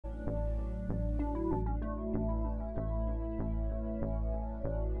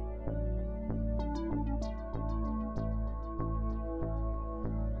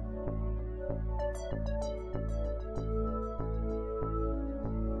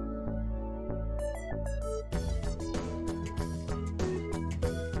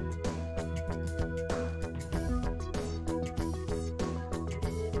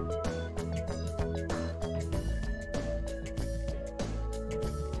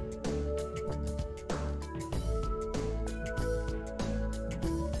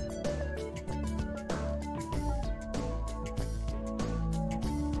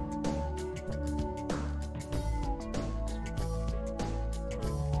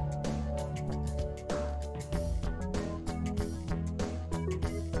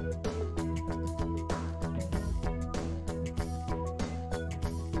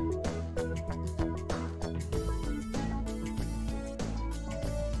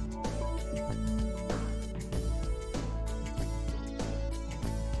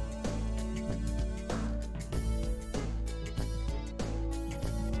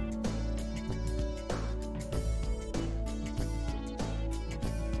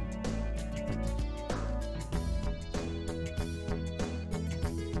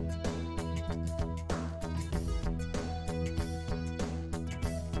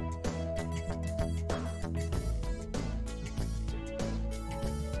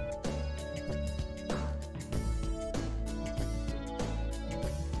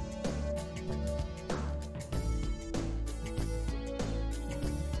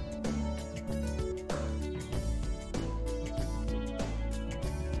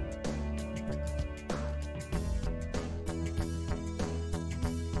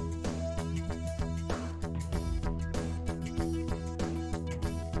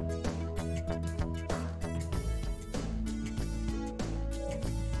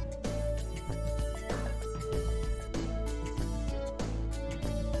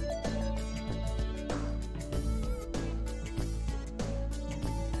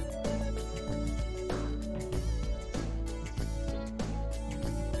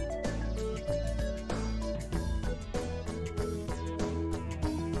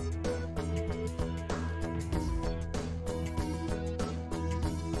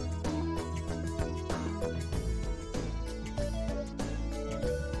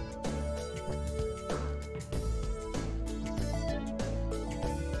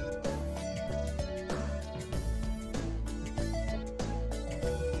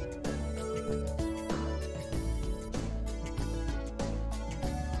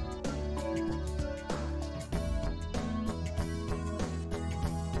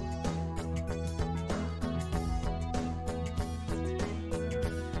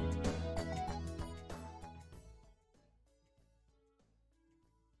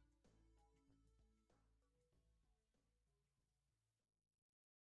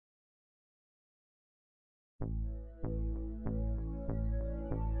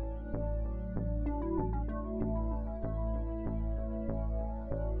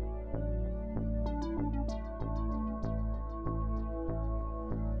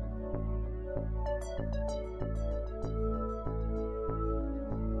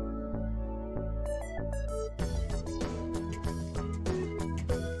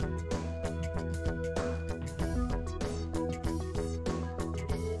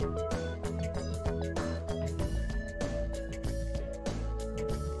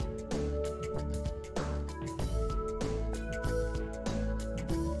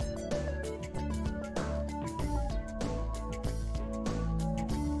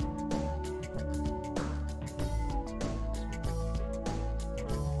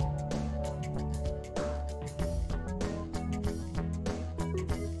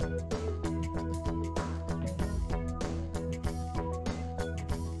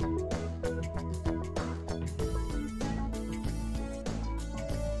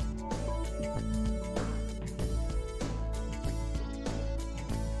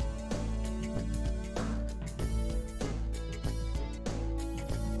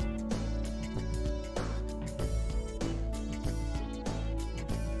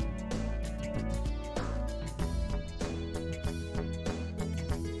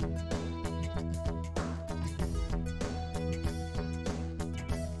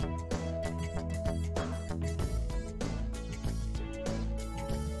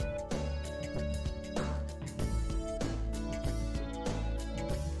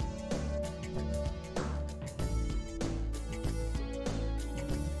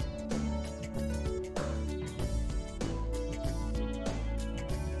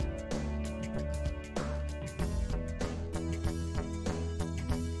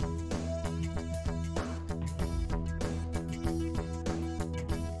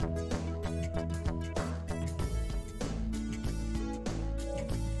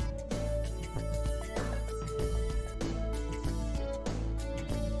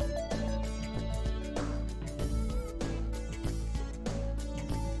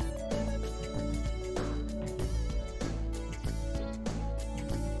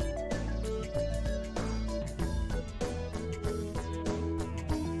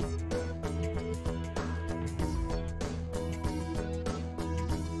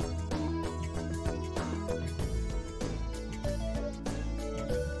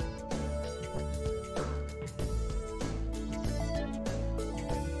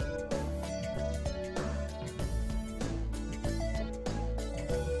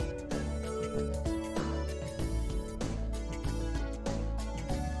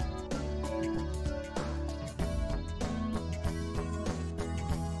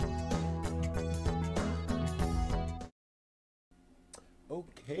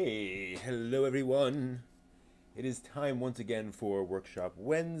Okay, hello everyone. It is time once again for Workshop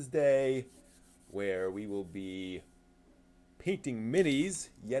Wednesday, where we will be painting minis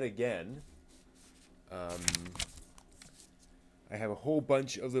yet again. I have a whole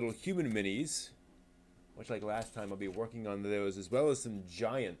bunch of little human minis. Much like last time, I'll be working on those, as well as some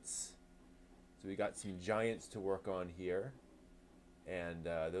giants. So we got some giants to work on here, and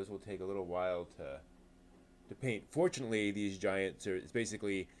those will take a little while to paint. Fortunately, these giants it's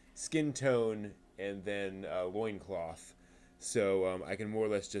basically skin tone and then loincloth, so I can more or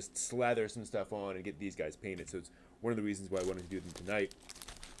less just slather some stuff on and get these guys painted. So it's one of the reasons why I wanted to do them tonight.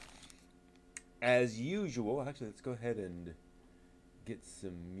 As usual, actually, let's go ahead and get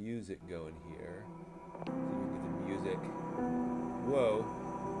some music going here. See if we can get the music. Whoa,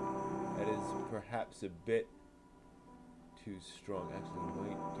 that is perhaps a bit too strong. Actually, we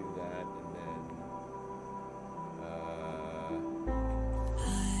might do that and then.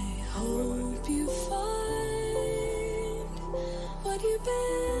 I hope you find what you've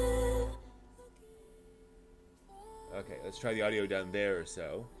been. Okay, let's try the audio down there or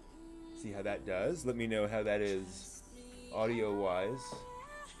so. See how that does. Let me know how that is audio-wise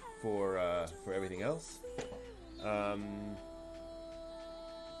for everything else. Not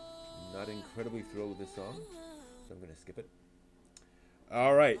incredibly thrilled with this song, so I'm going to skip it.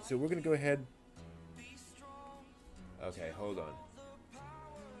 All right, so we're going to go ahead. Okay, hold on.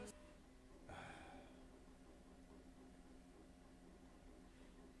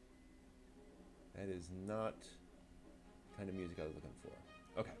 That is not the kind of music I was looking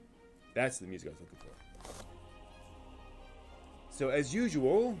for. Okay, that's the music I was looking for. So as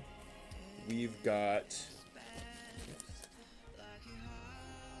usual, we've got...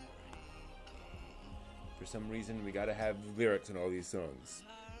 For some reason, we gotta have lyrics in all these songs.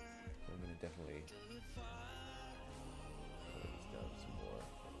 So I'm gonna definitely...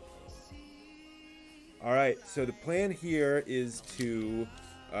 Alright, so the plan here is to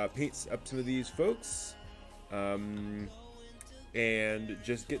paint up some of these folks and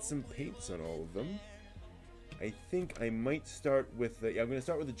just get some paints on all of them. I think I might start with the... Yeah, I'm going to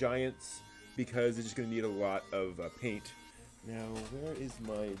start with the giants because it's just going to need a lot of paint. Now, where is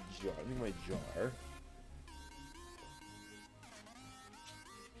my jar? I think my jar.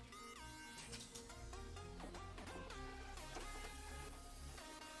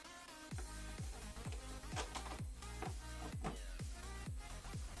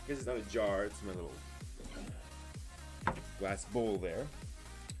 I guess it's not a jar, it's my little glass bowl there.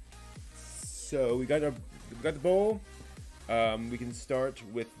 So we got the bowl. We can start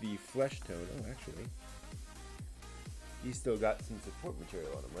with the flesh tone. Oh, actually, he's still got some support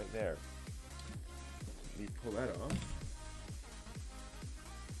material on him right there. Let me pull that off.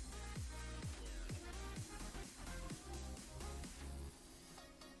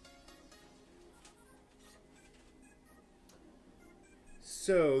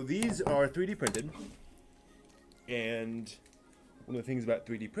 So these are 3D printed, and one of the things about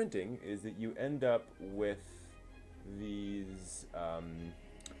 3D printing is that you end up with these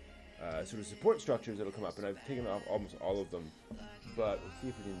sort of support structures that'll come up, and I've taken off almost all of them, but let's see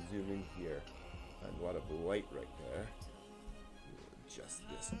if we can zoom in here. Find a lot of light right there. We'll adjust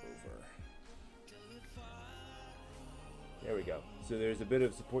this over. There we go. So there's a bit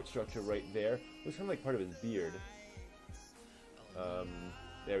of support structure right there. It looks kind of like part of his beard.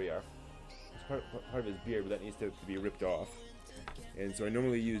 There we are. It's part of his beard, but that needs to be ripped off. And so I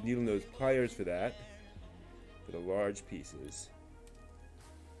normally use needle nose pliers for that, for the large pieces.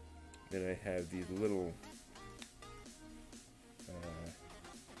 Then I have these little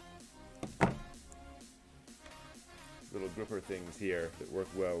gripper things here that work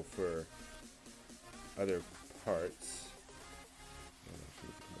well for other parts.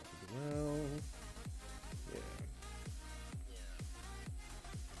 Well, yeah.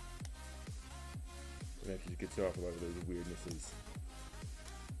 And that just gets off a lot of those weirdnesses.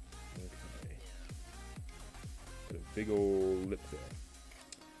 Okay. Got a big old lip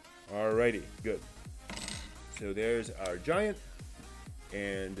there. Alrighty, good. So there's our giant,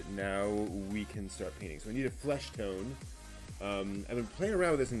 and now we can start painting. So we need a flesh tone. I've been playing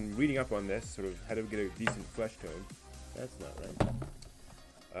around with this and reading up on this, sort of how to get a decent flesh tone. That's not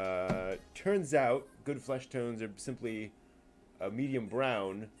right. Turns out good flesh tones are simply a medium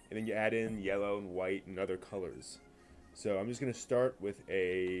brown, and then you add in yellow and white and other colors. So I'm just going to start with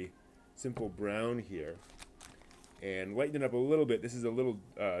a simple brown here and lighten it up a little bit. This is a little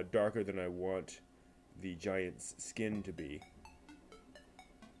darker than I want the giant's skin to be.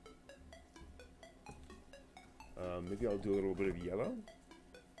 Maybe I'll do a little bit of yellow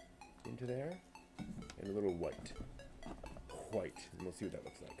into there and a little white. White, and we'll see what that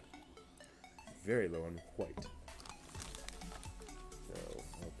looks like. Very low on white. So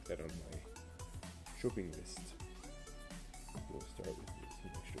I'll put that on my shopping list. We'll start with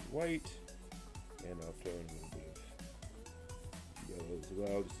some extra white, and I'll throw in a little bit of yellow as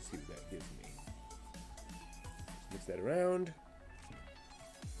well, just to see what that gives me. Just mix that around.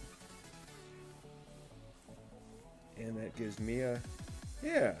 And that gives me a,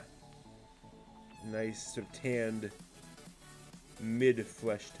 yeah, nice sort of tanned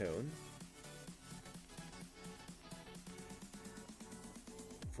mid-flesh tone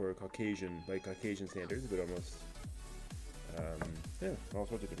for Caucasian, by Caucasian standards, but almost, yeah, all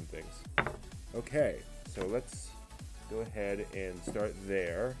sorts of different things. Okay, so let's go ahead and start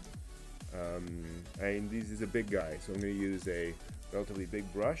there. This is a big guy, so I'm going to use a relatively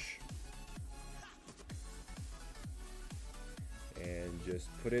big brush and just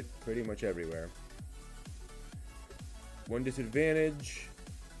put it pretty much everywhere. One disadvantage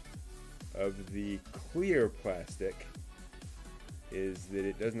of the clear plastic is that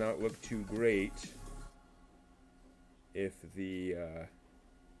it does not look too great if the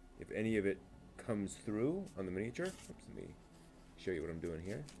if any of it comes through on the miniature. Oops, let me show you what I'm doing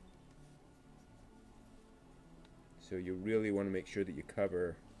here. So you really want to make sure that you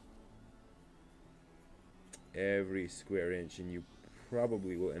cover every square inch, and you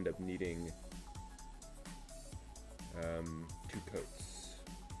probably will end up needing 2 coats.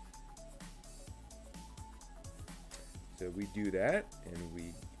 So we do that, and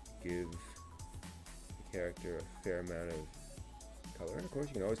we give the character a fair amount of color. And of course,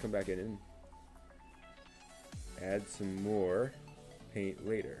 you can always come back in and add some more paint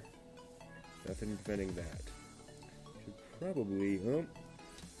later. Nothing preventing that. Should probably, well,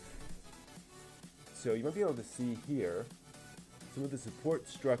 so you might be able to see here some of the support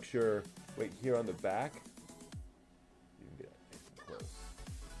structure right here on the back. You can get that close.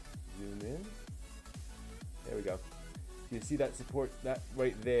 Zoom in. There we go. So you see that support, that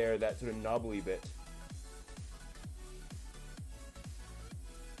right there, that sort of knobbly bit.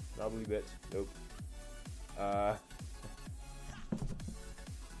 Knobbly bit. Nope.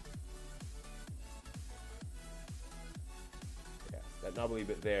 that knobbly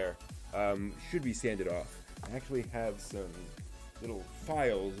bit there should be sanded off. I actually have some little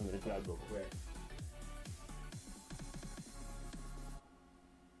files I'm going to grab real quick.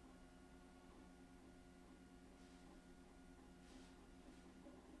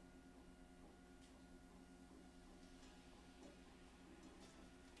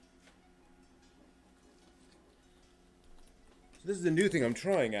 So this is a new thing I'm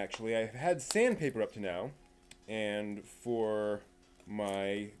trying, actually. I've had sandpaper up to now, and for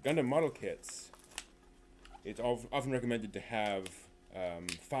my Gundam model kits, it's often recommended to have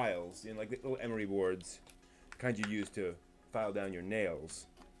files in like the little emery boards, the kind you use to file down your nails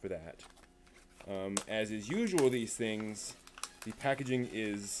for that. As is usual, these things, the packaging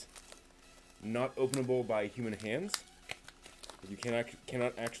is not openable by human hands. You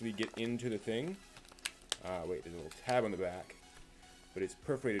cannot actually get into the thing. Wait, there's a little tab on the back. But it's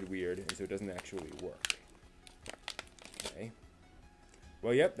perforated weird, and so it doesn't actually work. Okay.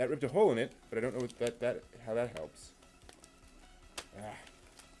 Well, yep, that ripped a hole in it, but I don't know what how that helps. Okay.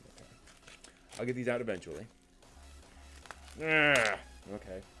 I'll get these out eventually.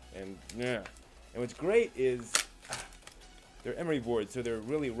 Okay. And what's great is they're emery boards, so they're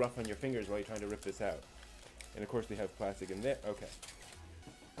really rough on your fingers while you're trying to rip this out. And of course they have plastic in there. Okay.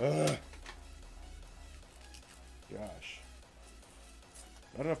 Gosh.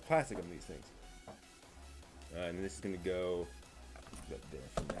 Not enough plastic on these things. And this is going to go up there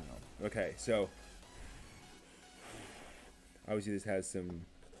for now. Okay, so obviously this has some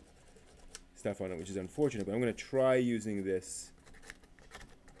stuff on it, which is unfortunate, but I'm going to try using this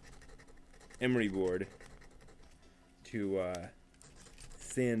emery board to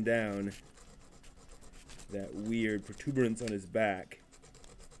sand down that weird protuberance on his back.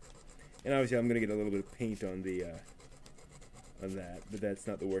 And obviously I'm going to get a little bit of paint on the on that, but that's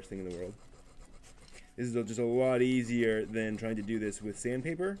not the worst thing in the world. This is just a lot easier than trying to do this with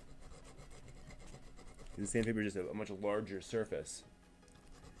sandpaper. The sandpaper is just a much larger surface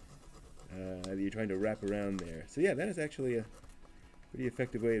that you're trying to wrap around there. So yeah, that is actually a pretty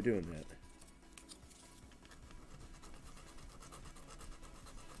effective way of doing that.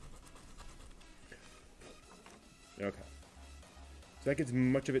 Okay. So that gets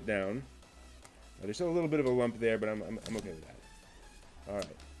much of it down. There's still a little bit of a lump there, but I'm okay with that. Alright.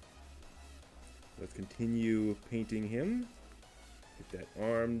 Let's continue painting him. Get that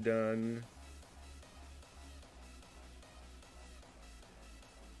arm done.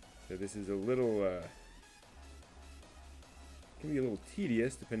 So this is a little, can be a little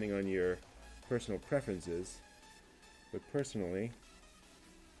tedious depending on your personal preferences. But personally,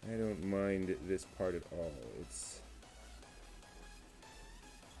 I don't mind this part at all.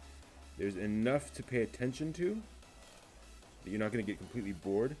 There's enough to pay attention to that you're not going to get completely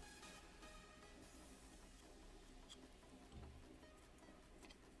bored.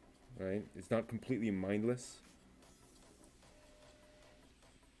 Right? It's not completely mindless.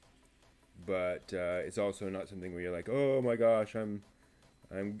 But it's also not something where you're like, oh my gosh, I'm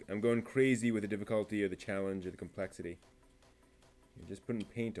going crazy with the difficulty or the challenge or the complexity. You're just putting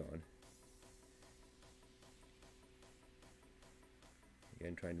paint on.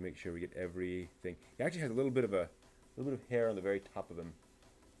 Again, trying to make sure we get everything. He actually has a little bit of hair on the very top of him.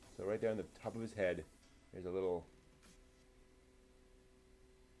 So right there on the top of his head, there's a little,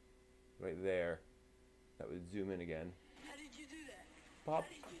 right there. That would zoom in again. How did you do that? Pop. How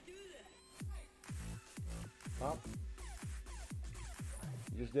did you do that? Pop.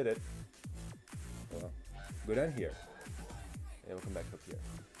 You just did it. Well, go down here. And we'll come back up here.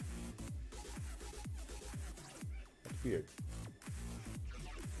 That's weird.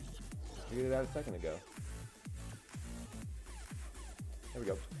 Figured it out a second ago. There we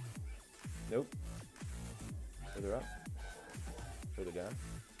go. Nope. Further up. Further down.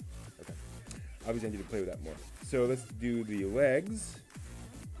 Okay. Obviously I need to play with that more. So let's do the legs.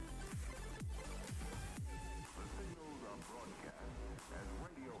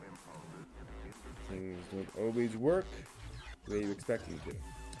 Things don't always work the way you expect them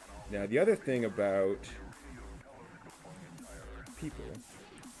to. Now the other thing about people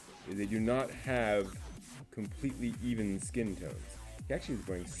is they do not have completely even skin tones. He actually is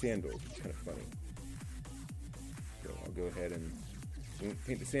wearing sandals, which is kind of funny. So I'll go ahead and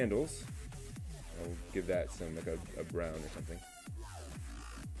paint the sandals. I'll give that some, like a brown or something.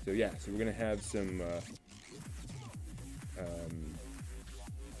 So yeah, so we're going to have some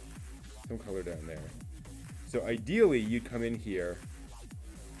color down there. So ideally you'd come in here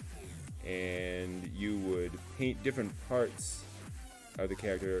and you would paint different parts of the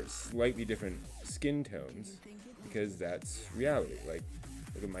character slightly different skin tones, because that's reality. Like,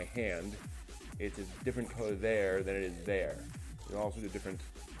 look at my hand, it's a different color there than it is there. There are all sorts of different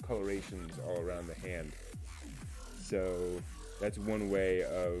colorations all around the hand. So that's one way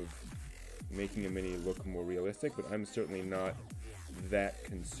of making a mini look more realistic, but I'm certainly not that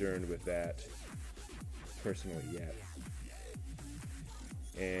concerned with that personally yet.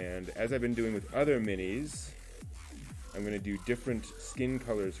 And as I've been doing with other minis, I'm going to do different skin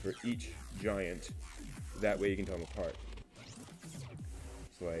colors for each giant. That way you can tell them apart.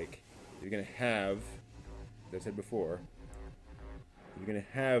 So like, you're going to have, as I said before, you're going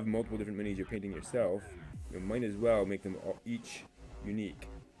to have multiple different minis you're painting yourself. You might as well make them all each unique.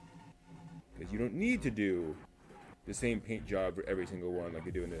 Because you don't need to do the same paint job for every single one like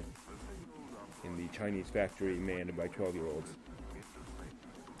they do in the Chinese factory manned by 12-year-olds.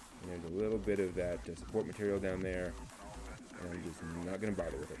 And there's a little bit of that support material down there, and I'm just not going to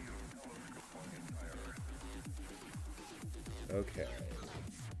bother with it. Okay.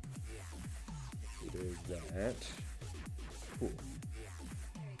 So there's that. Cool.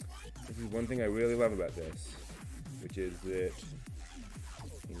 This is one thing I really love about this, which is that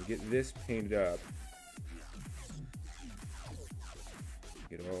when you get this painted up,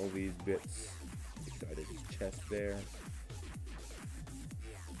 get all these bits inside of his chest there.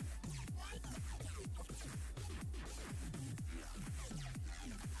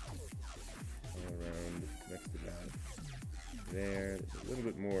 All around next to that. There. There's a little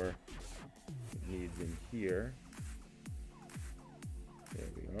bit more it needs in here. There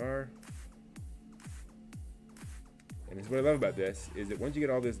we are. And this is what I love about this, is that once you get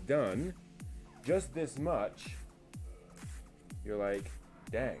all this done, just this much, you're like,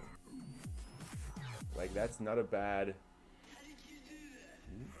 dang. Like, that's not a bad...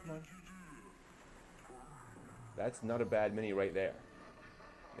 Come on. That's not a bad mini right there.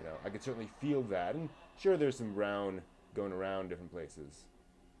 You know, I could certainly feel that, and sure there's some brown going around different places.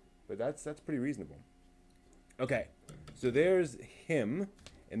 But that's pretty reasonable. Okay, so there's him,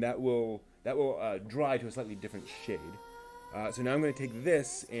 and that will dry to a slightly different shade. So now I'm going to take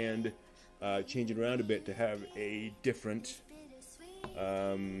this and change it around a bit to have a different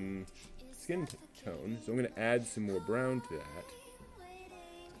skin tone. So I'm going to add some more brown to that.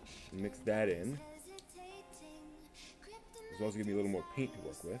 And mix that in. This also gives me a little more paint to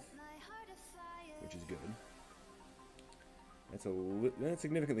work with, which is good. That's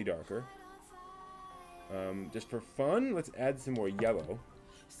significantly darker. Just for fun, let's add some more yellow.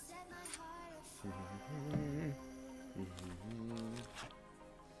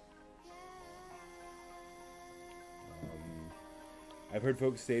 I've heard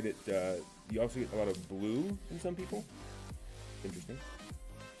folks say that you also get a lot of blue in some people. Interesting.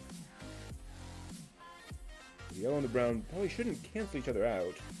 The yellow and the brown probably shouldn't cancel each other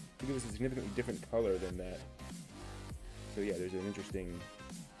out to give us a significantly different color than that. So yeah, there's an interesting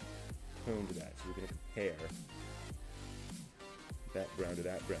tone to that. So we're going to compare that brown to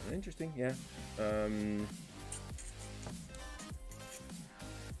that brown. Interesting, yeah.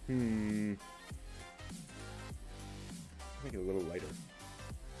 Make it a little lighter.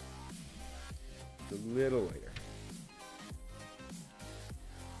 Just a little lighter.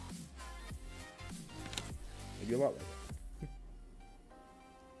 Maybe a lot lighter.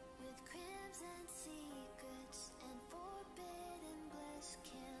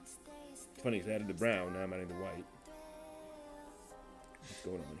 It's funny because I added the brown, now I'm adding the white. What's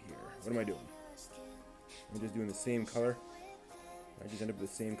going on here? What am I doing? Am I just doing the same color? I just end up with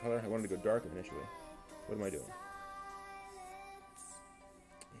the same color? I wanted to go darker initially. What am I doing?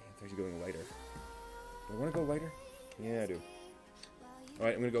 Yeah, it's actually going lighter. Do I want to go lighter? Yeah, I do.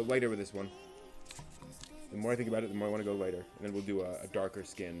 Alright, I'm going to go lighter with this one. The more I think about it, the more I want to go lighter. And then we'll do a darker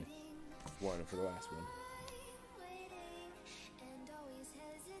skinned one for the last one.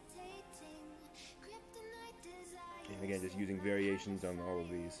 And again, just using variations on all of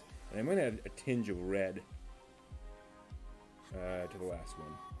these. And I might add a tinge of red to the last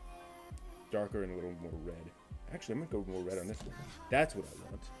one. Darker and a little more red. Actually, I'm going to go more red on this one. That's what I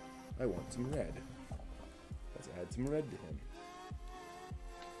want. I want some red. Let's add some red to him.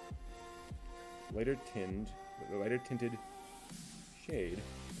 Lighter tinted shade.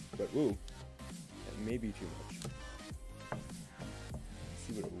 But, ooh, that may be too much. Let's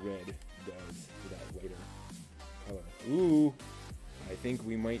see what red does to that lighter color. Ooh, I think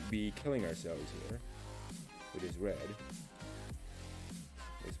we might be killing ourselves here with his red.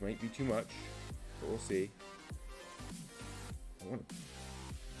 This might be too much, but we'll see. Ooh,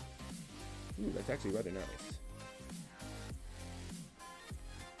 that's actually rather nice.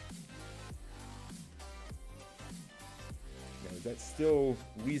 Now, is that still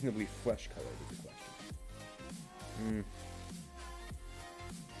reasonably flesh colored is the question.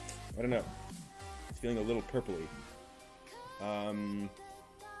 I don't know. It's feeling a little purpley. I'm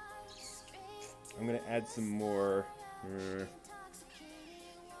gonna add some more.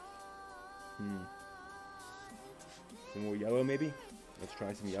 Some more yellow, maybe. Let's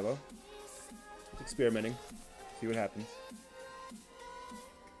try some yellow. Just experimenting. See what happens.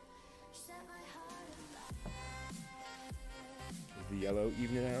 Does the yellow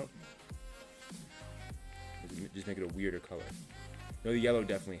even it out? Or does it just make it a weirder color? No, the yellow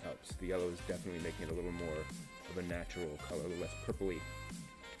definitely helps. The yellow is definitely making it a little more of a natural color, a little less purpley,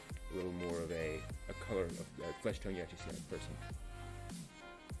 a little more of a color of a flesh tone you actually see on a person.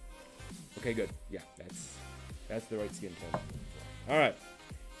 Okay, good. Yeah, that's the right skin tone. All right,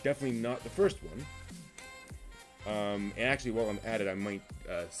 definitely not the first one. And actually, while I'm at it, I might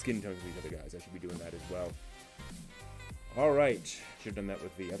skin tone these other guys. I should be doing that as well. All right, should have done that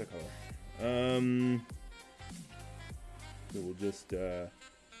with the other color. So we'll just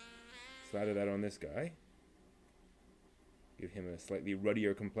slather that on this guy. Give him a slightly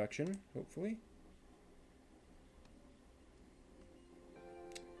ruddier complexion, hopefully.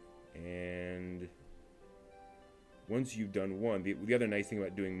 And once you've done one, the other nice thing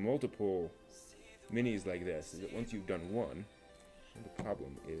about doing multiple minis like this is that once you've done one, the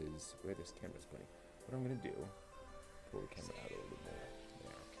problem is where this camera's pointing. What I'm going to do, pull the camera out a little bit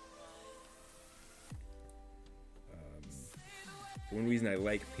more. So one reason I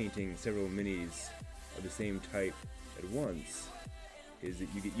like painting several minis of the same type at once is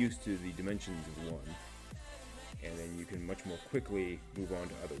that you get used to the dimensions of one, and then you can much more quickly move on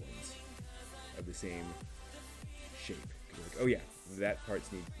to other ones of the same shape. You're like, oh yeah, that part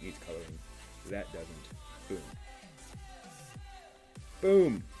needs coloring, that doesn't. Boom.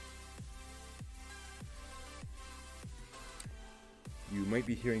 Boom! You might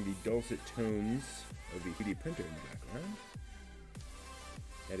be hearing the dulcet tones of the 3D printer in the background.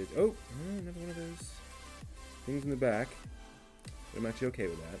 That is, oh, another one of those things in the back. But I'm actually okay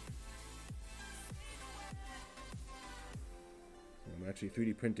with that. I'm actually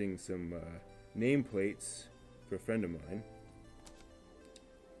 3D printing some nameplates for a friend of mine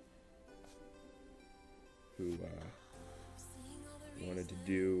who wanted to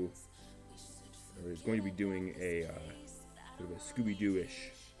do, or is going to be doing a sort of a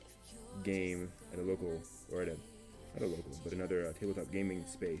Scooby-Doo-ish game at a local, or at a, not a local, but another tabletop gaming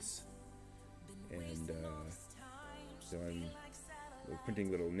space. And so I'm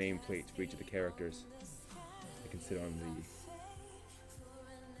printing little nameplates for each of the characters. They can sit on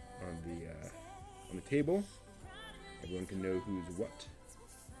the table. Everyone can know who's what.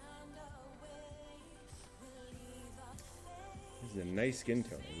 This is a nice skin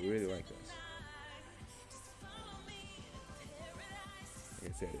tone. I really like this.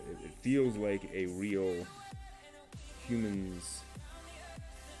 Like I said, it feels like a real humans,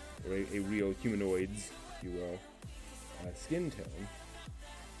 or a real humanoids, if you will, skin tone.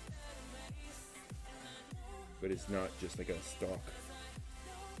 But it's not just like a stock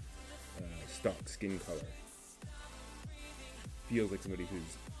skin color. Feels like somebody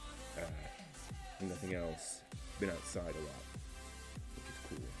who's, if nothing else, been outside a lot, which is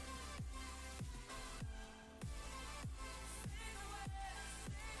cool.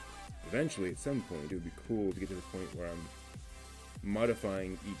 Eventually, at some point, it would be cool to get to the point where I'm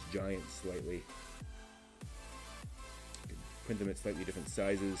modifying each giant slightly. I could print them at slightly different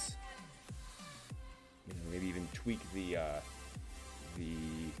sizes. You know, maybe even tweak the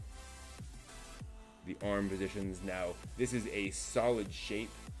arm positions. Now, this is a solid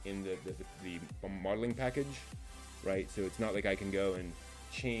shape in the modeling package, right? So it's not like I can go and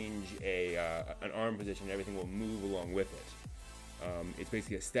change an arm position and everything will move along with it. It's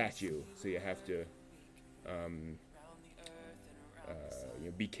basically a statue, so you have to you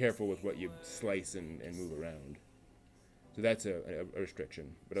know, be careful with what you slice and move around. So that's a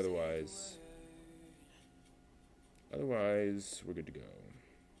restriction, but otherwise we're good to go.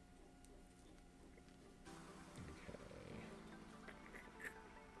 Okay.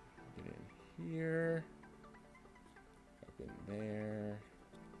 Get in here, up in there.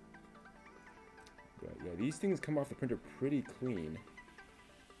 But yeah, these things come off the printer pretty clean.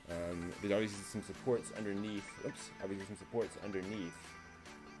 There's obviously some supports underneath. Oops, obviously some supports underneath.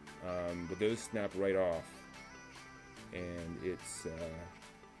 But those snap right off, and it's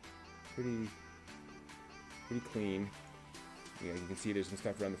pretty clean. You know, you can see there's some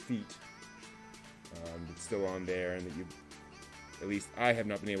stuff around the feet that's still on there, and that at least I have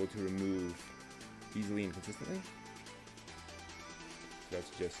not been able to remove easily and consistently. So that's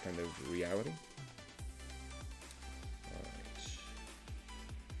just kind of reality.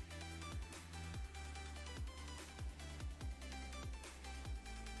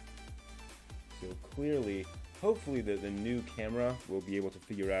 So clearly, hopefully the new camera will be able to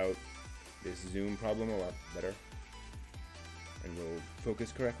figure out this zoom problem a lot better and will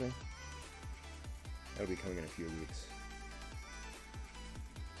focus correctly. That'll be coming in a few weeks.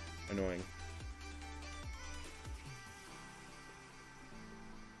 Annoying.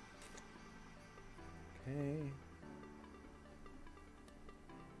 Okay.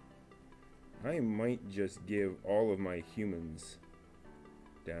 I might just give all of my humans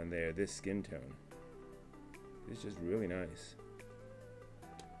down there this skin tone. It's just really nice.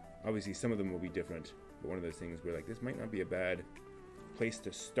 Obviously some of them will be different, but one of those things where like this might not be a bad place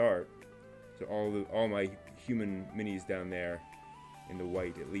to start. So all my human minis down there in the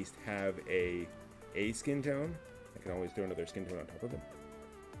white at least have a skin tone. I can always throw another skin tone on top of them.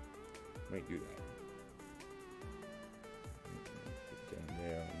 Might do that. Put it down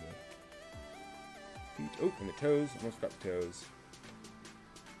there on the feet. Oh, and the toes. Almost got the toes.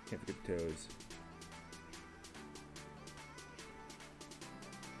 Can't forget the toes.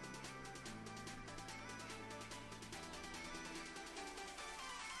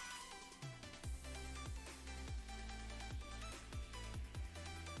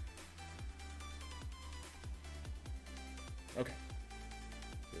 Okay,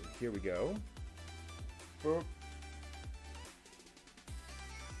 so here we go. Boop.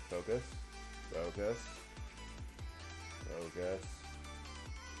 Focus, focus, focus,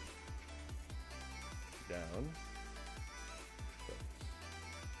 down, focus,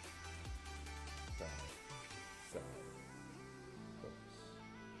 side, side,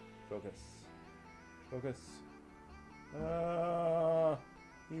 focus, focus, focus.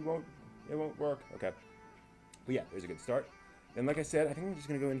 It won't work. Okay, but yeah, there's a good start. And like I said, I think I'm just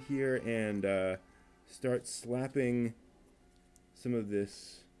going to go in here and start slapping some of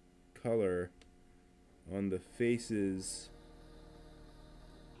this color on the faces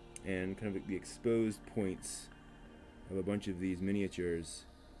and kind of the exposed points of a bunch of these miniatures,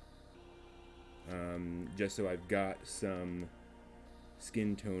 just so I've got some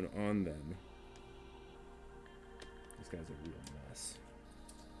skin tone on them. This guy's a real mess.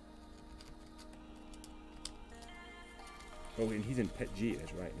 Oh, and he's in Pet G,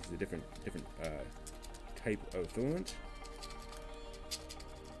 that's right. This is a different type of filament.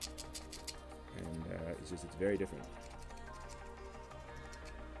 And it's very different.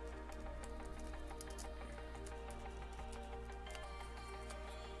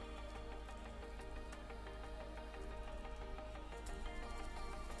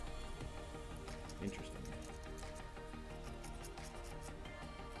 Interesting.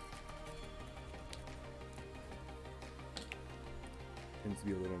 Tends to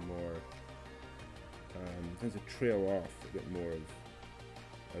be a little more, tends to trail off a bit more of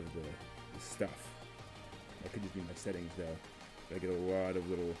the stuff. That could just be my settings though. I get a lot of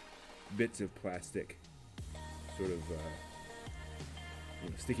little bits of plastic sort of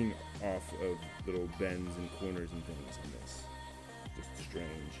sticking off of little bends and corners and things on this. Just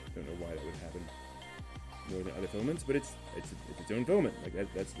strange. Don't know why that would happen more than other filaments, but it's its own filament. Like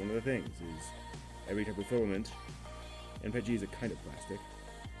that's one of the things is every type of filament. And PETG is a kind of plastic,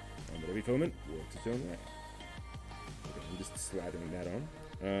 but every filament works its own way. Okay, I'm just slathering that on.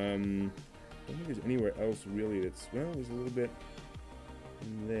 I don't think there's anywhere else really that's, well, there's a little bit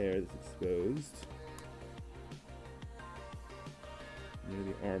in there that's exposed. Near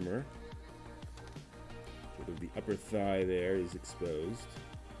the armor. Sort of the upper thigh there is exposed,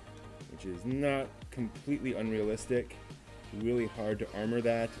 which is not completely unrealistic. Really hard to armor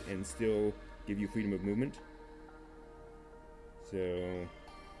that and still give you freedom of movement. So, there,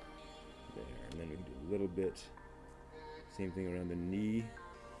 and then we can do a little bit, same thing around the knee.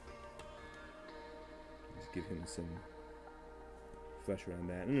 Just give him some flesh around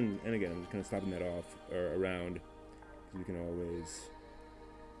that. And again, I'm just kind of slapping that off, or around, because we can always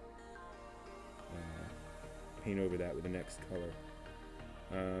paint over that with the next color.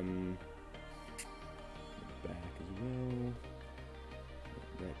 Back as well,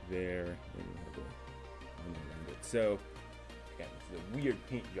 right there, and we'll have the around it. So, again, it's a weird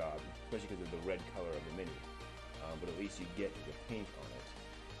paint job, especially because of the red color of the mini. But at least you get the paint on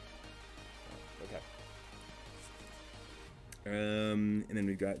it. Okay. And then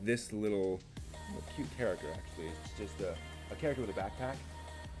we've got this little cute character, actually. It's just a character with a backpack.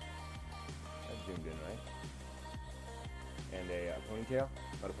 That's zoomed in, right? And a ponytail.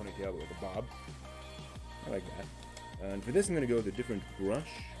 Not a ponytail, but like a bob. I like that. And for this, I'm going to go with a different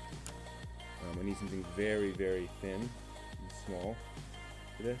brush. I need something very, very thin and small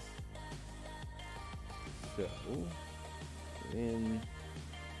for this. So, go in,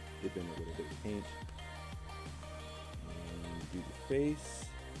 dip in a little bit of paint, and do the face.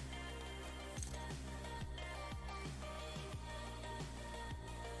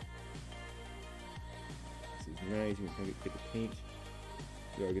 nice. You can get the paint.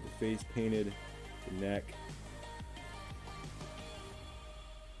 You gotta get the face painted, the neck.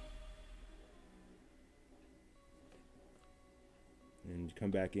 And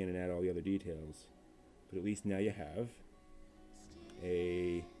come back in and add all the other details. But at least now you have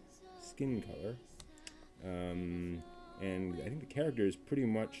a skin color. And I think the character is pretty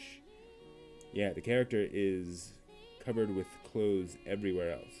much, yeah, the character is covered with clothes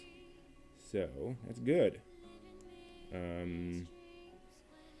everywhere else. So, that's good.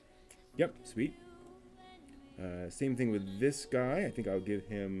 Yep, sweet. Same thing with this guy. I think I'll give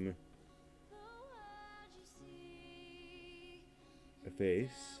him a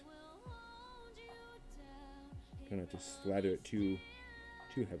face. Try not to slather it too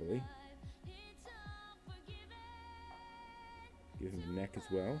heavily. Give him the neck as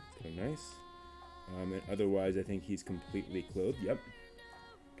well. It's kind of nice. And otherwise, I think he's completely clothed. Yep.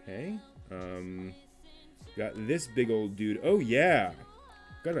 Okay. Got this big old dude. Oh, yeah.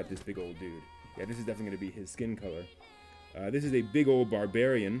 Forgot about this big old dude. Yeah, this is definitely going to be his skin color. This is a big old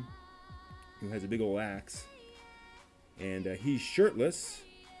barbarian who has a big old axe. And he's shirtless,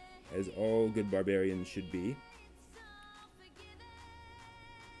 as all good barbarians should be.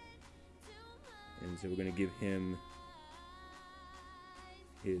 And so we're going to give him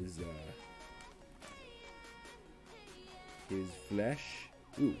his flesh.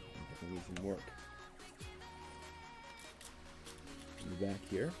 Ooh, definitely need some work. In the back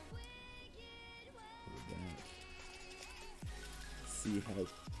here. See how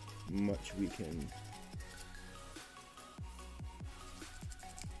much we can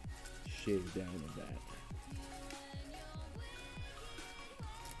shave down of that.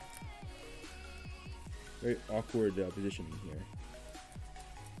 Very awkward positioning here.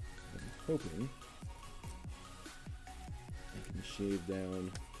 I'm hoping I can shave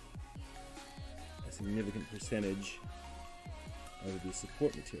down a significant percentage of the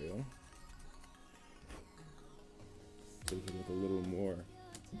support material so we can look a little more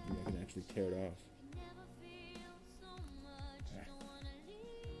and I can actually tear it off.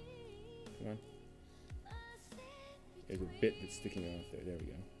 Come on. There's a bit that's sticking off there. There we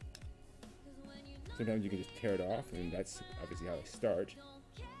go. Sometimes you can just tear it off, and that's obviously how I start.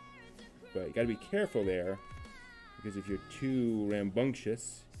 But you gotta be careful there, because if you're too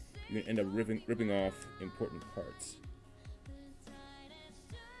rambunctious, you can end up ripping off important parts.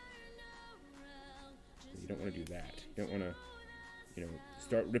 You don't want to do that. You don't want to,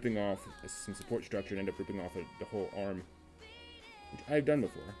 start ripping off some support structure and end up ripping off the whole arm, which I've done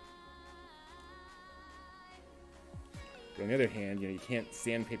before. But on the other hand, you can't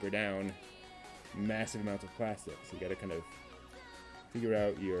sandpaper down massive amounts of plastic, so you got to kind of figure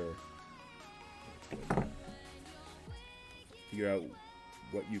out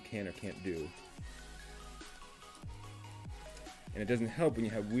what you can or can't do. And it doesn't help when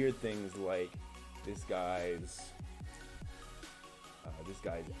you have weird things like this guy's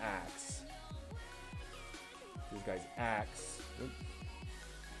axe. This guy's axe. Oops.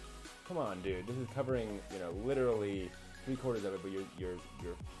 Come on, dude. This is covering, literally 3/4 of it, but you're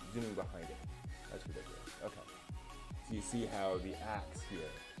zooming behind it. That's ridiculous. Okay. So you see how the axe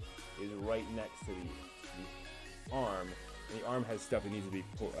here is right next to the arm, and the arm has stuff that needs to be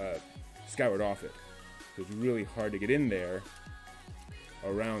scoured off it. So it's really hard to get in there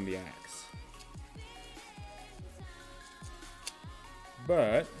around the axe.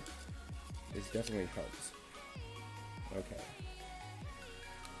 But this definitely helps. Okay.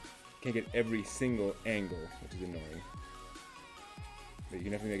 Can't get every single angle, which is annoying. But you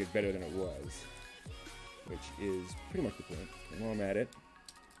can definitely make it better than it was, which is pretty much the point. And while I'm at it,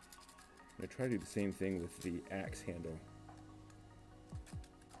 I'm going to try to do the same thing with the axe handle,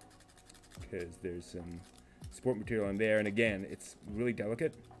 because there's some support material on there, and again, it's really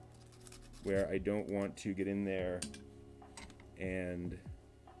delicate, where I don't want to get in there and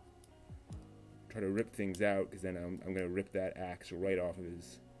try to rip things out, because then I'm going to rip that axe right off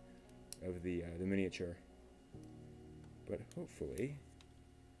of the miniature. But hopefully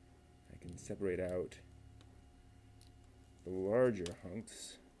I can separate out the larger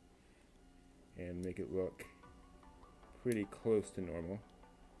hunks and make it look pretty close to normal.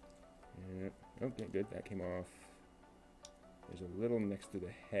 And, okay, good, that came off. There's a little next to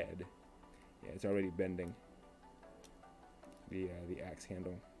the head. Yeah, it's already bending. The axe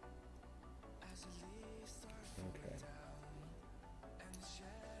handle. Okay.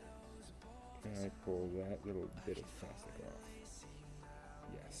 Can I pull that little bit of plastic off?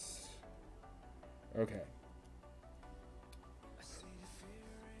 Yes. Okay.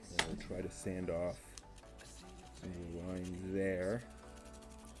 I'll try to sand off some of the lines there.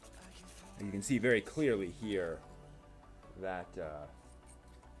 And you can see very clearly here that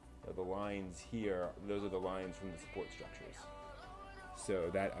the lines here, those are the lines from the support structures. So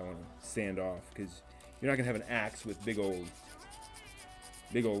that I want to sand off, because you're not going to have an axe with big old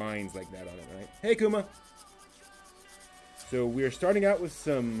lines like that on it, right? Hey, Kuma! So we're starting out with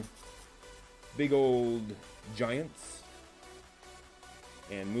some big old giants,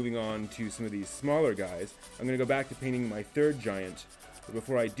 and moving on to some of these smaller guys. I'm going to go back to painting my third giant, but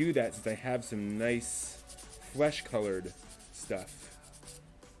before I do that, since I have some nice flesh-colored stuff,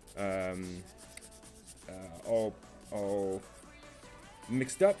 all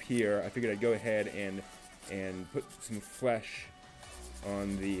mixed up here, I figured I'd go ahead and put some flesh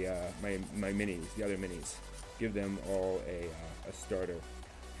on the my minis, the other minis. Give them all a starter.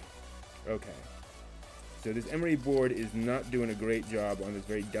 Okay. So this emery board is not doing a great job on this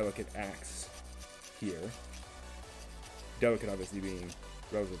very delicate axe here. Delicate obviously being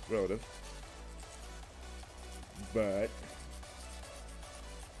relative. But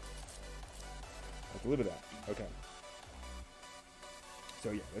I have to live with that. Okay. So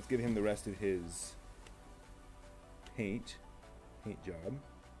yeah, let's give him the rest of his paint job.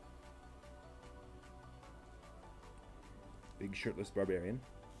 Big shirtless barbarian.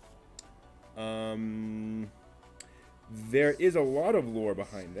 There is a lot of lore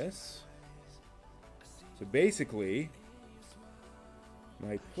behind this. So basically,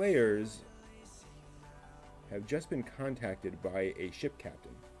 my players have just been contacted by a ship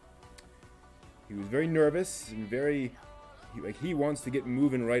captain. He was very nervous and he wants to get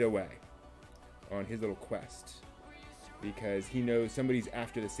moving right away on his little quest, because he knows somebody's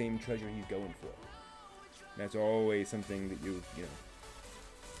after the same treasure he's going for. And that's always something that you know,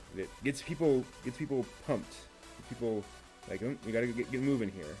 that gets people pumped. People like, oh, we gotta get moving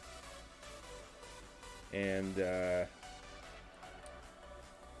here. And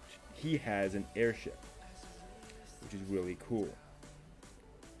he has an airship, which is really cool.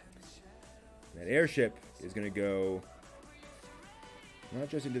 And that airship is going to go not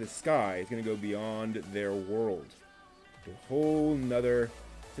just into the sky, it's going to go beyond their world. To a whole nother,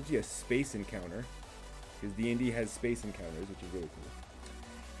 essentially a space encounter, because D&D has space encounters, which is really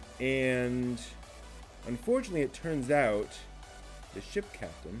cool. And unfortunately, it turns out the ship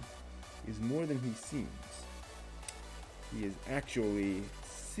captain is more than he seems. He is actually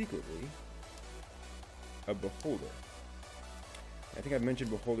secretly a beholder. I think I've mentioned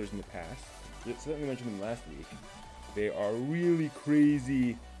beholders in the past. Certainly mentioned them last week. They are really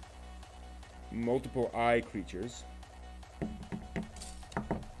crazy multiple eye creatures.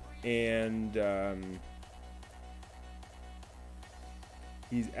 And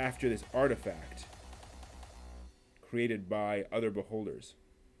he's after this artifact created by other beholders,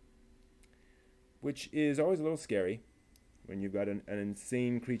 which is always a little scary when you've got an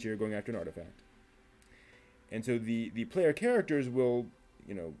insane creature going after an artifact. And so the player characters will,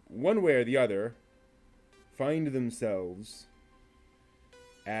 you know, one way or the other, find themselves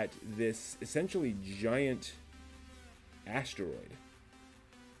at this essentially giant asteroid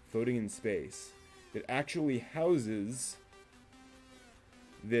floating in space that actually houses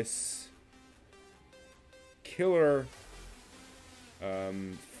this killer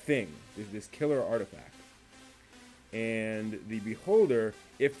thing, this killer artifact. And the beholder,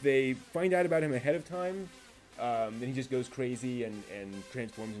 if they find out about him ahead of time, then he just goes crazy and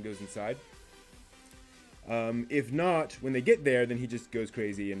transforms and goes inside. If not, when they get there, then he just goes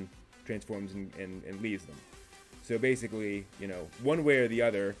crazy and transforms and leaves them. So basically, you know, one way or the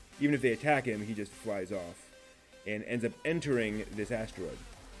other, even if they attack him, he just flies off and ends up entering this asteroid.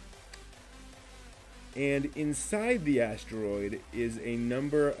 And inside the asteroid is a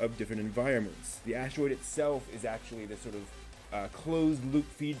number of different environments. The asteroid itself is actually this sort of closed-loop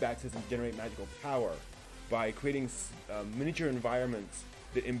feedback system to generate magical power by creating miniature environments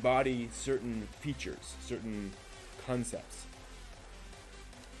that embody certain features, certain concepts.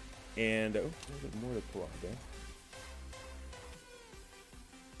 And, oh, there's a bit more to pull out there.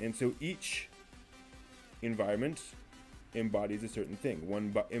 And so each environment embodies a certain thing.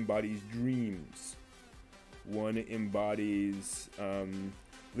 One embodies dreams. One embodies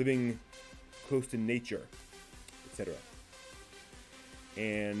living close to nature, etc.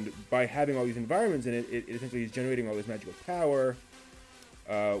 And by having all these environments in it, it essentially is generating all this magical power,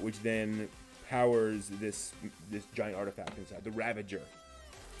 which then powers this giant artifact inside, the Ravager.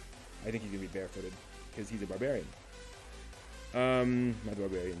 I think he's gonna be barefooted because he's a barbarian. My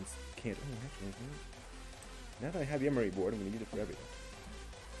barbarians can't. Oh, actually, now that I have the emery board, I'm gonna use it for everything.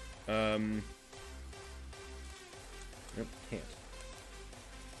 Nope, can't.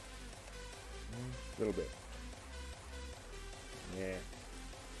 A little bit. Yeah.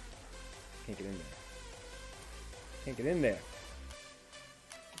 Can't get in there. Can't get in there.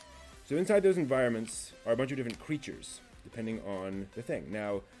 So inside those environments are a bunch of different creatures, depending on the thing.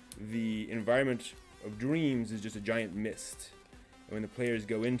 Now, the environment of dreams is just a giant mist. And when the players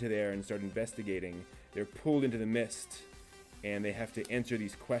go into there and start investigating, they're pulled into the mist, and they have to answer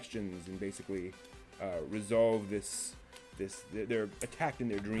these questions and basically resolve this. They're attacked in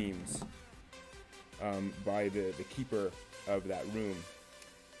their dreams by the keeper of that room,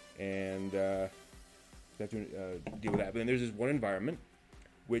 and they have to deal with that. But then there's this one environment,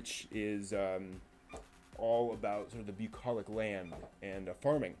 which is all about sort of the bucolic land and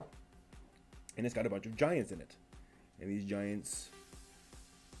farming, and it's got a bunch of giants in it, and these giants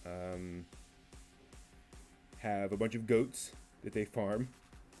have a bunch of goats that they farm.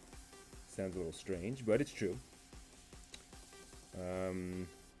 Sounds a little strange, but it's true. And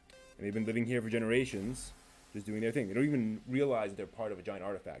they've been living here for generations, just doing their thing. They don't even realize that they're part of a giant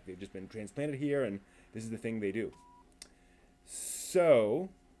artifact. They've just been transplanted here, and this is the thing they do. So,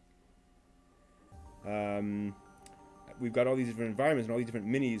 we've got all these different environments and all these different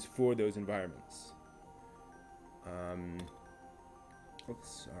minis for those environments.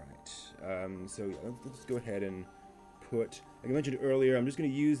 Oops, alright. So yeah, let's go ahead and put, like I mentioned earlier, I'm just going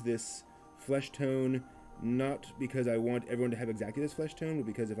to use this flesh tone, not because I want everyone to have exactly this flesh tone, but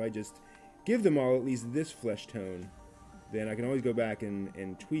because if I just give them all at least this flesh tone, then I can always go back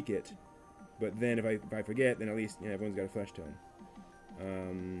and tweak it. But then if I forget, then at least everyone's got a flesh tone.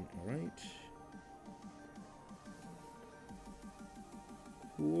 Alright.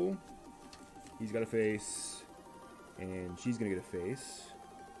 Cool. He's got a face, and she's gonna get a face.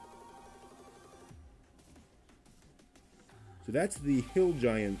 So that's the hill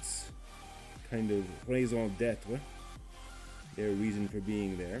giants' kind of raison d'etre, their reason for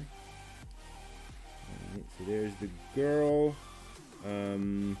being there. Alright, so there's the girl.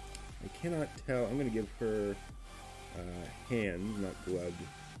 I cannot tell. I'm gonna give her hands, not gloves,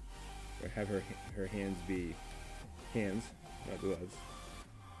 or have her hands be hands, not gloves.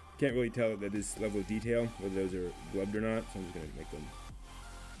 Can't really tell at this level of detail whether those are gloved or not, so I'm just going to make them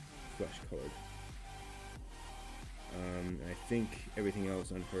flesh colored. I think everything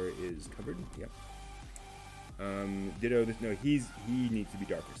else on her is covered. Yep. Ditto. No, he needs to be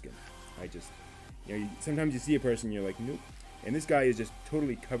darker skinned. I just, sometimes you see a person, you're like, nope. And this guy is just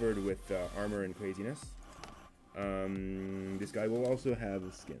totally covered with armor and craziness. This guy will also have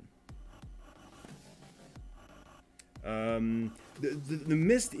skin. The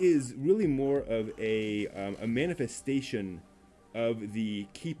mist is really more of a manifestation of the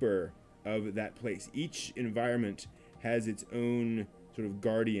keeper of that place. Each environment has its own sort of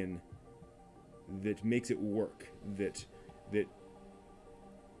guardian that makes it work, that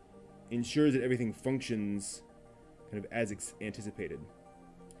ensures that everything functions kind of as anticipated.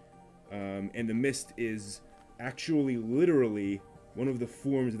 And the mist is actually literally one of the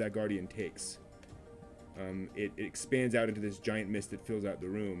forms that guardian takes. It expands out into this giant mist that fills out the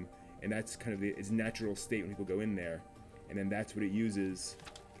room, and that's kind of its natural state when people go in there, and then that's what it uses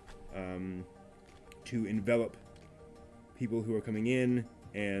to envelop people who are coming in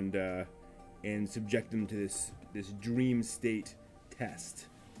and subject them to this dream state test.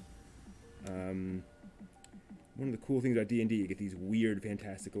 One of the cool things about D&D, you get these weird,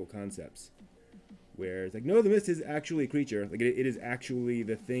 fantastical concepts where it's like, no, the mist is actually a creature. Like it is actually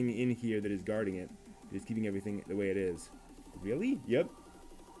the thing in here that is guarding it. It's keeping everything the way it is. Really? Yep.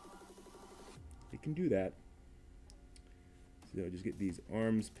 It can do that. So just get these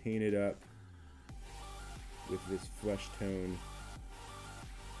arms painted up with this flesh tone.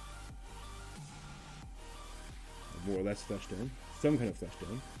 More or less flesh tone. Some kind of flesh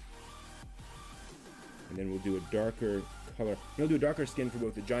tone. And then we'll do a darker color. We'll do a darker skin for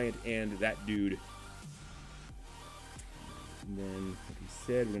both the giant and that dude. And then, like we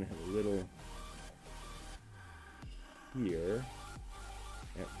said, we're going to have a little here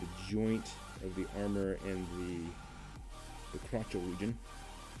at the joint of the armor and the crotchal region.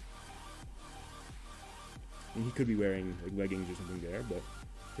 And he could be wearing like leggings or something there, but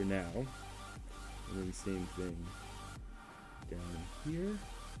for now. And then same thing down here.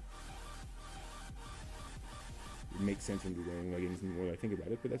 It makes sense when you're wearing leggings the more I think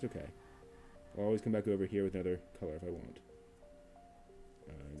about it, but that's okay. I'll always come back over here with another color if I want.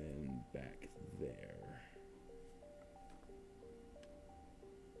 And then back there.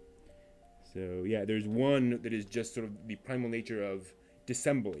 So yeah, there's one that is just sort of the primal nature of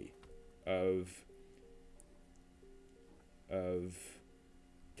dissembly, of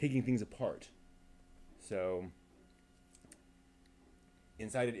taking things apart. So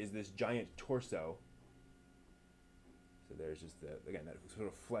inside it is this giant torso. So there's just, again, that sort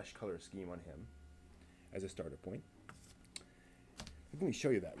of flesh color scheme on him as a starter point. Let me show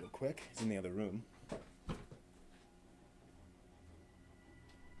you that real quick. It's in the other room.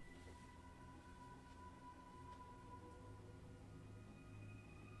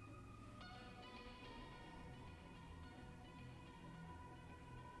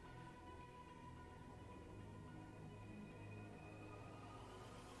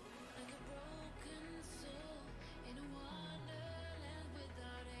 Like a broken soul in a wonderland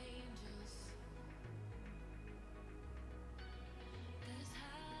without angels. That is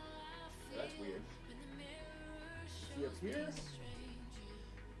how I feel. That's weird. When the mirror Is shows he up here? me a stranger.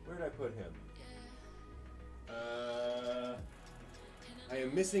 Where did I put him? I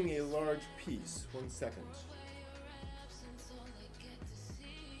am missing a large piece. 1 second. Where your absence all I get to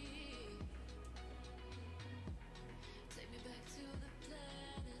see. Take me back to the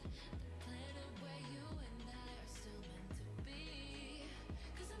planet where you and I are still meant to be.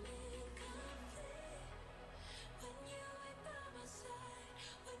 'Cause I'm incomplete when you ain't by my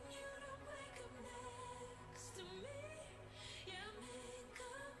side, when you don't wake up next to me. Yeah, I'm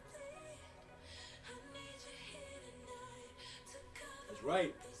incomplete. I need you here tonight to cover That's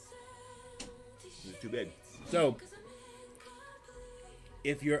right. This is too big. So,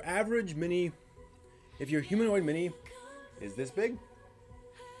 if your average mini, if your humanoid mini is this big,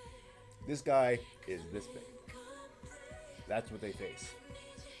 this guy is this big. That's what they face.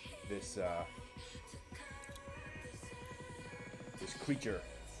 This this creature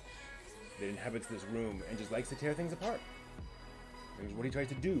that inhabits this room and just likes to tear things apart. And it's what he tries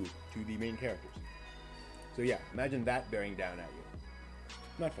to do to the main characters. So yeah, imagine that bearing down at you.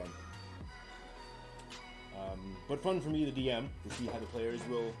 Not fun. But fun for me, the DM, to see how the players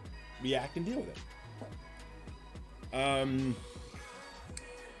will react and deal with it.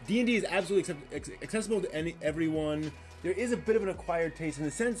 D&D is absolutely accessible to everyone. There is a bit of an acquired taste in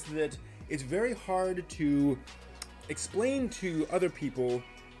the sense that it's very hard to explain to other people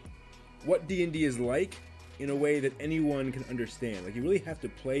what D&D is like in a way that anyone can understand. Like, you really have to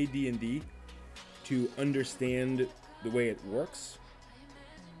play D&D to understand the way it works.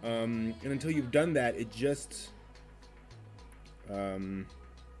 And until you've done that, it just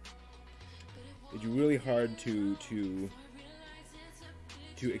it's really hard to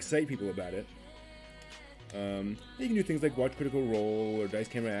excite people about it. You can do things like watch Critical Role or Dice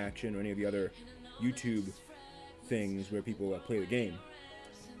Camera Action or any of the other YouTube things where people play the game.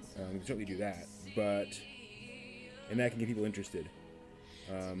 You can certainly do that, and that can get people interested.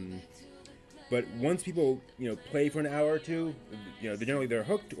 But once people, play for an hour or two, they're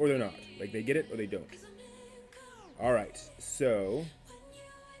hooked or they're not. Like, they get it or they don't. All right, so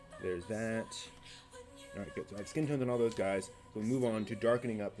there's that. All right, good. So I have skin tones on all those guys. So we'll move on to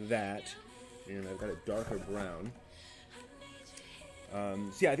darkening up that, and I've got a darker brown.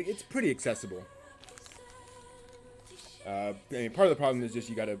 So yeah, I think it's pretty accessible. I mean, part of the problem is just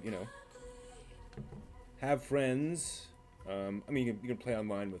you gotta, have friends. I mean, you can play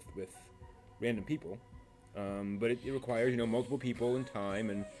online with random people, but it requires, multiple people and time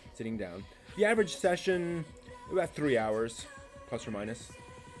and sitting down. The average session, about 3 hours, plus or minus.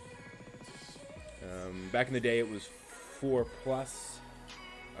 Back in the day, it was 4 plus.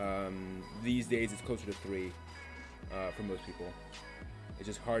 These days, it's closer to 3 for most people. It's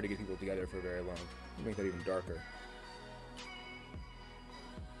just hard to get people together for very long. Make that even darker.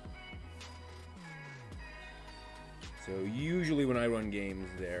 So usually when I run games,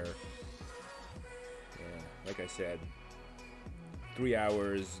 they're, like I said, 3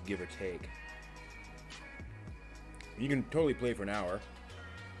 hours, give or take. You can totally play for an hour,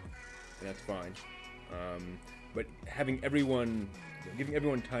 and that's fine. But giving everyone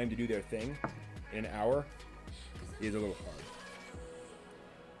time to do their thing in an hour is a little hard.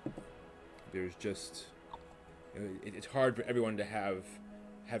 There's just, it's hard for everyone to have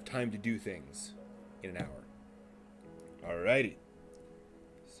time to do things in an hour. Alrighty.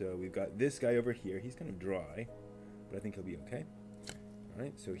 So we've got this guy over here. He's kind of dry, but I think he'll be okay.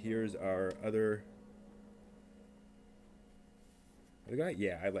 Alright, so here's our other guy.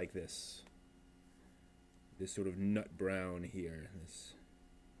 Yeah, I like this. This sort of nut brown here.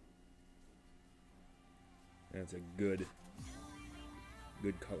 That's a good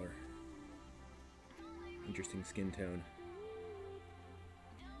color. Interesting skin tone.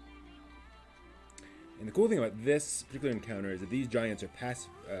 And the cool thing about this particular encounter is that these giants are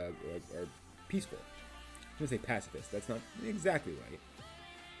peaceful. I'm going to say pacifist. That's not exactly right.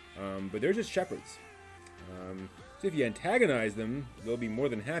 But they're just shepherds. So if you antagonize them, they'll be more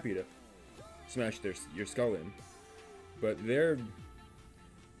than happy to smash your skull in. But they're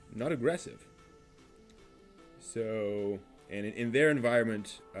not aggressive. So, and in their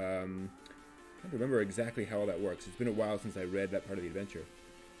environment, I don't remember exactly how all that works. It's been a while since I read that part of the adventure.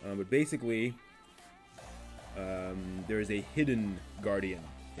 But basically, there is a hidden guardian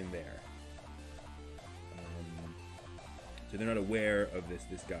in there. So they're not aware of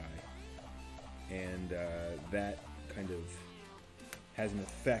this guy. And that kind of has an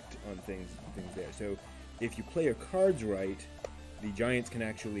effect on things there. So if you play your cards right, the giants can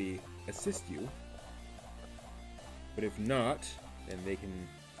actually assist you. But if not, then they can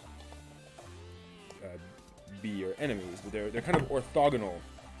be your enemies. But they're kind of orthogonal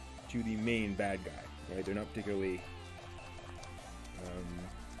to the main bad guy, right? They're not particularly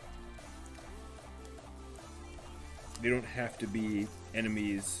they don't have to be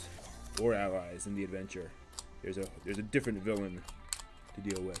enemies or allies in the adventure. There's a different villain to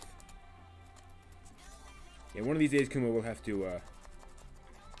deal with. Yeah, one of these days, Kuma, we'll have to I'll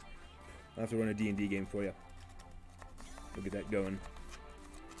have to run a D&D game for you. We'll get that going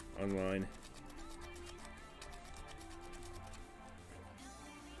online.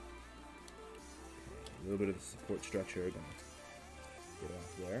 A little bit of the support structure, gonna get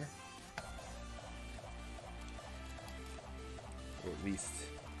off there. Or at least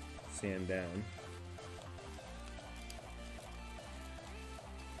sand down.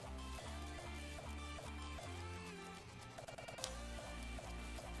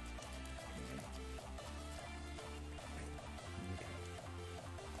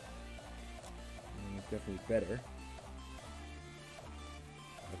 Definitely better.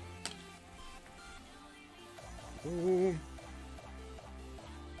 Boom.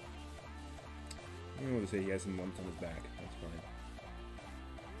 I'm going to say he has some lumps on his back. That's fine.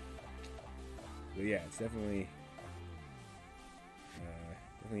 But yeah, it's definitely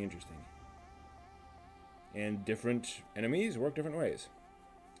interesting. And different enemies work different ways.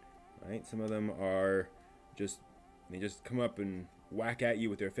 Right? Some of them are they just come up and whack at you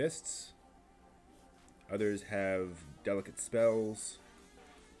with their fists. Others have delicate spells.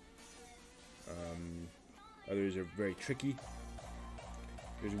 Others are very tricky.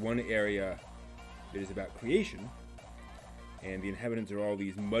 There's one area that is about creation, and the inhabitants are all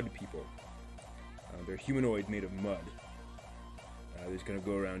these mud people. They're humanoids made of mud. They're just going to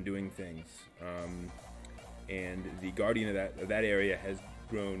go around doing things. And the guardian of that area has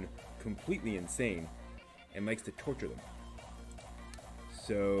grown completely insane and likes to torture them.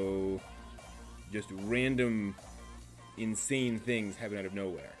 So just random insane things happen out of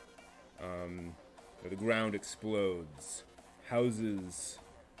nowhere. The ground explodes, houses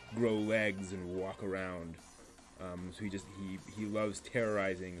grow legs and walk around. So he loves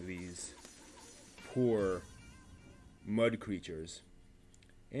terrorizing these poor mud creatures,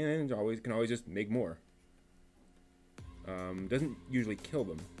 and can always just make more. Doesn't usually kill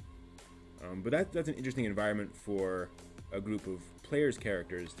them, but that's an interesting environment for a group of players'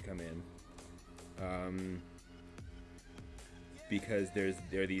 characters to come in. Because there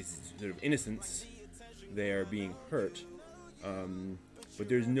are these sort of innocents, they are being hurt, but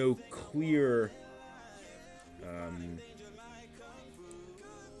there's no clear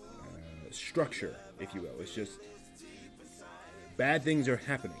structure, if you will. It's just bad things are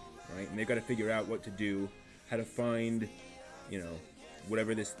happening, right? And they've got to figure out what to do, how to find,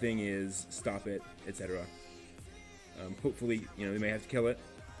 whatever this thing is, stop it, etc. Hopefully, they may have to kill it.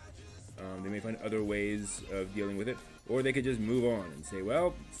 They may find other ways of dealing with it. Or they could just move on and say,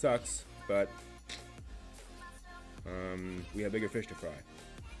 well, sucks, but we have bigger fish to fry.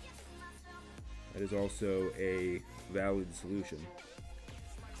 That is also a valid solution,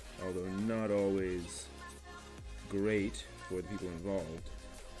 although not always great for the people involved.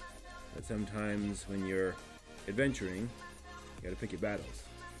 But sometimes when you're adventuring, you gotta pick your battles.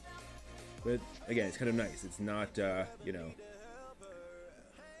 But again, it's kind of nice. It's not, the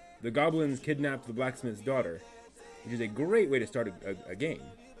goblins kidnapped the blacksmith's daughter, which is a great way to start a game.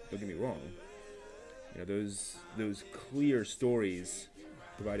 Don't get me wrong. Those clear stories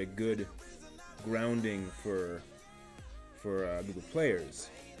provide a good grounding for a group of players.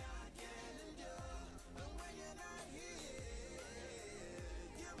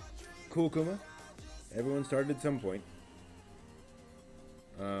 Cool, Kuma. Everyone started at some point.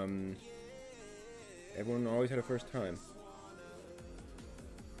 Everyone always had a first time.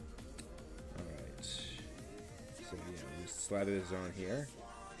 Alright. So yeah, we'll just slather this on here.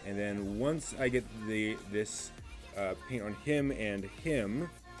 And then once I get this paint on him and him,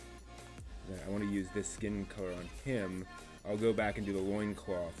 I want to use this skin color on him, I'll go back and do the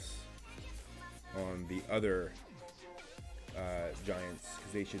loincloths on the other giants,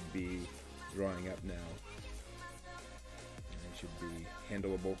 because they should be drawing up now. And they should be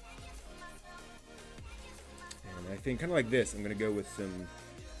handleable. And I think kind of like this, I'm going to go with some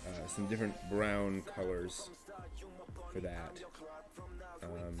different brown colors for that.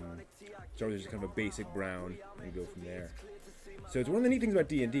 So there's just kind of a basic brown and go from there. So it's one of the neat things about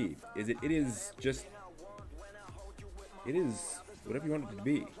D&D is it is whatever you want it to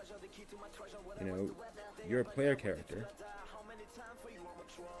be. You know, you're a player character.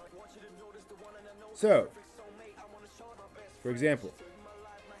 So, for example,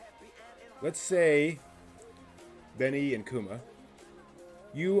 let's say Benny and Kuma,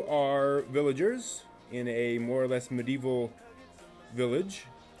 you are villagers in a more or less medieval village.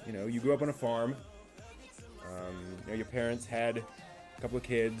 You know, you grew up on a farm. You know, your parents had a couple of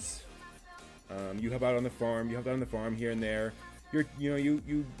kids. You help out on the farm. You help out on the farm here and there. You're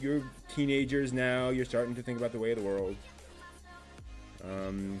teenagers now. You're starting to think about the way of the world.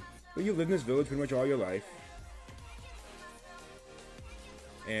 But you lived in this village pretty much all your life.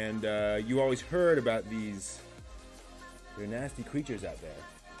 And you always heard about they're nasty creatures out there.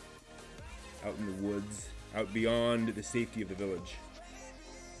 Out in the woods, out beyond the safety of the village.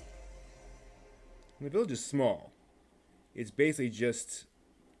 And the village is small. It's basically just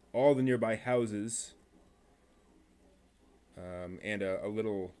all the nearby houses and a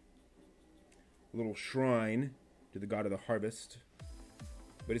little shrine to the god of the harvest.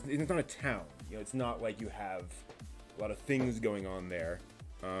 But it's not a town. You know, it's not like you have a lot of things going on there.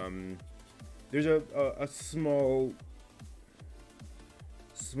 There's a small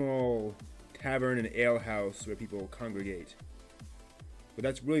tavern and ale house where people congregate. But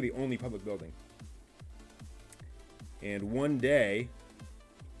that's really the only public building. And one day,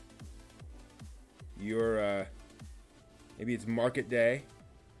 you're, maybe it's market day.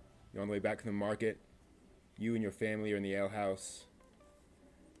 You're on the way back from the market. You and your family are in the ale house.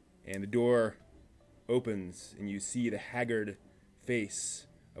 And the door opens and you see the haggard face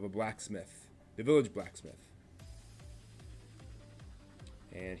of a blacksmith, the village blacksmith.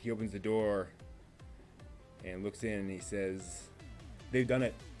 And he opens the door and looks in and he says, "They've done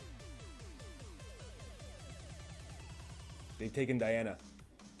it. They've taken Diana."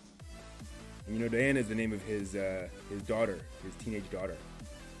 And you know, Diana is the name of his daughter, his teenage daughter.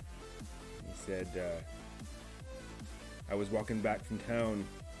 He said, "I was walking back from town,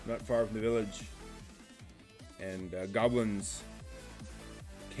 not far from the village, and goblins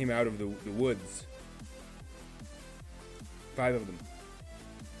came out of the woods. 5 of them.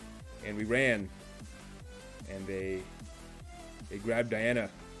 And we ran, and they grabbed Diana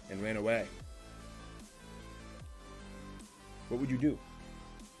and ran away. What would you do?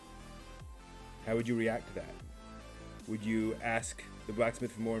 How would you react to that? Would you ask the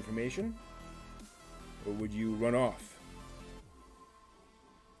blacksmith for more information? Or would you run off?"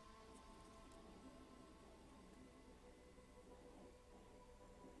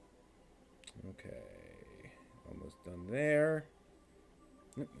 Okay, almost done there.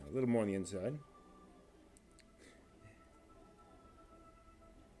 A little more on the inside.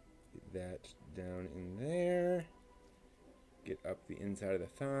 Get that down in there. Get up the inside of the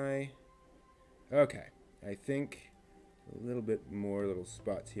thigh. Okay, I think a little bit more little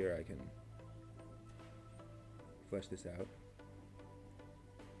spots here I can flesh this out.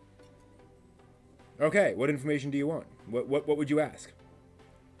 Okay, what information do you want? What would you ask?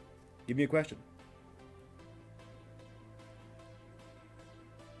 Give me a question.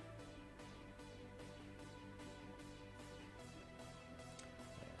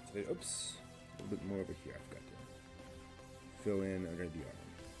 Oops, a little bit more over here. I've got to fill in under the arm.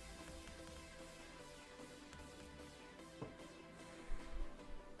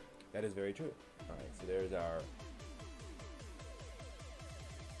 That is very true. All right, so there's our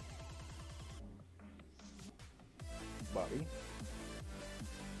body.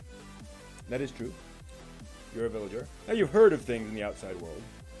 That is true. You're a villager. Now, you've heard of things in the outside world,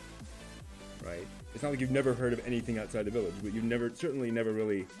 right? It's not like you've never heard of anything outside the village, but you've certainly never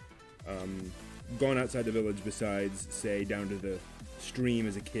really gone outside the village besides, say, down to the stream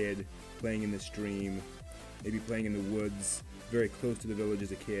as a kid, playing in the stream, maybe playing in the woods, very close to the village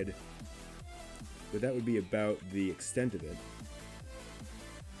as a kid. But that would be about the extent of it.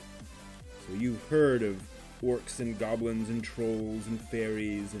 So you've heard of orcs and goblins and trolls and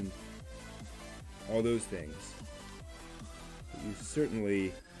fairies and all those things. But you've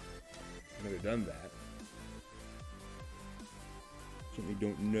certainly never done that. Certainly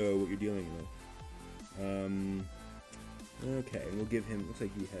don't know what you're dealing with. Okay, and we'll give him, looks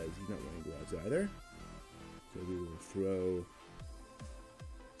like he's not wearing gloves either. So we will throw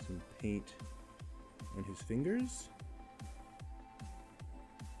some paint on his fingers.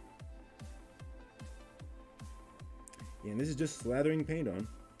 Yeah, and this is just slathering paint on.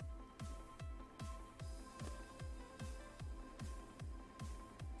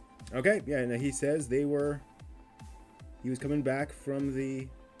 Okay, yeah, and he says he was coming back from the...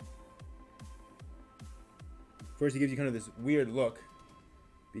 First he gives you kind of this weird look,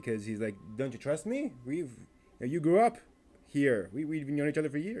 because he's like, don't you trust me? You grew up here. We've known each other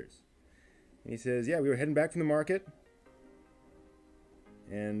for years. And he says, yeah, we were heading back from the market.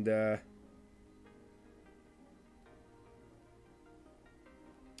 And,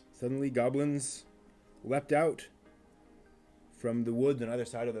 suddenly goblins leapt out from the woods on either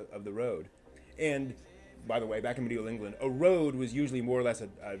side of the road. And, by the way, back in medieval England, a road was usually more or less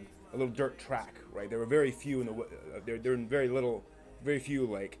a little dirt track, right? There were very few there were very few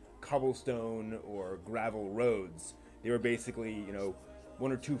like cobblestone or gravel roads. They were basically,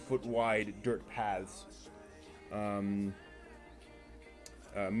 1 or 2 foot wide dirt paths. In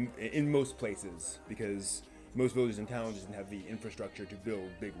most places, because most villages and towns didn't have the infrastructure to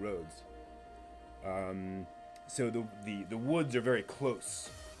build big roads. So the woods are very close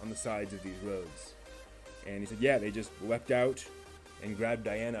on the sides of these roads. And he said, yeah, they just leapt out and grabbed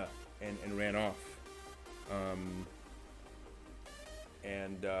Diana and ran off.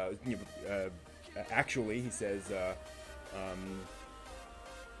 Actually, he says,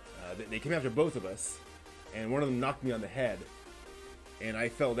 they came after both of us, and one of them knocked me on the head, and I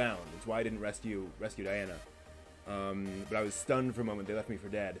fell down. That's why I didn't rescue Diana. But I was stunned for a moment. They left me for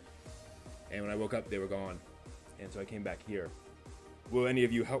dead. And when I woke up, they were gone. And so I came back here. Will any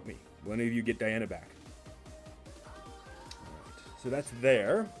of you help me? Will any of you get Diana back? Alright, so that's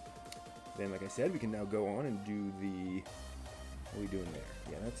there. Then, like I said, we can now go on and do the... What are we doing there?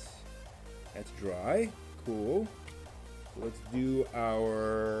 Yeah, that's dry. Cool. So let's do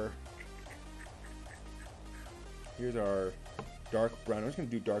our... Here's our dark brown. I'm just going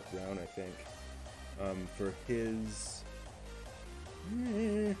to do dark brown, I think. For his...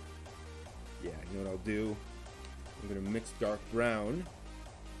 Yeah, you know what I'll do? I'm going to mix dark brown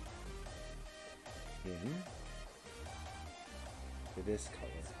in for this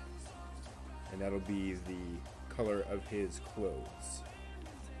color. And that'll be the color of his clothes.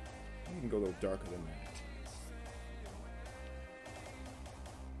 You can go a little darker than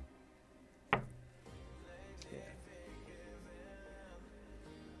that. Yeah.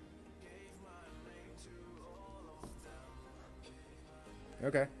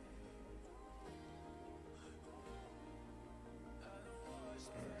 Okay.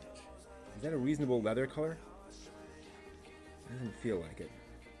 Is that a reasonable leather color? Doesn't feel like it.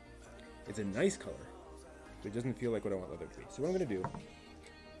 It's a nice color, but it doesn't feel like what I want leather to be. So what I'm going to do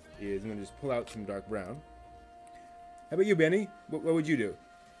is I'm going to just pull out some dark brown. How about you, Benny? What would you do?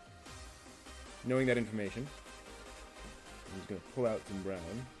 Knowing that information, I'm just going to pull out some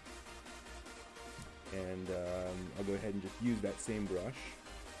brown. And I'll go ahead and just use that same brush.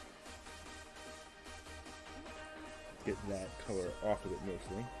 Get that color off of it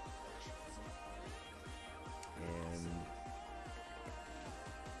mostly. And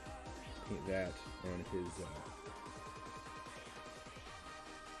paint that on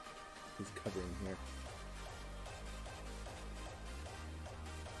his covering here.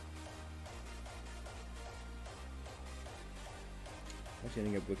 Actually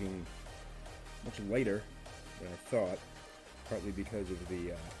ending up looking much lighter than I thought, partly because of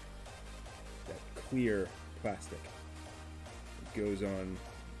the that clear plastic. It goes on,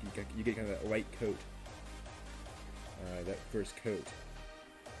 you get kind of that light coat, that first coat.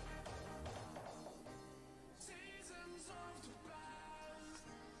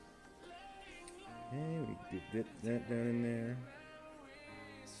 Okay, we dip that down in there.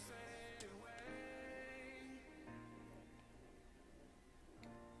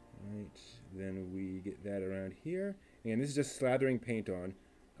 Right, then we get that around here. And this is just slathering paint on.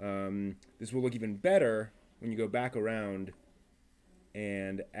 This will look even better when you go back around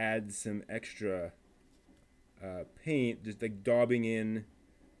and add some extra paint, just like daubing in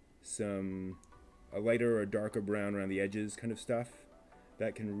a lighter or darker brown around the edges kind of stuff.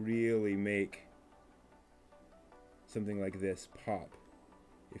 That can really make something like this pop,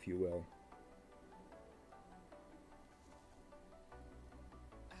 if you will.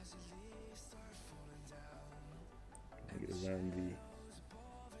 Get around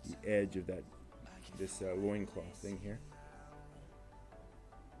the edge of this loincloth thing here.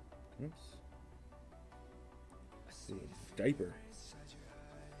 Oops. It's a diaper,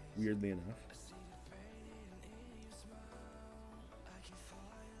 weirdly enough.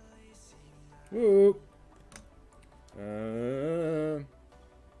 Whoa.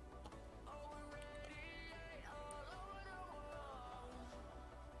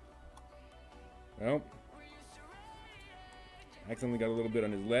 Well, I accidentally got a little bit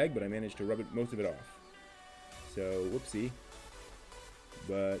on his leg, but I managed to rub most of it off. So, whoopsie.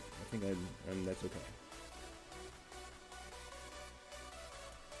 but I think that's okay.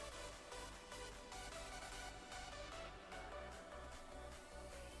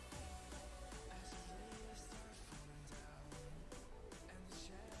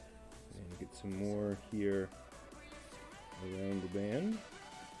 And get some more here around the band.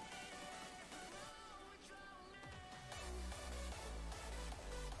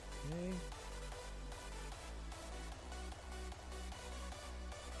 Okay.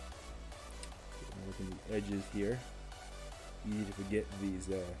 Working the edges here. Easy to forget these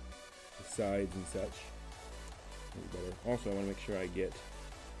the sides and such. Better. Also, I want to make sure I get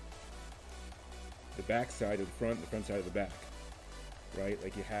the back side of the front side of the back. Right?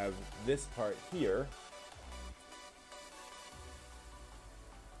 Like you have this part here.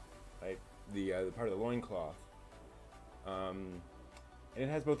 Right? The part of the loincloth. And it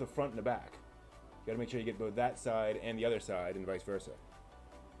has both the front and the back. You gotta make sure you get both that side and the other side, and vice versa.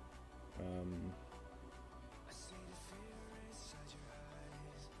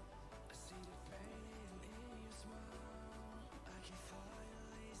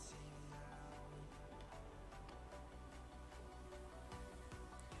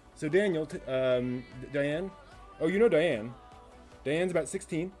 So Daniel, Diane, oh, you know Diane. Diane's about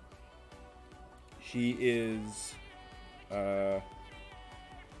 16. She is brown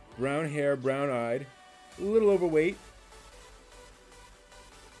hair, brown eyed, a little overweight,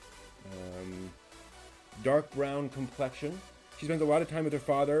 dark brown complexion. She spends a lot of time with her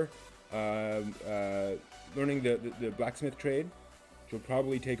father, learning the blacksmith trade. She'll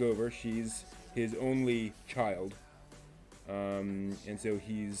probably take over. She's his only child. And so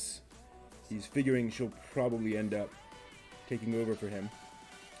he's figuring she'll probably end up taking over for him.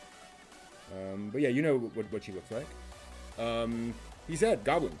 But yeah, you know what she looks like. He said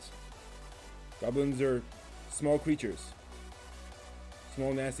goblins. Goblins are small creatures.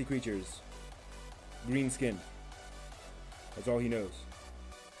 Small, nasty creatures. Green skinned. That's all he knows.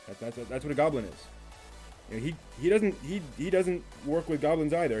 That's what a goblin is. You know, he doesn't work with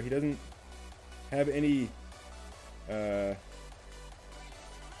goblins either. He doesn't have any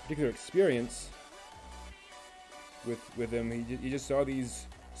particular experience with them. He just saw these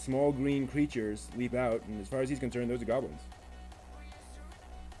small green creatures leap out, and as far as he's concerned, those are goblins.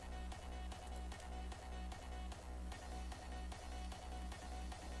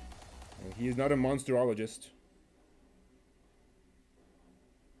 He is not a monsterologist.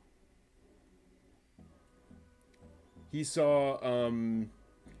 He saw,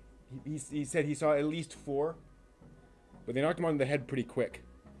 he said he saw at least 4, but they knocked him on the head pretty quick.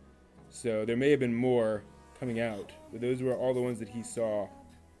 So there may have been more coming out, but those were all the ones that he saw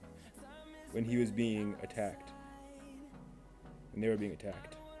when he was being attacked. When they were being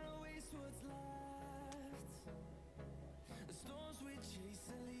attacked.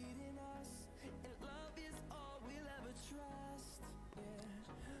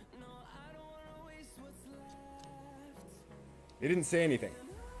 They didn't say anything.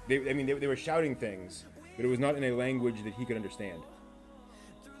 They were shouting things, but it was not in a language that he could understand.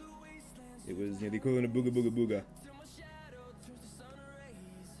 It was, you know, the equivalent of booga booga booga.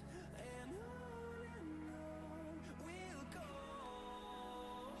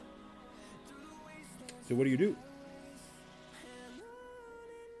 So what do you do?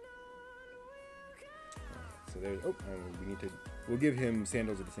 So there's, we'll give him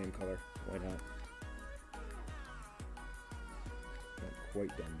sandals of the same color. Why not? Not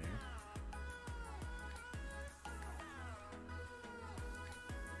quite done there.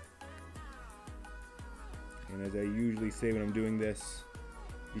 And as I usually say when I'm doing this,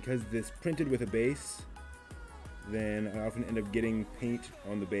 because this printed with a base, then I often end up getting paint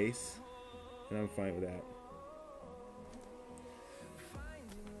on the base, and I'm fine with that.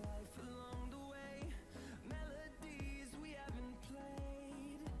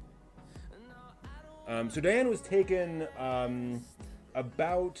 So Diane was taken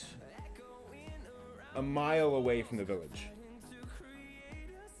about a mile away from the village,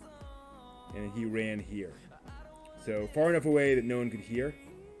 and he ran here. So far enough away that no one could hear.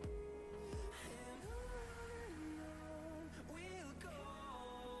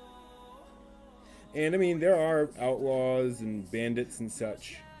 And I mean, there are outlaws and bandits and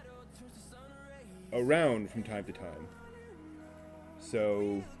such around from time to time.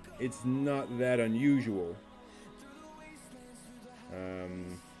 So it's not that unusual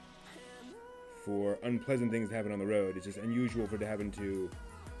for unpleasant things to happen on the road. It's just unusual for it to happen to, you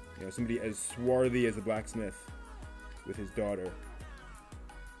know, somebody as swarthy as a blacksmith with his daughter.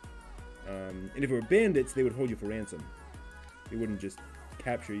 And if it were bandits, they would hold you for ransom. They wouldn't just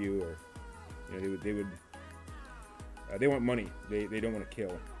capture you, or, you know, they would They want money. They don't want to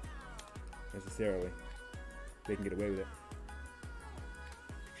kill necessarily. They can get away with it.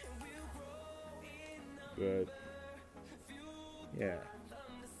 But yeah,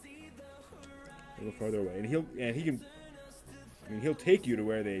 a little farther away, and he'll take you to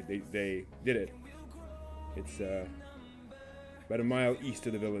where they did it. It's about a mile east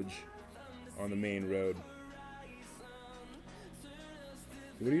of the village on the main road.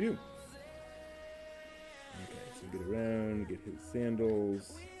 So what do you do? Okay, so get around, get his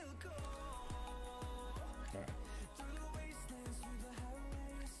sandals. Alright.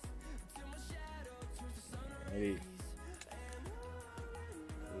 Alrighty.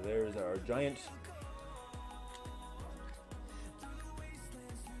 So there's our giant.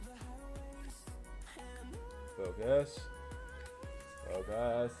 Focus.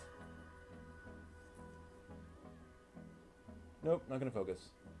 Focus. Nope, not gonna focus.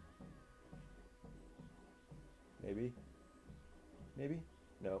 Maybe. Maybe?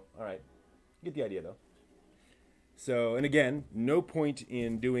 No. Alright. Get the idea though. So, and again, no point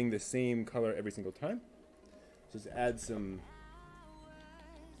in doing the same color every single time. Just add some.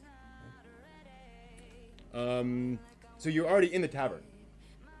 So you're already in the tavern.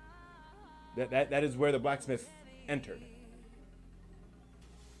 That is where the blacksmith entered.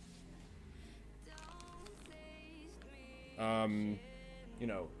 You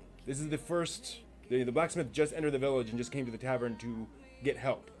know, this is the first. The blacksmith just entered the village and just came to the tavern to get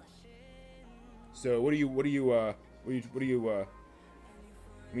help. So what do you? I mean,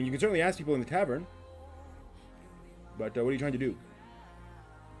 you can certainly ask people in the tavern, but what are you trying to do?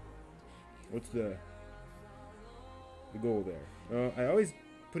 What's the goal there? I always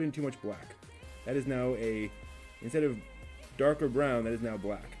put in too much black. That is now instead of darker brown, that is now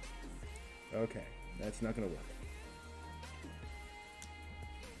black. Okay, that's not gonna work.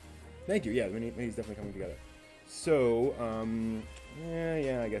 Thank you. Yeah, the mini's definitely coming together. So,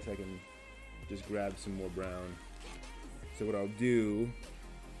 yeah, I guess I can just grab some more brown. So what I'll do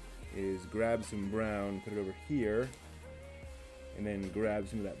is grab some brown, put it over here, and then grab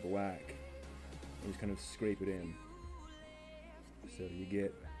some of that black and just kind of scrape it in. So you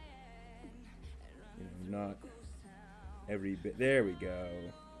get, not every bit. There we go.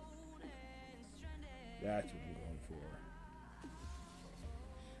 That's what I'm going for.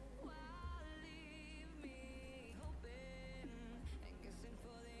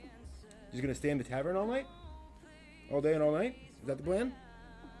 Just gonna stay in the tavern all night? All day and all night? Is that the plan?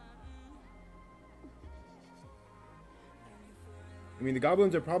 I mean, the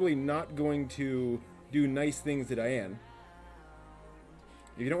goblins are probably not going to do nice things to Diane.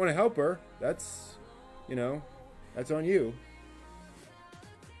 If you don't want to help her, that's, that's on you.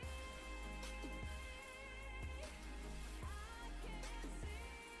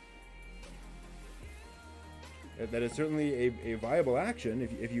 That is certainly a viable action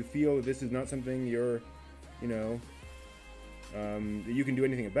if you feel that this is not something you're, that you can do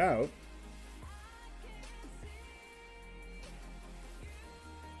anything about.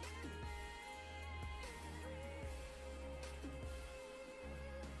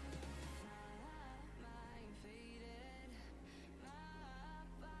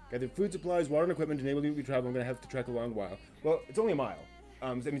 Gather food supplies, water, and equipment to enable you to travel. I'm going to have to trek a long while. Well, it's only a mile.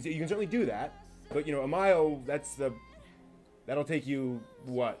 I mean, you can certainly do that. But, a mile, that'll take you,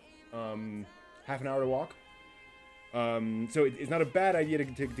 what, half an hour to walk? So it's not a bad idea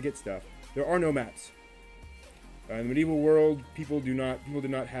to get stuff. There are no maps. In the medieval world, people do not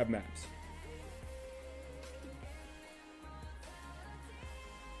have maps.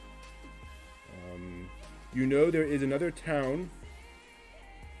 There is another town.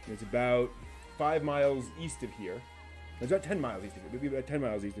 It's about 5 miles east of here. It's about 10 miles east of here. Maybe about 10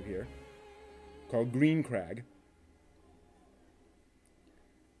 miles east of here. Called Green Crag.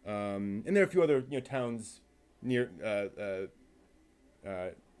 And there are a few other towns near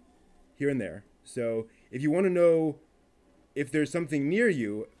here and there. So if you want to know if there's something near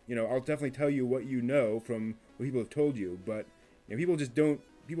you, I'll definitely tell you what you know from what people have told you. But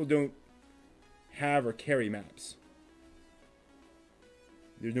people don't have or carry maps.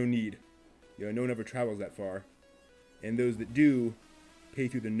 There's no need. No one ever travels that far, and those that do pay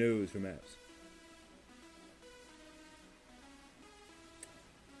through the nose for maps.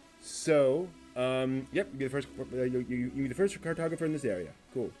 So, yep, you'll be the first cartographer in this area.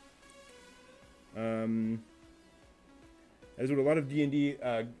 Cool. That is what a lot of D&D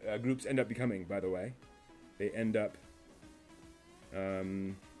groups end up becoming, by the way. They end up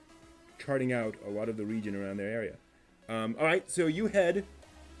charting out a lot of the region around their area. All right, so you head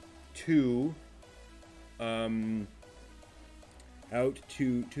to out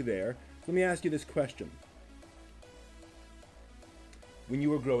to there. Let me ask you this question. when you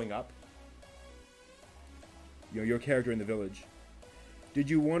were growing up, you know, your character in the village, did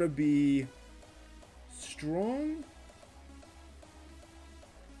you want to be strong?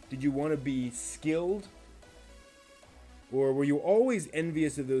 Did you want to be skilled? Or were you always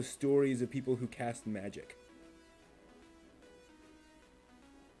envious of those stories of people who cast magic?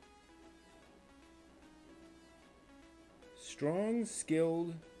 Strong,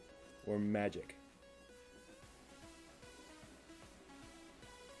 skilled, or magic?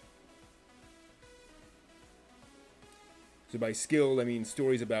 So by skilled, I mean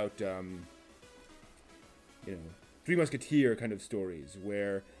stories about, you know, Three Musketeer kind of stories,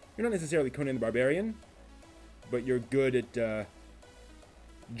 where you're not necessarily Conan the Barbarian, but you're good at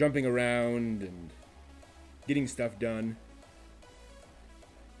jumping around and getting stuff done.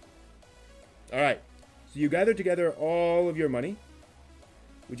 Alright, so you gather together all of your money,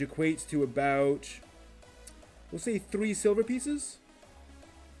 which equates to about, we'll say 3 silver pieces,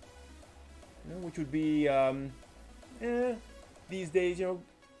 you know, which would be, these days, you know,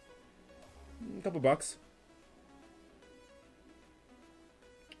 a couple bucks.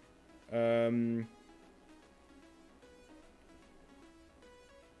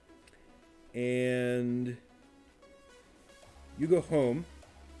 And you go home.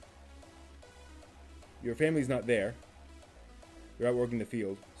 Your family's not there. They're out working the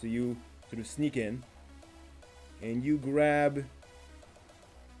field. So you sort of sneak in and you grab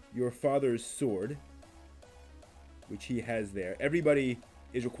your father's sword, which he has there. Everybody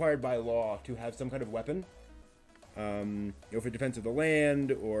is required by law to have some kind of weapon, you know, for defense of the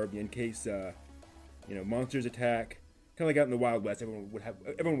land, or in case, you know, monsters attack. Kind of like out in the Wild West, everyone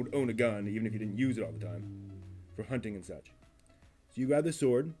would own a gun, even if you didn't use it all the time, for hunting and such. So you grab the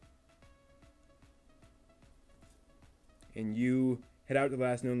sword, and you head out to the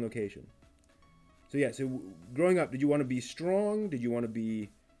last known location. So yeah, so growing up, did you want to be strong? Did you want to be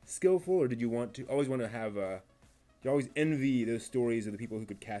skillful? Or did you always want to have, you always envy those stories of the people who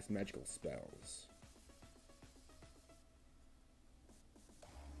could cast magical spells?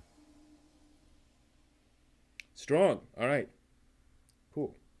 Strong. All right.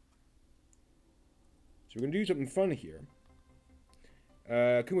 Cool. So we're going to do something fun here.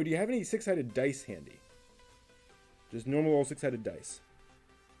 Kuma, do you have any 6-sided dice handy? Just normal old 6-sided dice.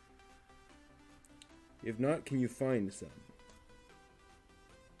 If not, can you find some?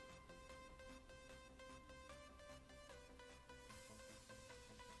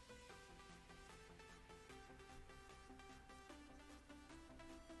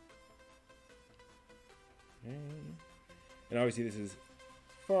 And obviously this is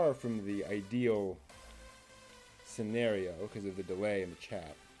far from the ideal scenario because of the delay in the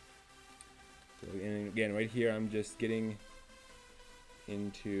chat. So, and again, right here I'm just getting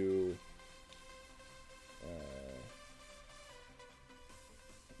into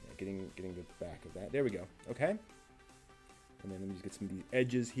getting the back of that. There we go. Okay. And then let me just get some of the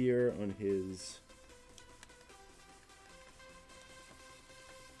edges here on his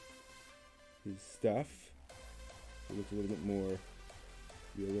stuff. It looks a little bit more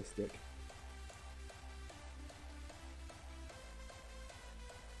realistic.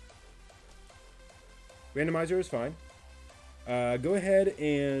 Randomizer is fine. Go ahead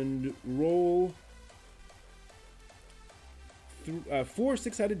and roll 4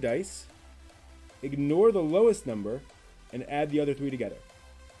 6-sided dice. Ignore the lowest number and add the other 3 together.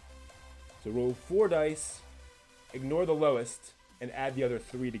 So roll 4 dice, ignore the lowest, and add the other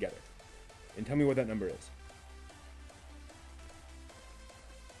 3 together. And tell me what that number is.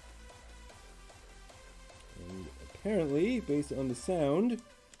 And apparently, based on the sound,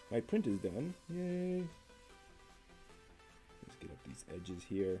 my print is done. Yay. Let's get up these edges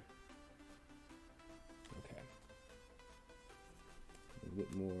here. Okay. A little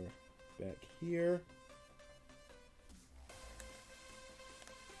bit more back here.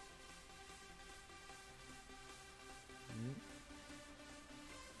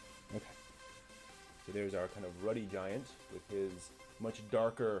 Okay. So there's our kind of ruddy giant with his much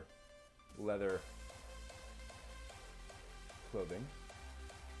darker leather clothing.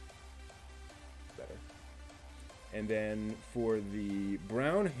 Better. And then for the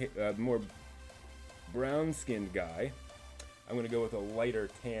more brown-skinned guy, I'm going to go with a lighter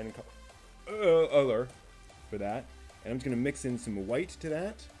tan color for that. And I'm just going to mix in some white to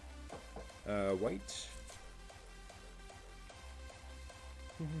that. White.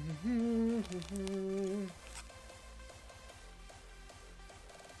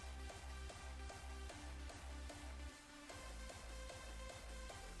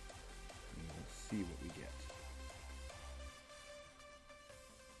 See what we get.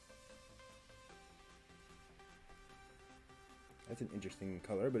 That's an interesting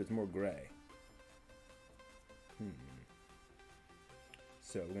color, but it's more gray.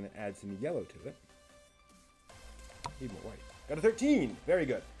 So we're going to add some yellow to it. Need more white. Got a 13. Very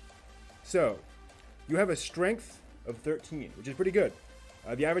good. So you have a strength of 13, which is pretty good.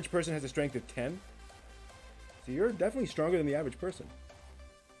 The average person has a strength of 10. So you're definitely stronger than the average person.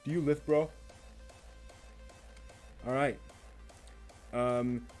 Do you lift, bro? All right.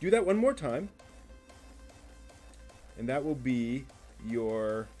 Do that one more time. And that will be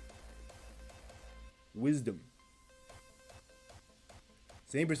your wisdom.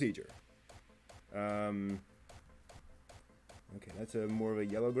 Same procedure. Okay, that's a more of a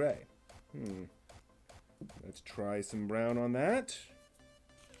yellow-gray. Let's try some brown on that.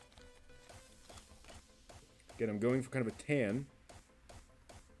 Again, I'm going for kind of a tan.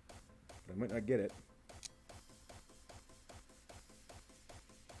 But I might not get it.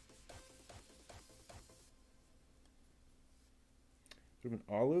 Sort of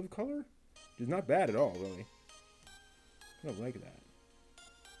an olive color? Which is not bad at all, really. I kind of like that.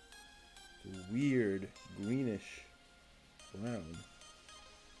 It's a weird greenish brown.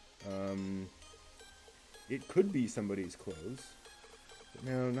 It could be somebody's clothes. But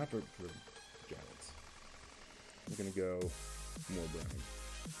no, not for giants. I'm gonna go more brown.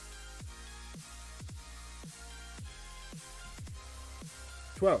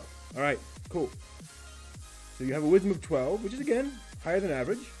 $12. Alright, cool. So you have a wisdom of 12, which is again higher than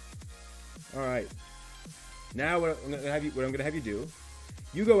average. Alright. Now what I'm gonna have you do,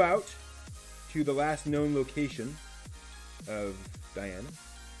 you go out to the last known location of Diana,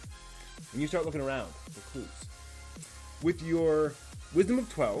 and you start looking around for clues. With your wisdom of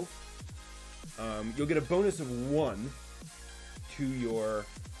 12, you'll get a bonus of 1 to your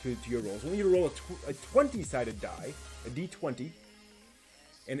rolls. I want you to roll a 20-sided die, a d20,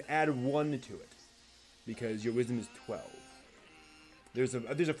 and add 1 to it, because your wisdom is 12. There's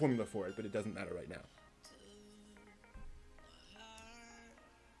a formula for it, but it doesn't matter right now.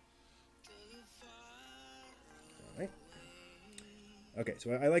 All right. Okay,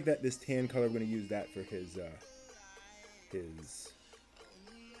 so I like that this tan color. We're going to use that for his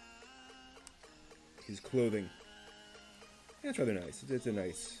clothing. That's rather nice. It's a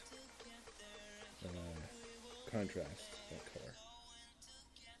nice contrast, that color.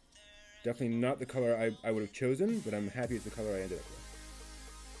 Definitely not the color I would have chosen, but I'm happy it's the color I ended up with.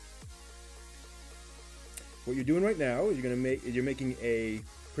 What you're doing right now is you're making a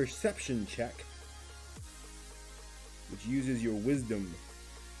perception check, which uses your wisdom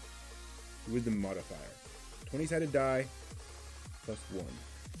modifier. 20-sided die plus 1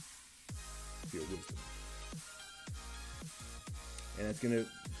 for your wisdom. And it's going to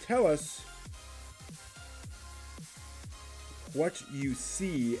tell us what you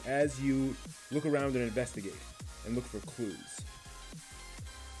see as you look around and investigate and look for clues.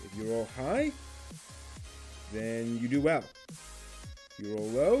 If you roll high, then you do well. If you roll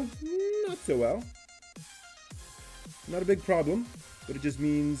low, not so well. Not a big problem, but it just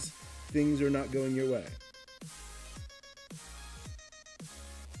means things are not going your way.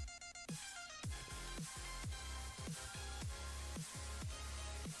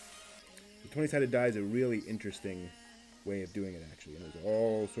 The 20-sided die is a really interesting way of doing it, actually. And there's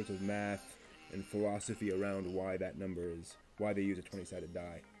all sorts of math and philosophy around why that number is, why they use a 20-sided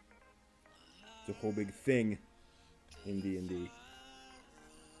die. It's a whole big thing in D&D.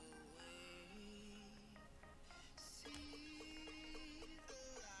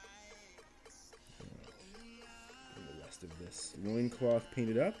 And the rest of this loincloth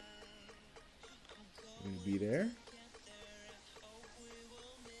painted up. Going to be there.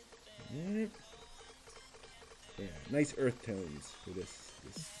 Alright. Yeah, nice earth tones for this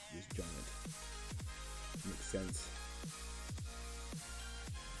giant. Makes sense.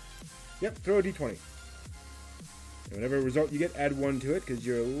 Yep, throw a d20. And whatever result you get, add 1 to it, because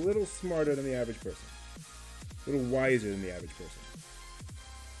you're a little smarter than the average person. A little wiser than the average person.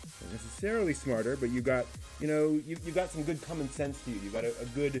 Not necessarily smarter, but you got, you've got some good common sense to you. You've got a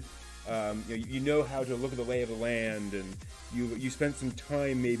good, you know how to look at the lay of the land, and you spent some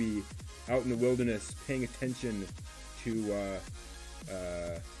time maybe out in the wilderness paying attention to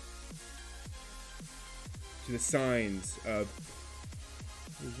the signs of,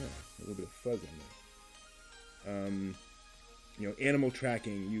 what is that? A little bit of fuzz on there. Animal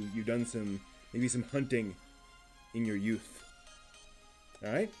tracking. You've done maybe some hunting in your youth.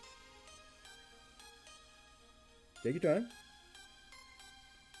 All right. Take your time.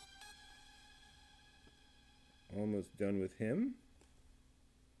 Almost done with him.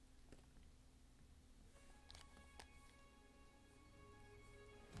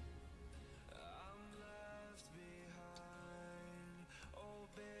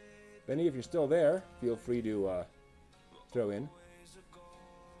 Benny, if you're still there, feel free to throw in.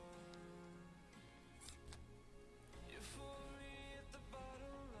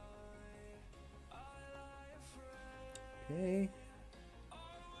 Okay.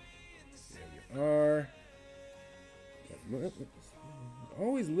 There you are.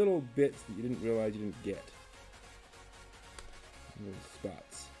 Always little bits that you didn't realize you didn't get. Little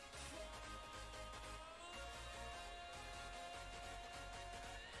spots.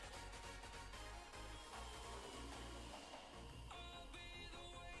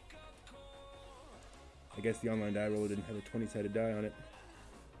 I guess the online die roller didn't have a 20-sided die on it.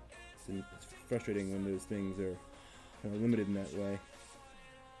 It's frustrating when those things are kind of limited in that way.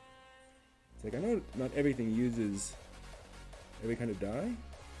 It's like, I know not everything uses every kind of die,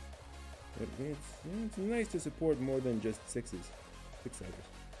 but it's nice to support more than just six-siders. Alright,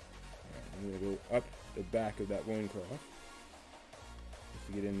 I'm going to go up the back of that loincloth just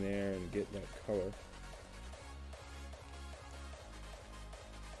to get in there and get that color.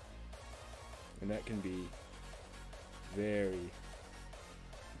 And that can be very,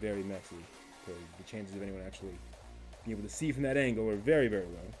 very messy, because the chances of anyone actually being able to see from that angle are very, very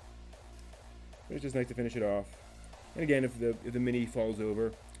low. But it's just nice to finish it off. And again, if the mini falls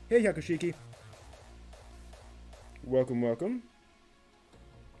over, hey Yakushiki, welcome, welcome.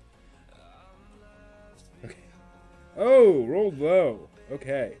 Okay. Oh, rolled low.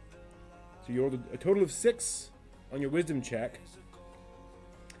 Okay. So you rolled a total of 6 on your wisdom check.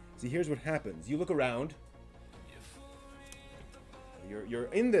 See, here's what happens. You look around. You're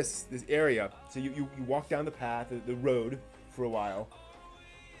in this area. So you walk down the path, the road, for a while,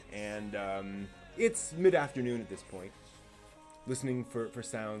 and it's mid-afternoon at this point. Listening for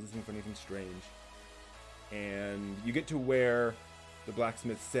sounds, listening for anything strange, and you get to where the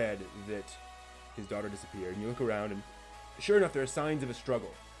blacksmith said that his daughter disappeared. And you look around, and sure enough, there are signs of a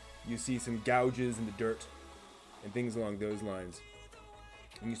struggle. You see some gouges in the dirt and things along those lines.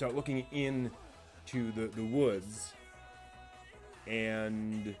 And you start looking into the woods,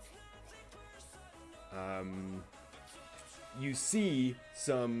 and you see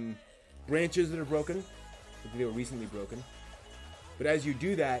some branches that are broken. Like they were recently broken. But as you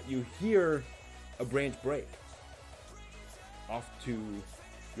do that, you hear a branch break off to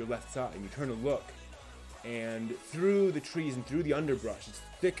your left side, and you turn to look, and through the trees and through the underbrush, it's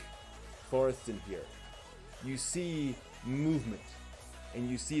thick forests in here, you see movement. And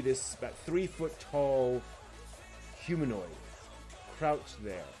you see this about 3-foot tall humanoid crouched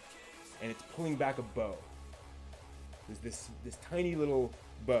there, and it's pulling back a bow. There's this tiny little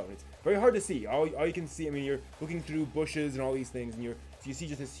bow. It's very hard to see. All you can see, I mean, you're looking through bushes and all these things, and so you see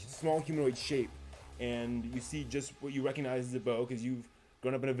just this small humanoid shape, and you see just what you recognize as a bow because you've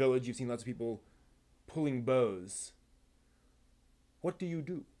grown up in a village. You've seen lots of people pulling bows. What do you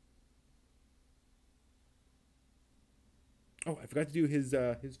do? Oh, I forgot to do his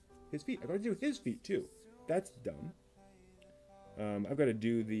feet. I got to do his feet too. That's dumb. I've got to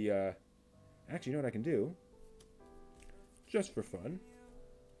do the. Actually, you know what I can do? Just for fun,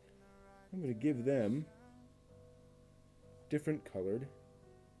 I'm going to give them different colored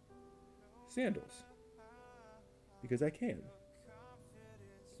sandals because I can.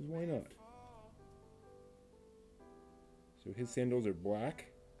 Because why not? So his sandals are black.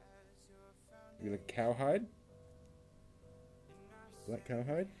 Maybe like cowhide. Black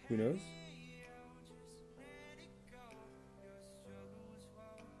cowhide? Who knows?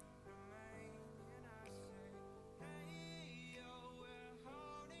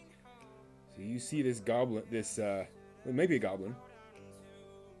 So you see this goblin, well, maybe a goblin.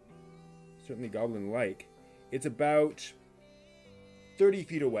 Certainly goblin-like. It's about 30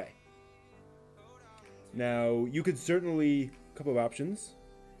 feet away. Now, you could certainly, a couple of options.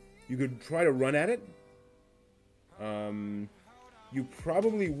 You could try to run at it. You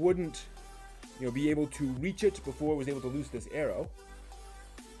probably wouldn't, be able to reach it before it was able to loose this arrow.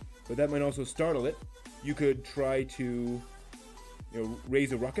 But that might also startle it. You could try to,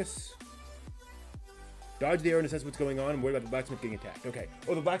 raise a ruckus. Dodge the arrow and assess what's going on, and worry about the blacksmith getting attacked. Okay.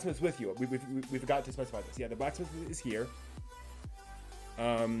 Oh, the blacksmith's with you. We forgot to specify this. Yeah, the blacksmith is here.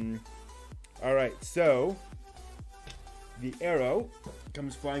 Alright, so the arrow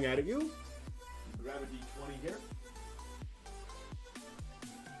comes flying out at you. Grab a d20 here.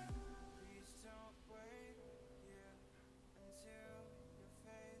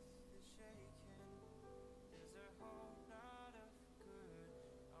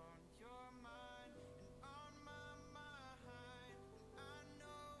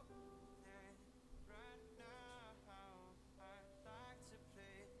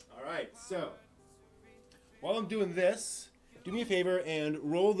 Alright, so while I'm doing this, do me a favor and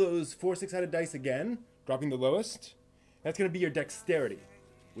roll those 4 6-sided dice again, dropping the lowest. That's going to be your dexterity,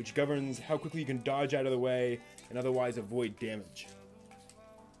 which governs how quickly you can dodge out of the way and otherwise avoid damage.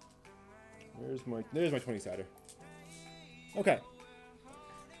 There's my 20-sider. Okay.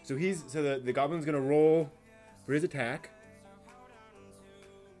 So the goblin's going to roll for his attack.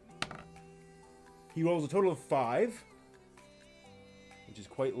 He rolls a total of 5, which is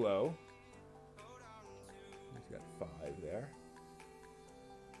quite low. He's got 5 there.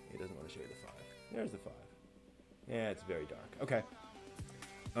 He doesn't want to show you the 5. There's the 5. Yeah, it's very dark. Okay.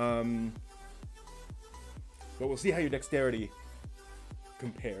 But we'll see how your dexterity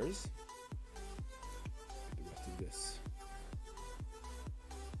compares. Get the rest of this.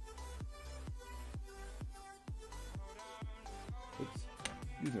 Oops.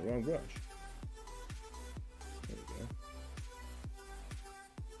 Using the wrong brush. There we go.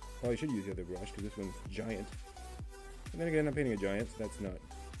 Probably should use the other brush because this one's giant. And then again, I'm painting a giant, so that's not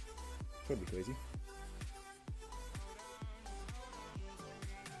totally crazy.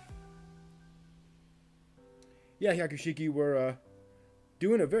 Yeah, Hyakushiki, we're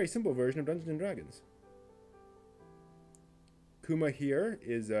doing a very simple version of Dungeons & Dragons. Kuma here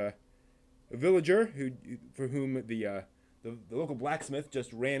is a villager for whom the local blacksmith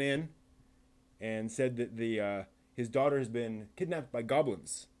just ran in and said that his daughter has been kidnapped by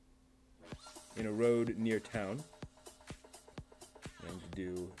goblins in a road near town. And to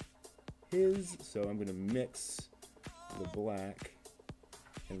do his, so I'm going to mix the black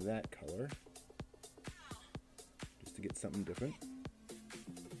and that color. To get something different.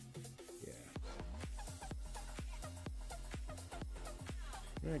 Yeah.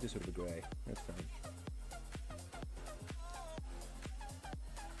 Alright, just sort of a gray. That's fine.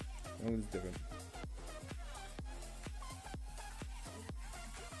 As long as it's different.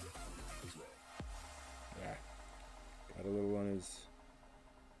 Yeah. Got a little on his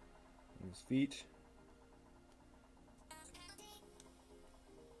feet.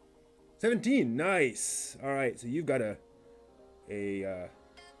 17, nice. All right, so you've got it's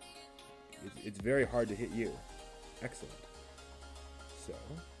very hard to hit you. Excellent. So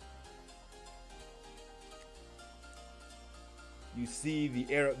you see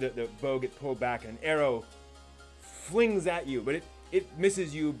the arrow, the bow get pulled back, and an arrow flings at you, but it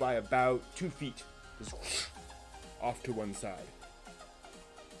misses you by about 2 feet, just whoosh, off to one side.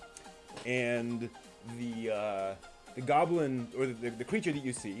 And the goblin, or the creature that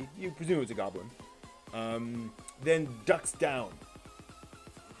you see, you presume it's a goblin, then ducks down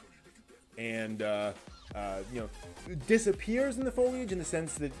and disappears in the foliage in the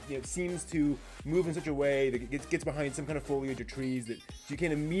sense that it seems to move in such a way that it gets behind some kind of foliage or trees that you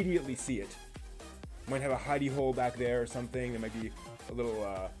can't immediately see it. Might have a hidey hole back there or something. There might be a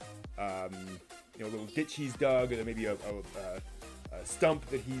little little ditch he's dug, or there may be a stump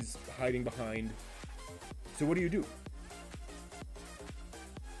that he's hiding behind. So what do?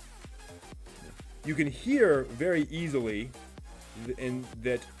 You can hear very easily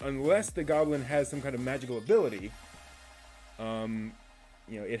that unless the goblin has some kind of magical ability,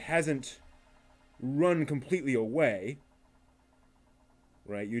 it hasn't run completely away,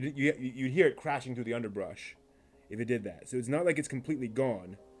 right? You'd hear it crashing through the underbrush if it did that. So it's not like it's completely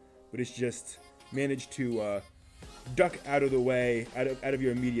gone, but it's just managed to duck out of the way, out of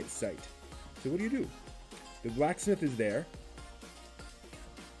your immediate sight. So what do? The blacksmith is there.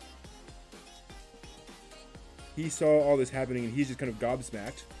 He saw all this happening and he's just kind of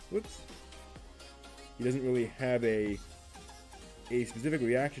gobsmacked. Whoops. He doesn't really have a specific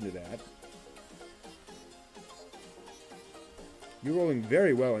reaction to that. You're rolling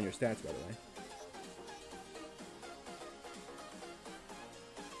very well on your stats, by the way.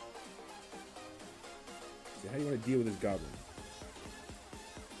 So how do you want to deal with this goblin?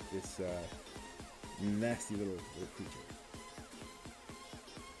 This nasty little creature.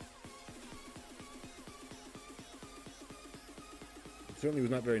 Certainly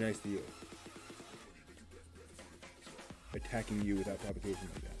was not very nice to you. Attacking you without provocation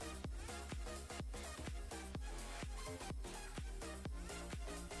like that.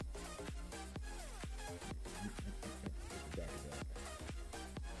 Back of that.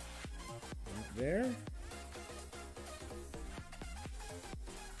 Right there.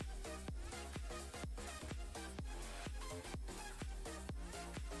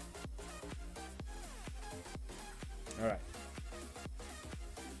 All right.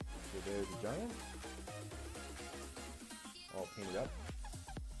 There's a giant. All painted up.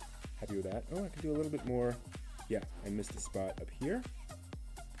 Happy with that. Oh, I could do a little bit more. Yeah, I missed a spot up here.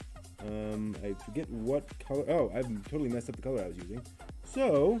 I forget what color. Oh, I've totally messed up the color I was using.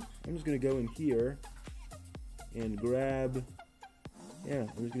 So, I'm just going to go in here and grab, yeah,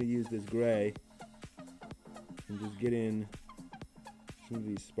 I'm just going to use this gray and just get in some of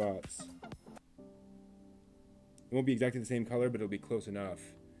these spots. It won't be exactly the same color, but it'll be close enough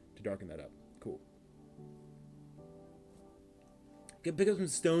to darken that up. Cool. Pick up some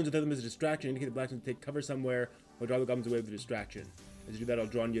stones and throw them as a distraction. Indicate the blacksmith to take cover somewhere or draw the goblins away with the distraction. As you do that, I'll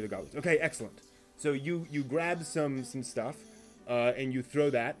draw near the goblins. Okay, excellent. So you grab some stuff and you throw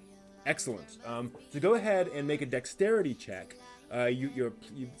that. Excellent. So go ahead and make a dexterity check. You're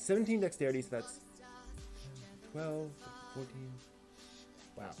 17 dexterity, so that's 12, 14.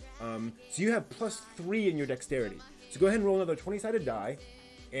 Wow. So you have +3 in your dexterity. So go ahead and roll another 20-sided die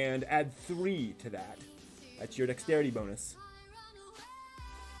and add 3 to that. That's your dexterity bonus.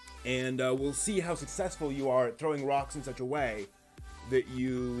 And we'll see how successful you are at throwing rocks in such a way that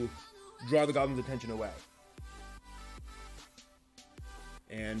you draw the goblin's attention away.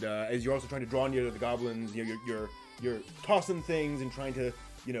 And as you're also trying to draw near to the goblins, you're tossing things and trying to,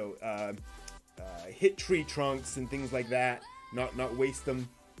 hit tree trunks and things like that. Not waste them.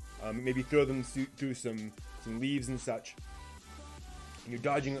 Maybe throw them through some leaves and such. And you're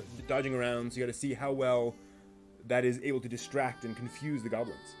dodging around, so you got to see how well that is able to distract and confuse the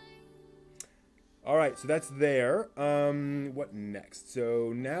goblins. All right, so that's there. What next?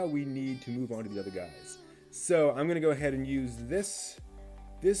 So now we need to move on to the other guys. So I'm gonna go ahead and use this.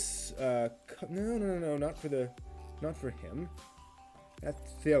 No, not for him. That's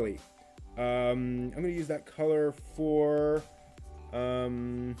silly. I'm gonna use that color for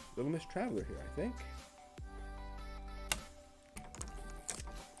Little Miss Traveler here, I think.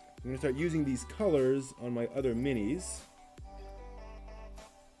 I'm gonna start using these colors on my other minis.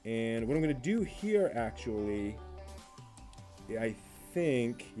 And what I'm going to do here, actually, I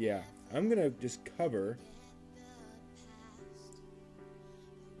think, yeah, I'm going to just cover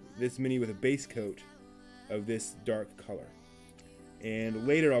this mini with a base coat of this dark color. And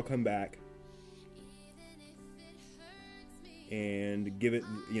later I'll come back and give it,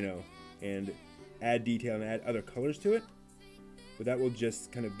 and add detail and add other colors to it. But that will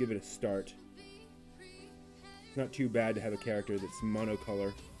just kind of give it a start. It's not too bad to have a character that's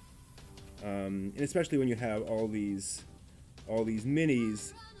monocolor. And especially when you have all these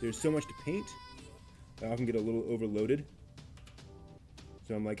minis, there's so much to paint. I often get a little overloaded.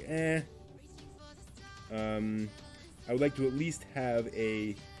 So I'm like, I would like to at least have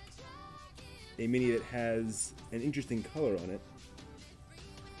a mini that has an interesting color on it.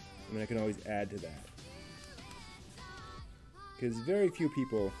 I mean, I can always add to that. Because very few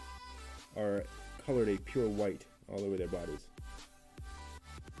people are colored a pure white all over their bodies.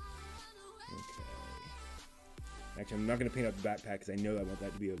 Actually, I'm not going to paint up the backpack because I know I want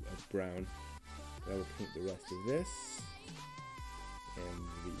that to be a brown. I will paint the rest of this. And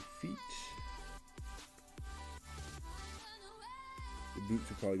the feet. The boots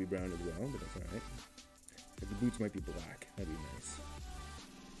will probably be brown as well, but that's alright. But the boots might be black. That'd be nice.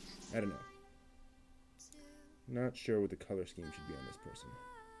 I don't know. Not sure what the color scheme should be on this person.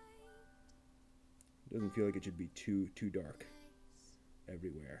 Doesn't feel like it should be too dark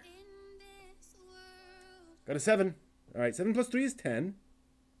everywhere. Got a 7. Alright, 7 plus 3 is 10.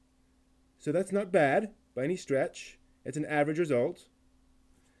 So that's not bad by any stretch. It's an average result.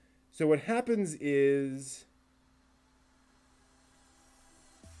 So what happens is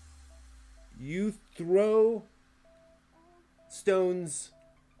you throw stones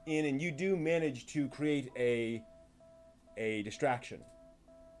in and you do manage to create a distraction.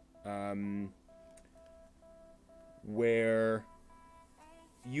 Where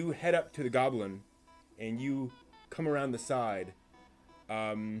you head up to the goblin and you come around the side,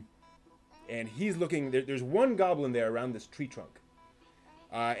 and he's looking, there's one goblin there around this tree trunk,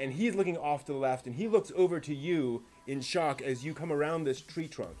 and he's looking off to the left, and he looks over to you in shock as you come around this tree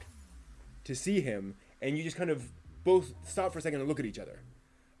trunk to see him, and you just kind of both stop for a second and look at each other.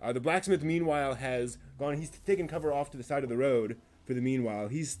 The blacksmith, meanwhile, has gone, he's taken cover off to the side of the road for the meanwhile.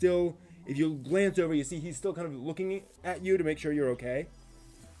 He's still, if you glance over, you see he's still kind of looking at you to make sure you're okay.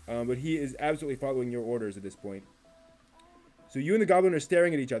 But he is absolutely following your orders at this point. So you and the goblin are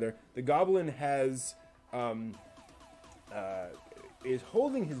staring at each other. The goblin has is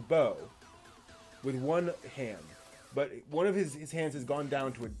holding his bow with one hand, but one of his hands has gone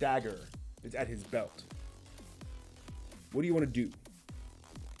down to a dagger that's at his belt. What do you want to do?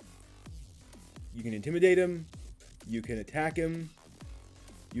 You can intimidate him. You can attack him.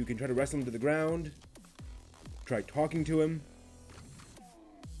 You can try to wrestle him to the ground. Try talking to him.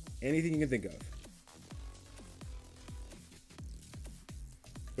 Anything you can think of.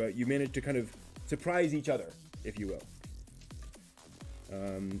 But you manage to kind of surprise each other, if you will.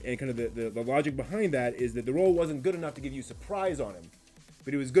 And kind of the logic behind that is that the roll wasn't good enough to give you surprise on him,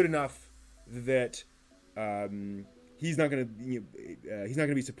 but it was good enough that he's not gonna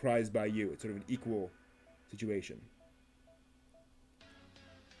be surprised by you. It's sort of an equal situation.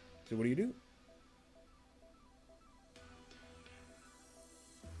 So what do you do?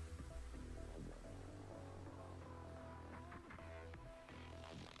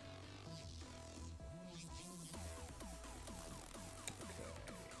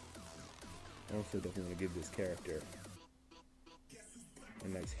 I also definitely want to give this character a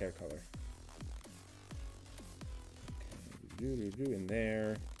nice hair color. Okay. In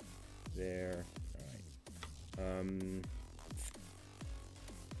there. Alright. I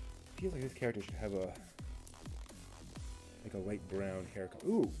feel like this character should have a light brown hair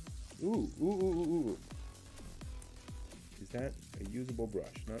color. Ooh. Is that a usable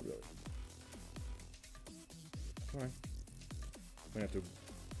brush? Not really. Come on. I'm gonna have to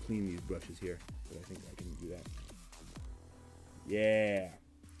clean these brushes here, but I think I can do that. Yeah,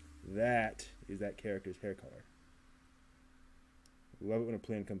 that is that character's hair color. Love it when a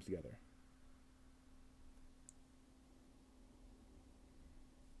plan comes together.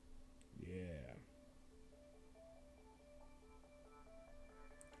 Yeah.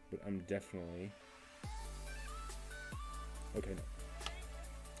 But I'm definitely... Okay, no.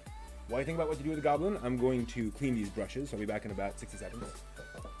 While I think about what to do with the goblin, I'm going to clean these brushes, so I'll be back in about 60 seconds.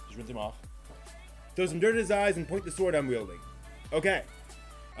 Just rinse them off. Throw some dirt in his eyes and point the sword I'm wielding. Okay.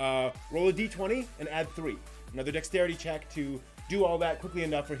 Roll a d20 and add 3. Another dexterity check to do all that quickly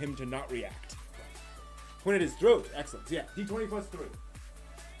enough for him to not react. Point at his throat. Excellent. So yeah, d20 plus 3.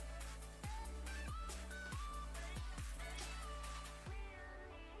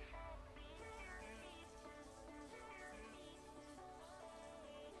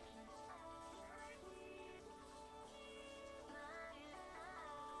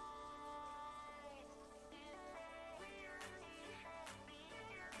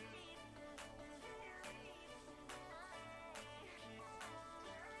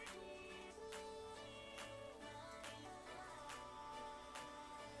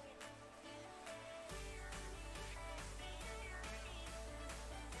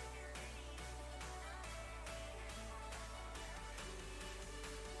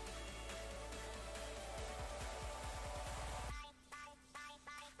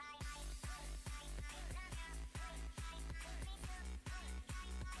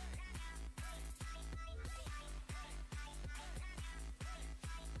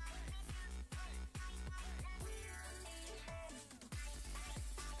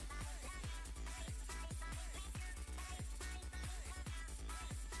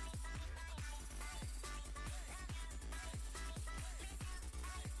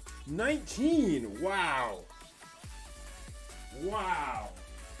 $19! Wow! Wow!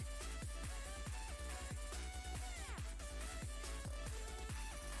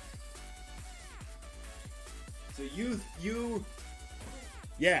 So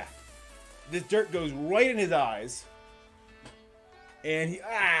yeah. This dirt goes right in his eyes. And he,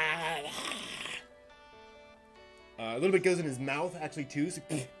 a little bit goes in his mouth, actually, too. So,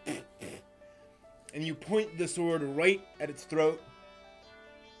 and you point the sword right at its throat.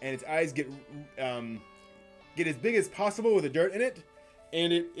 And its eyes get as big as possible with the dirt in it,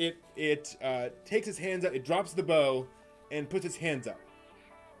 and it takes its hands up. It drops the bow and puts its hands up.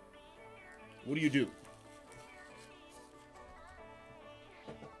 What do you do?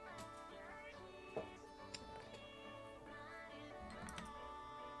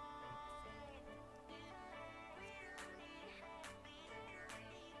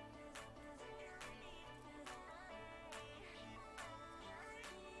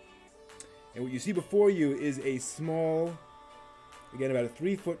 And what you see before you is a small, again about a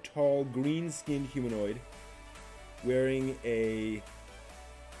 3 foot tall, green-skinned humanoid wearing a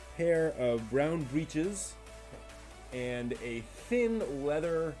pair of brown breeches and a thin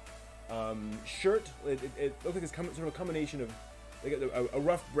leather shirt. It looks like it's sort of a combination of like a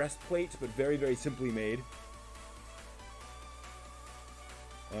rough breastplate, but very, very simply made.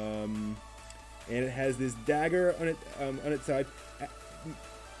 And it has this dagger on its side.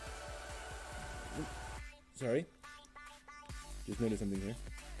 Sorry. Just noticed something here.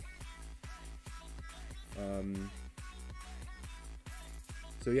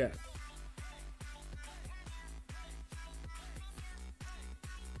 So yeah.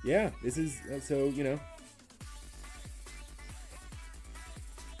 Yeah, this is, so, you know.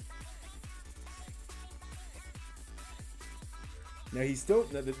 Now he's still,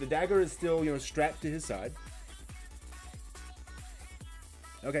 the dagger is still, you know, strapped to his side.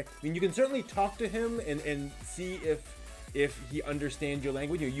 Okay, I mean, you can certainly talk to him and see if if he understands your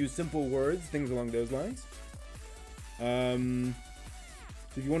language. You use simple words, things along those lines. So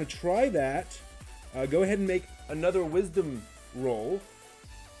if you want to try that, go ahead and make another wisdom roll.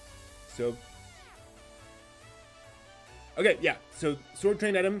 So, okay, yeah. So sword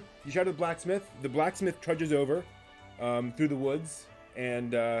trained at him. You shout at the blacksmith. The blacksmith trudges over through the woods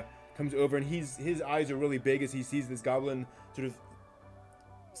and comes over, and his eyes are really big as he sees this goblin sort of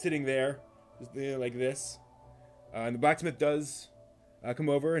sitting there, just like this. And the blacksmith does come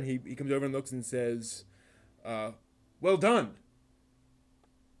over, and he comes over and looks and says, "Well done.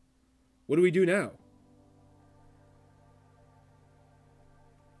 What do we do now?"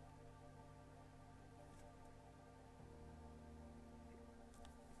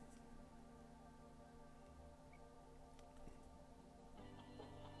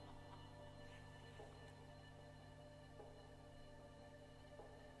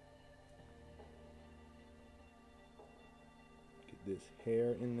 Get this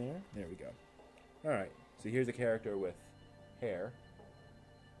hair in there. There we go. All right. So here's a character with hair.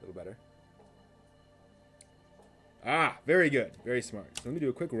 A little better. Ah, very good. Very smart. So let me do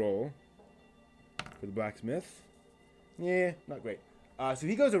a quick roll for the blacksmith. Yeah, not great. So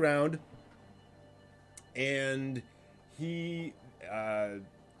he goes around and he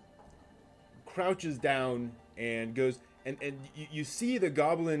crouches down and goes, and you see the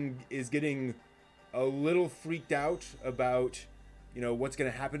goblin is getting a little freaked out about, what's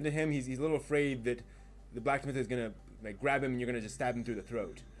going to happen to him. He's a little afraid that the blacksmith is going to grab him and you're going to just stab him through the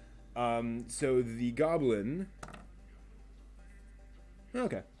throat. So the goblin...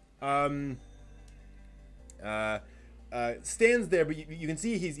 Okay. Stands there, but you can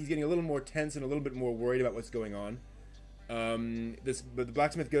see he's getting a little more tense and a little bit more worried about what's going on. But the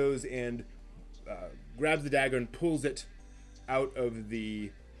blacksmith goes and grabs the dagger and pulls it out of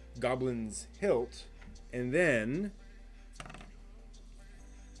the goblin's hilt, and then,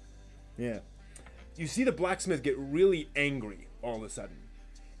 you see the blacksmith get really angry all of a sudden,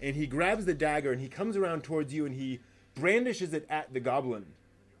 and he grabs the dagger and he comes around towards you and he brandishes it at the goblin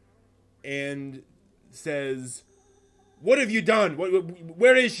and says, "What have you done?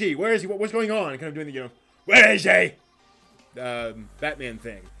 Where is she? Where is he? What's going on?" Kind of doing the, "Where is she?" Batman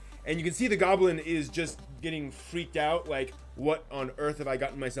thing. And you can see the goblin is just getting freaked out, like, what on earth have I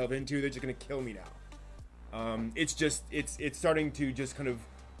gotten myself into? They're just going to kill me now. It's starting to just kind of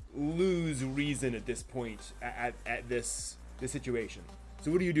lose reason at this point, at this situation. So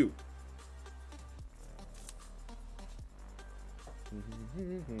what do you do?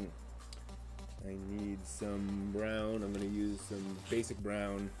 I need some brown. I'm going to use some basic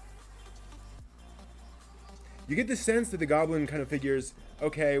brown. You get the sense that the goblin kind of figures,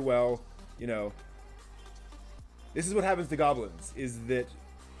 okay, well, this is what happens to goblins, is that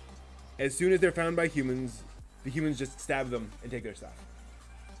as soon as they're found by humans, the humans just stab them and take their stuff.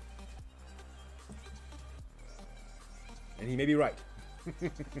 And he may be right.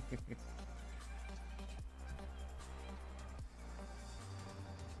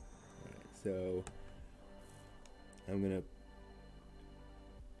 So I'm gonna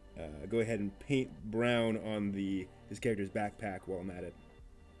go ahead and paint brown on this character's backpack while I'm at it.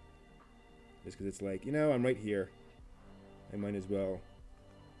 Just because it's like, I'm right here. I might as well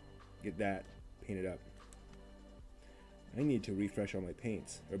get that painted up. I need to refresh all my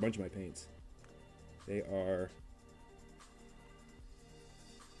paints, or a bunch of my paints. They are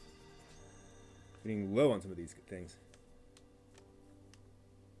getting low on some of these things.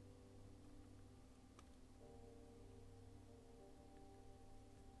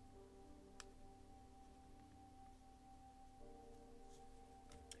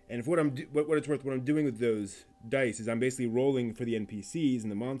 And for what it's worth, what I'm doing with those dice is I'm basically rolling for the NPCs and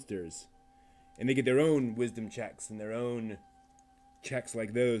the monsters, and they get their own wisdom checks and their own checks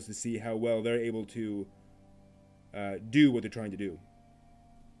like those to see how well they're able to do what they're trying to do.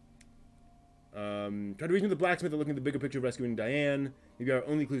 Try to reason with the blacksmith, looking at the bigger picture of rescuing Diane. Maybe our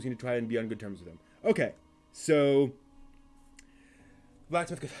only clue is to try and be on good terms with him. Okay, so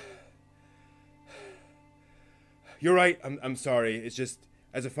blacksmith goes, "You're right. I'm sorry. It's just,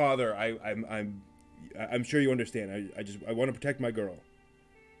 as a father, I'm sure you understand. I want to protect my girl.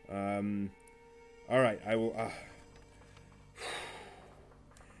 All right, I will."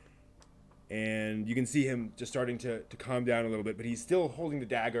 And you can see him just starting to calm down a little bit, but he's still holding the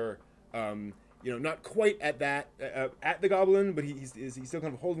dagger. Not quite at the goblin, but he's still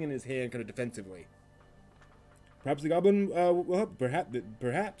kind of holding it in his hand, kind of defensively. Perhaps the goblin will help.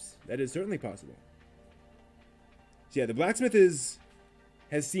 Perhaps that is certainly possible. So yeah, the blacksmith has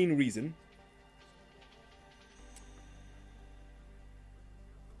seen reason.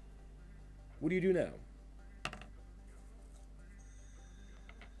 What do you do now?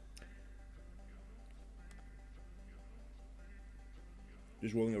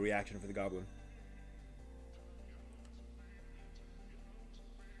 just rolling a reaction for the goblin.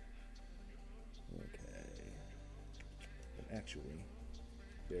 Okay. But actually,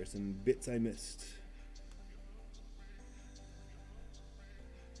 there are some bits I missed.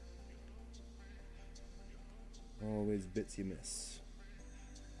 Always bits you miss.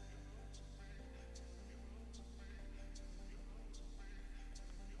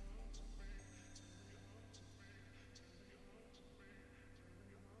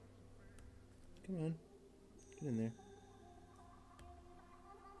 Come on. Get in there.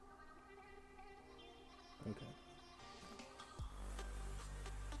 Okay.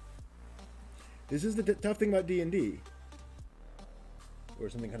 This is the tough thing about D&D, or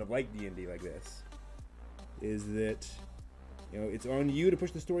something kind of like D&D like this, is that, you know, it's on you to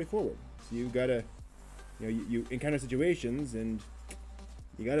push the story forward. So you gotta, you know, you encounter situations and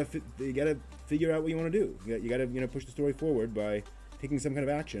you gotta figure out what you want to do. You gotta, you know, push the story forward by taking some kind of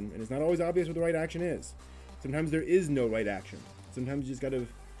action, and it's not always obvious what the right action is. Sometimes there is no right action. Sometimes you just gotta,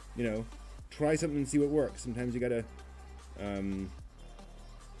 you know, try something and see what works. Sometimes you gotta, you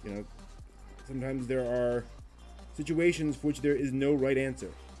know, sometimes there are situations for which there is no right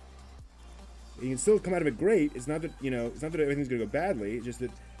answer. You can still come out of it great. It's not that, you know, it's not that everything's gonna go badly. It's just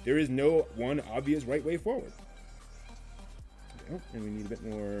that there is no one obvious right way forward. Okay. Oh, and we need a bit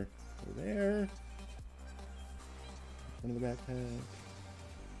more over there. Front of the backpack.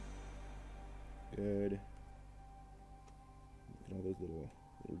 Good. Look at all those little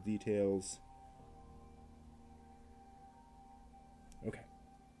details. Okay.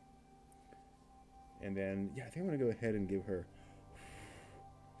 And then, yeah, I think I'm gonna go ahead and give her.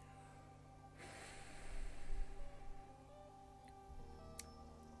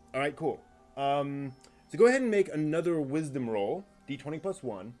 All right, cool. So go ahead and make another wisdom roll, d20 plus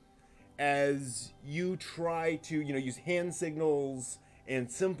 1, as you try to, you know, use hand signals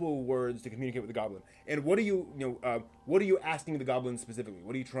and simple words to communicate with the goblin. And what are what are you asking the goblin specifically?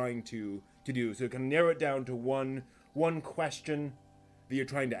 What are you trying to do? So kind of narrow it down to one question that you're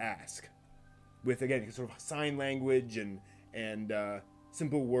trying to ask, with, again, sort of sign language and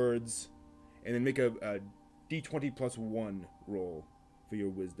simple words, and then make a d20 plus 1 roll for your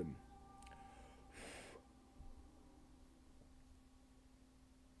wisdom.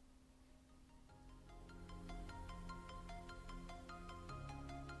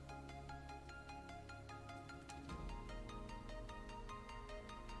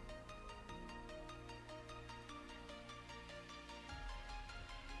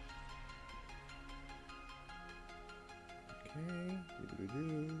 Okay.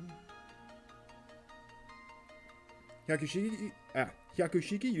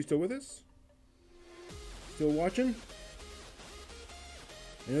 Hyakushiki, you still with us? Still watching?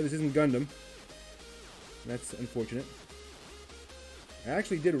 I know this isn't Gundam. That's unfortunate. I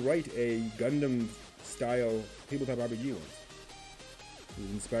actually did write a Gundam-style tabletop RPG once. It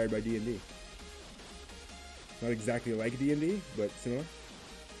was inspired by D&D. Not exactly like D&D, but similar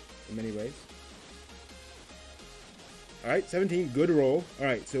in many ways. Alright, 17, good roll.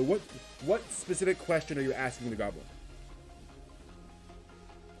 Alright, so what specific question are you asking the goblin?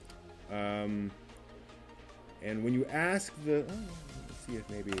 And when you ask the... let's see if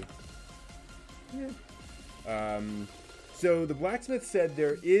maybe... Yeah. So the blacksmith said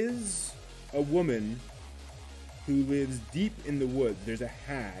there is a woman who lives deep in the woods. There's a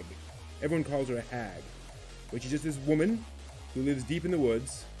hag. Everyone calls her a hag. But she's just this woman who lives deep in the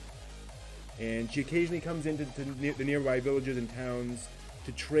woods. And she occasionally comes into the nearby villages and towns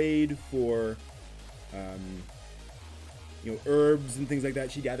to trade for, you know, herbs and things like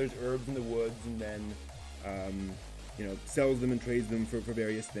that. She gathers herbs in the woods and then, you know, sells them and trades them for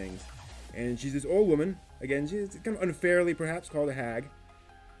various things. And she's this old woman. Again, she's kind of unfairly perhaps called a hag.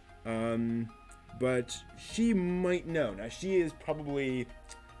 But she might know. Now, she's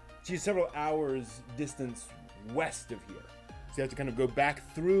several hours distance west of here. So you have to kind of go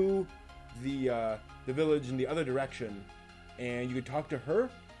back through the village in the other direction, and you could talk to her,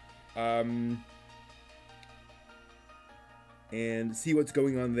 and see what's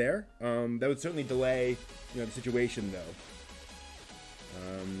going on there. That would certainly delay, you know, the situation, though.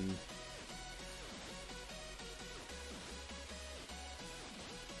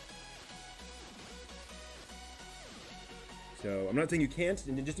 So I'm not saying you can't.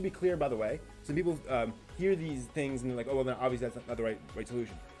 And just to be clear, by the way, some people hear these things and they're like, "Oh, well, then obviously that's not the right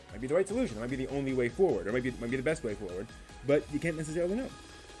solution." It might be the right solution. It might be the only way forward, or might be the best way forward. But you can't necessarily know.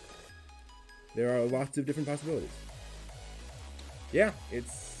 There are lots of different possibilities. Yeah, it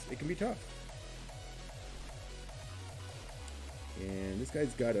can be tough. And this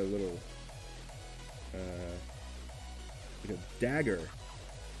guy's got a little like a dagger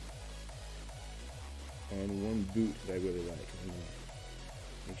on one boot that I really like. I'm gonna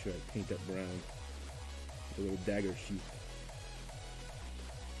make sure I paint that brown with a little dagger sheath.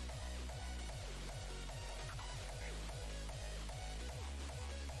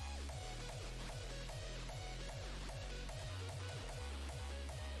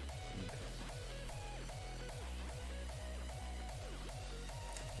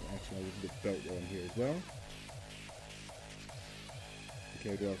 Actually, I'll use the belt while I'm here as well. The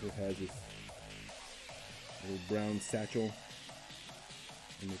character also has this little brown satchel.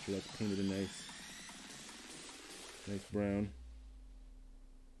 And make sure that's painted a nice brown.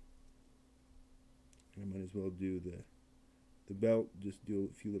 And I might as well do the belt. Just do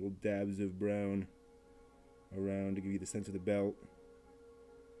a few little dabs of brown around to give you the sense of the belt.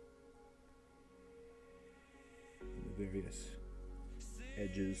 And the various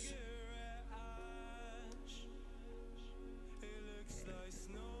edges.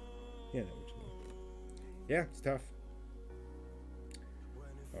 Yeah, that works well. Yeah, it's tough.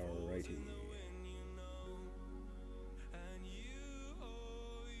 Alrighty.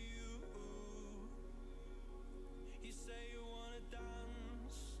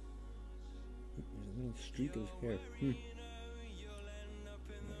 There's a little streak of hair. No.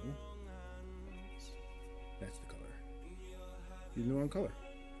 That's the color. Use the wrong color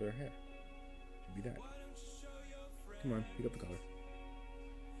for her hair. Should be that. Come on, pick up the color.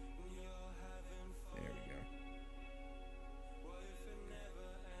 There we go.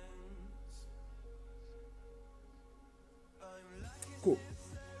 Cool.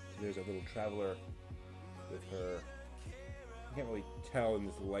 So there's a little traveler with her. You can't really tell in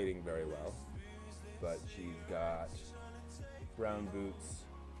this lighting very well, but she's got brown boots,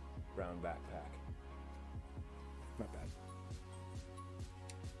 brown backpack. Not bad.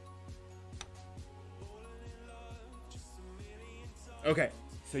 Okay,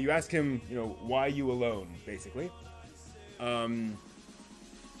 so you ask him, you know, why you alone, basically.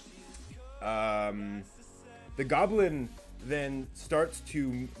 The goblin then starts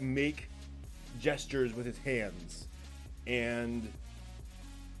to make gestures with his hands and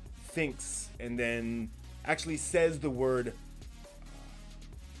thinks, and then actually says the word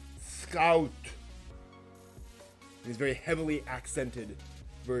scout in his very heavily accented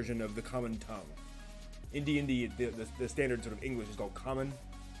version of the common tongue. In D&D, the standard sort of English is called common,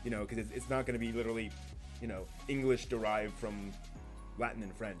 you know, because it's not going to be literally, you know, English derived from Latin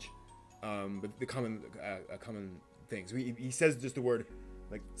and French, but the common thing. So he says just the word,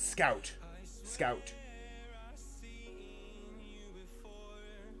 like, scout.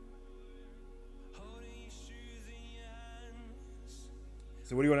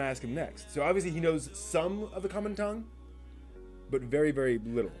 So what do you want to ask him next? So obviously he knows some of the common tongue, but very, very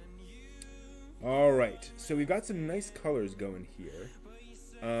little. All right, so we've got some nice colors going here.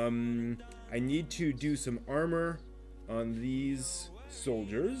 I need to do some armor on these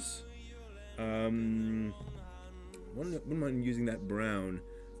soldiers. Wouldn't mind using that brown.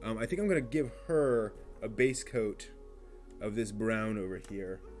 I think I'm gonna give her a base coat of this brown over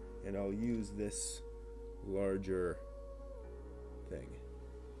here, and I'll use this larger thing.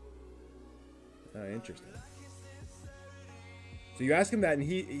 Interesting. So you ask him that, and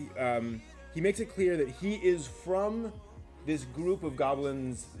he makes it clear that he is from this group of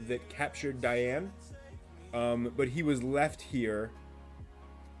goblins that captured Diane, but he was left here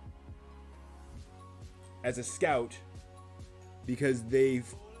as a scout because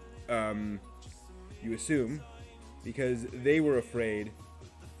they've, you assume, because they were afraid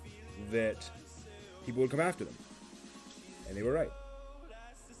that people would come after them. And they were right.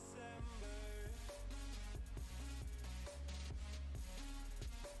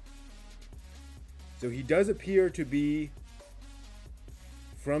 So he does appear to be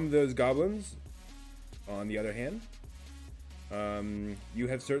from those goblins, on the other hand. You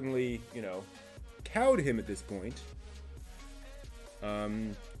have certainly, you know, cowed him at this point.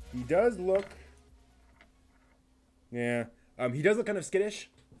 He does look... Yeah. He does look kind of skittish.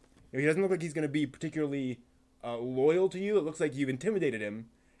 You know, he doesn't look like he's going to be particularly loyal to you. It looks like you've intimidated him.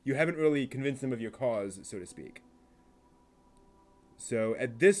 You haven't really convinced him of your cause, so to speak. So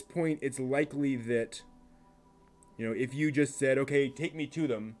at this point, it's likely that, you know, if you just said, okay, take me to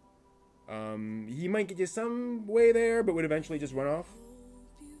them, he might get you some way there, but would eventually just run off.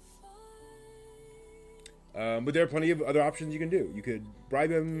 But there are plenty of other options you can do. You could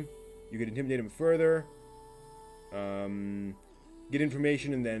bribe him, you could intimidate him further, get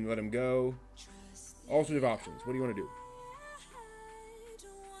information and then let him go. All sorts of options. What do you want to do?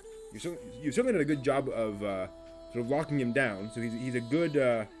 You've certainly done a good job of sort of locking him down. So he's a good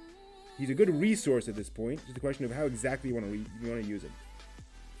resource at this point. It's just a question of how exactly you want to use him.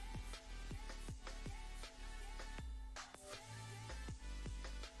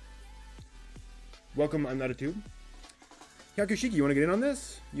 welcome. I'm not a tube. Hyakushiki, you want to get in on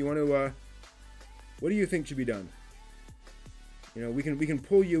this? You want to? What do you think should be done? You know, we can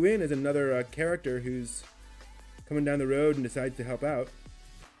pull you in as another character who's coming down the road and decides to help out.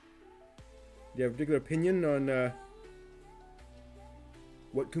 Do you have a particular opinion on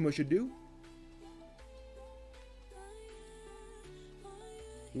what Kuma should do?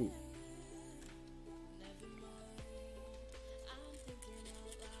 Ooh.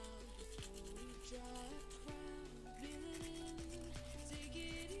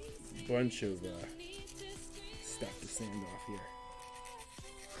 Bunch of stuff to sand off here.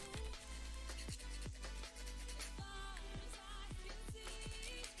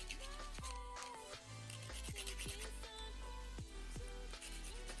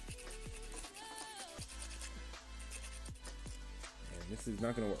 And this is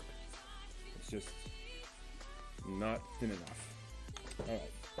not going to work. It's just not thin enough. All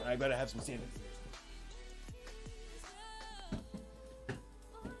right, I better have some sand.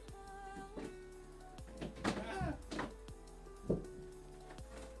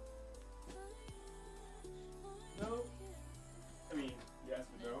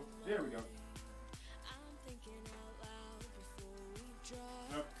 There we go.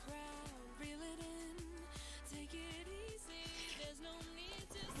 Nope.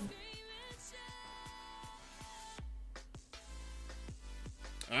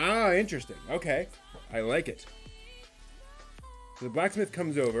 Ah, interesting. Okay. I like it. So the blacksmith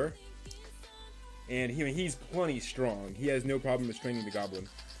comes over, and he's plenty strong. He has no problem restraining the goblin.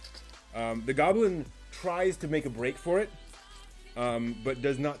 The goblin tries to make a break for it, but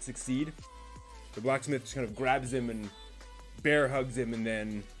does not succeed. The blacksmith just kind of grabs him and bear hugs him and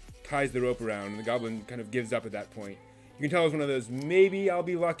then ties the rope around, and the goblin kind of gives up at that point. You can tell it's one of those maybe I'll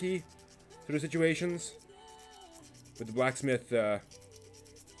be lucky sort of situations, but the blacksmith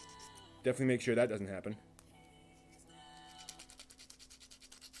definitely makes sure that doesn't happen.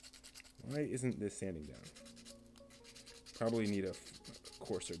 Why isn't this sanding down? Probably need a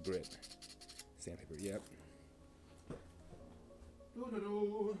coarser grit. Sandpaper, yep.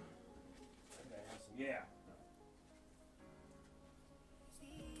 Yeah.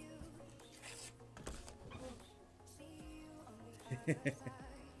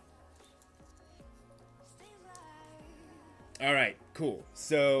 All right, cool.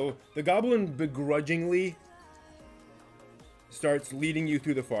 So the goblin begrudgingly starts leading you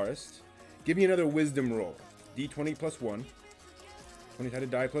through the forest. Give me another wisdom roll. D20 plus 1.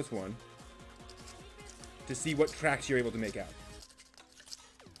 20-sided die plus 1. To see what tracks you're able to make out.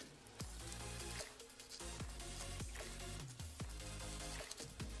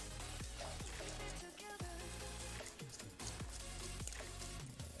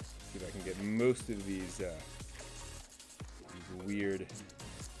 See if I can get most of these weird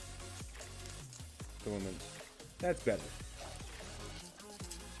filaments. That's better.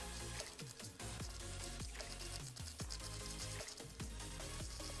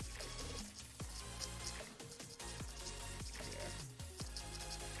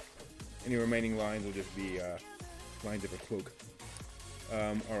 Any remaining lines will just be lines of a cloak.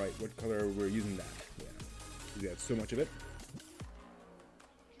 Alright, what color we're using that? Yeah. We got so much of it.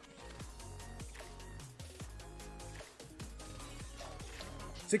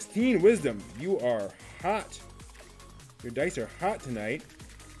 $16 wisdom. You are hot. Your dice are hot tonight.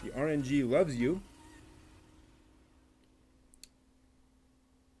 The RNG loves you.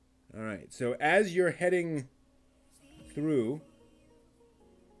 Alright, so as you're heading through,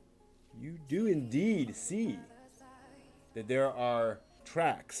 you do indeed see that there are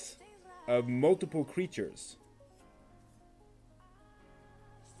tracks of multiple creatures.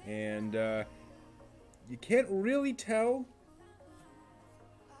 And you can't really tell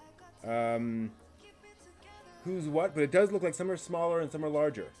who's what, but it does look like some are smaller and some are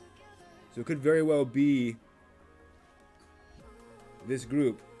larger. So it could very well be this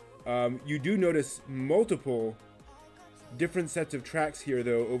group. You do notice multiple different sets of tracks here,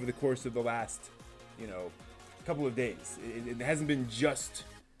 though, over the course of the last, couple of days. It hasn't been just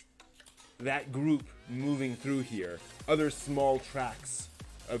that group moving through here. Other small tracks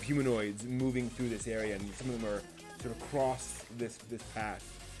of humanoids moving through this area, and some of them are sort of across this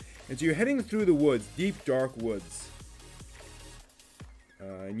path. And so you're heading through the woods, deep, dark woods.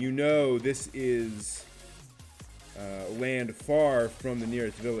 And you know this is land far from the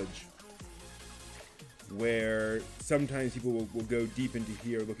nearest village, where sometimes people will go deep into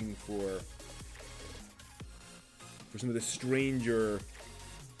here looking for some of the stranger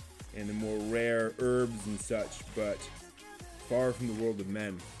and the more rare herbs and such, but far from the world of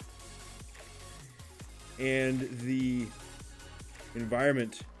men. And the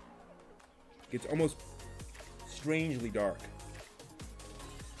environment gets almost strangely dark.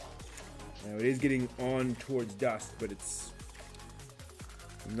 Now it is getting on towards dusk, but it's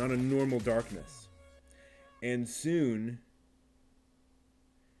not a normal darkness. And soon,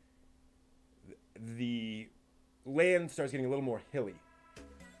 the land starts getting a little more hilly.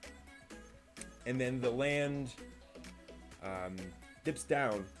 And then the land dips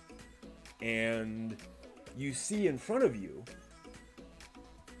down, and you see in front of you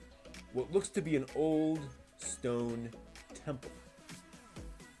what looks to be an old stone temple.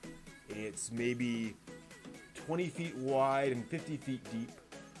 It's maybe 20 feet wide and 50 feet deep.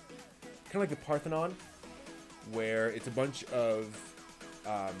 Kind of like the Parthenon, where it's a bunch of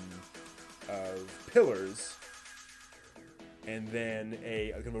pillars and then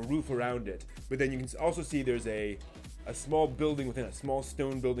a kind of a roof around it. But then you can also see there's a small building within, a small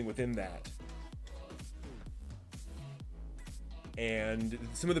stone building within that. And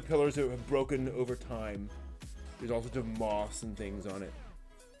some of the pillars have broken over time. There's all sorts of moss and things on it.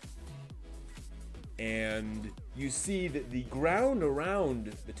 And you see that the ground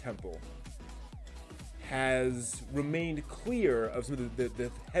around the temple has remained clear of some of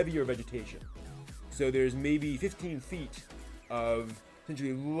the heavier vegetation. So there's maybe 15 feet of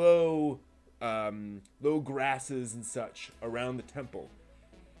essentially low grasses and such around the temple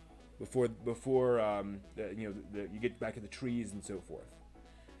before you get back to the trees and so forth.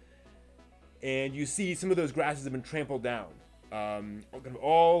 And you see some of those grasses have been trampled down, kind of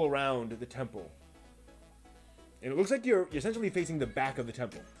all around the temple. And it looks like you're essentially facing the back of the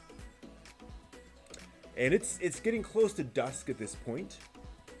temple. And it's getting close to dusk at this point.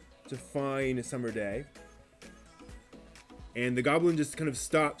 It's a fine summer day. And the goblin just kind of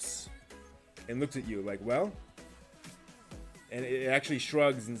stops and looks at you like, well? And it actually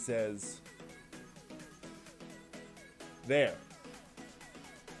shrugs and says, there.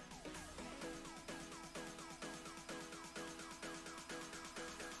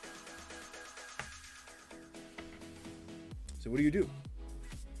 So what do you do?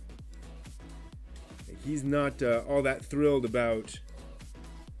 He's not all that thrilled about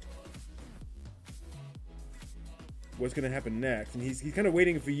what's going to happen next, and he's kind of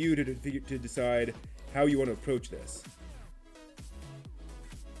waiting for you to decide how you want to approach this.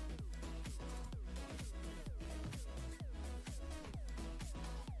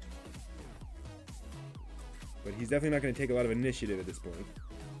 But he's definitely not going to take a lot of initiative at this point.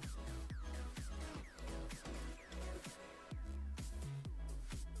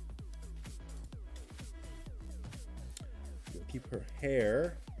 Keep her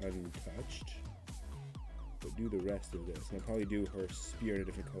hair untouched, but do the rest of this. And I'll probably do her spear in a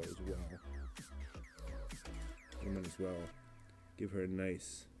different color as well. I might as well give her a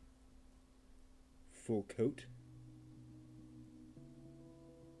nice full coat.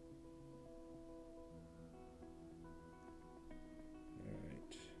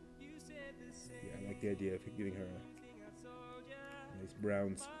 Alright. Yeah, I like the idea of giving her a nice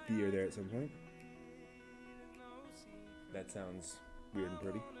brown spear there at some point. That sounds weird and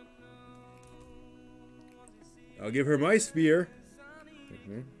pretty. I'll give her my spear.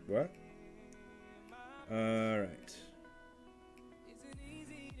 What? Alright.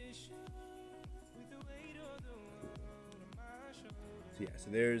 So yeah, so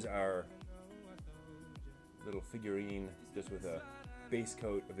there's our little figurine just with a base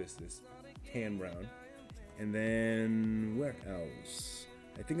coat of this tan brown. And then where else?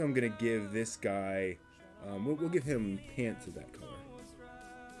 I think I'm gonna give this guy we'll give him pants of that color.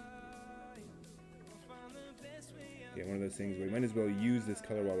 Yeah, one of those things where we might as well use this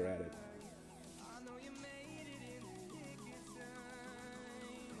color while we're at it.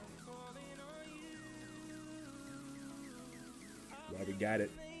 Well, we got it.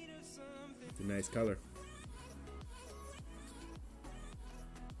 It's a nice color.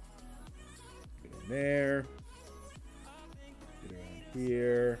 Get in there. Get around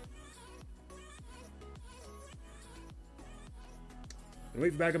here. And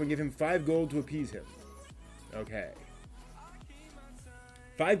wait for backup and give him 5 gold to appease him. Okay.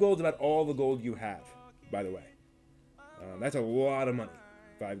 5 gold's about all the gold you have, by the way. That's a lot of money.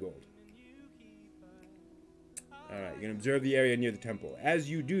 5 gold. Alright, you're going to observe the area near the temple. As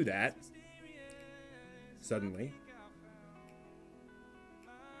you do that, suddenly,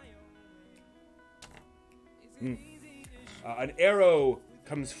 an arrow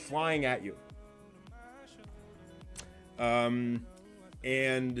comes flying at you.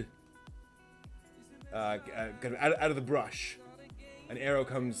 And kind of out of the brush, an arrow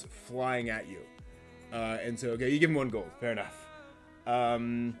comes flying at you. And so, okay, you give him 1 gold. Fair enough.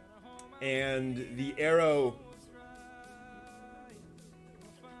 And the arrow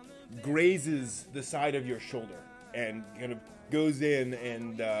grazes the side of your shoulder and kind of goes in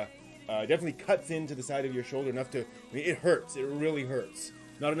and definitely cuts into the side of your shoulder enough to. I mean, it hurts. It really hurts.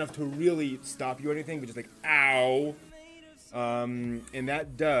 Not enough to really stop you or anything, but just like ow. And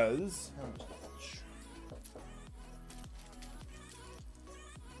that does. How much?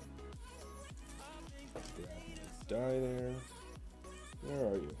 Die there. Where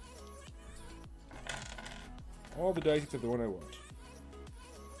are you? All the dice except the one I want.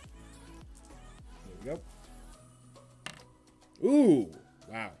 There we go. Ooh!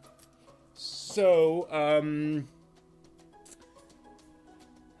 Wow. So,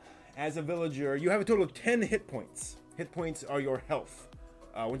 as a villager, you have a total of 10 hit points. Hit points are your health.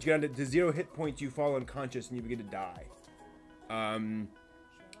 Once you get down to 0 hit points, you fall unconscious and you begin to die. So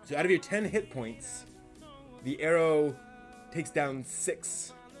out of your 10 hit points, the arrow takes down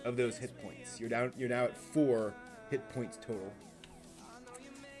 6 of those hit points. You're now at 4 hit points total.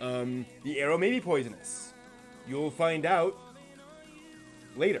 The arrow may be poisonous. You'll find out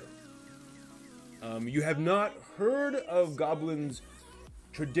later. You have not heard of goblins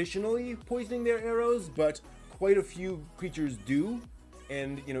traditionally poisoning their arrows, but quite a few creatures do,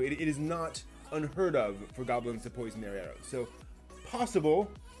 and you know it is not unheard of for goblins to poison their arrows. So possible,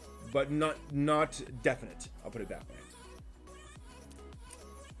 but not definite. I'll put it that way.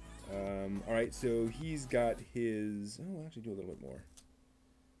 All right, so he's got his. Oh, I'll actually do a little bit more.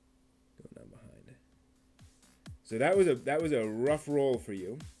 Going down behind. So that was a rough roll for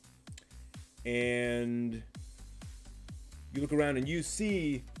you, and you look around and you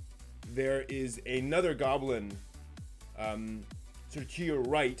see there is another goblin, sort of to your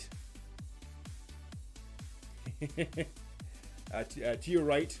right. To your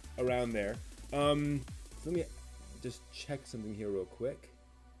right, around there. So let me just check something here real quick.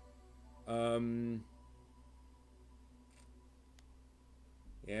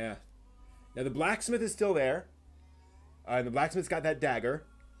 Yeah. Now the blacksmith is still there. And the blacksmith's got that dagger.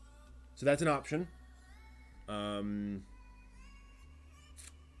 So that's an option. So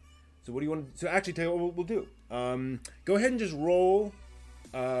what do you want to... So actually, tell you what we'll do. Go ahead and just roll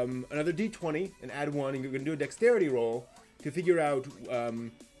another d20 and add 1. And you're going to do a dexterity roll to figure out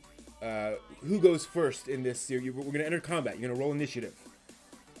who goes first in this series. We're going to enter combat. You're going to roll initiative.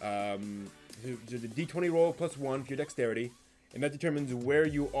 So the d20 roll plus 1 for your dexterity, and that determines where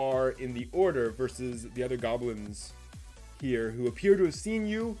you are in the order versus the other goblins here, who appear to have seen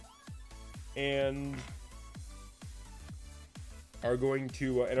you and are going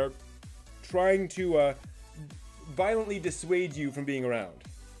to and are trying to violently dissuade you from being around.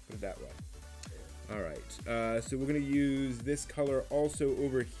 Put it that way. All right. So we're going to use this color also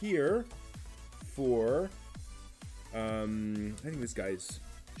over here for. I think this guy's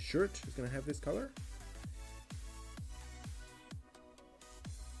shirt is going to have this color.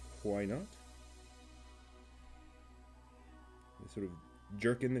 Why not? This sort of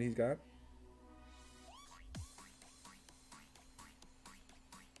jerkin that he's got.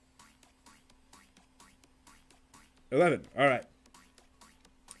 $11. All right.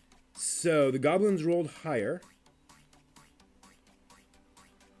 So the goblins rolled higher.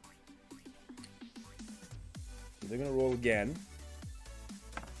 So they're going to roll again.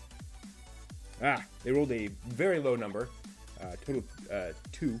 They rolled a very low number, total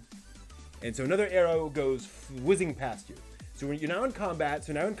 2. And so another arrow goes whizzing past you. So when you're now in combat,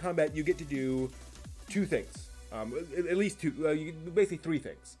 you get to do 2 things. At least 2, basically 3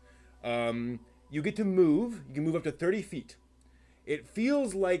 things. You get to move. You can move up to 30 feet. It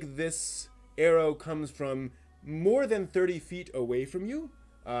feels like this arrow comes from more than 30 feet away from you,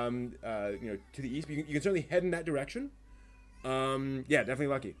 to the east. You can certainly head in that direction. Yeah, definitely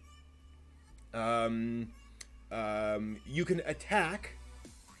lucky. You can attack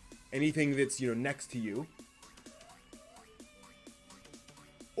anything that's next to you,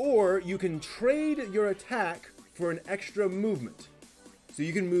 or you can trade your attack for an extra movement. So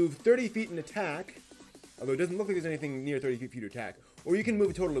you can move 30 feet and attack, although it doesn't look like there's anything near 30 feet to attack, or you can move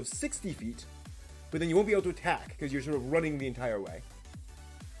a total of 60 feet, but then you won't be able to attack because you're sort of running the entire way.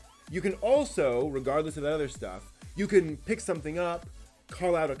 You can also, regardless of that other stuff, you can pick something up,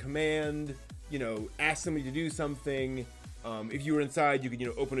 call out a command, ask somebody to do something. If you were inside, you could,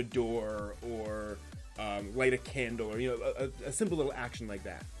 open a door or light a candle or, a simple little action like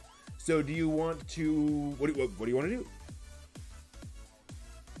that. So do you want to, what do you want to do?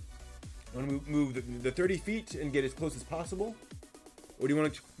 You want to move the 30 feet and get as close as possible? Or do you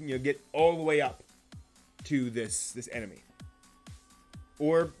want to, get all the way up to this enemy?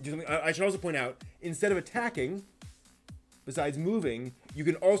 Or, I should also point out, instead of attacking, besides moving, you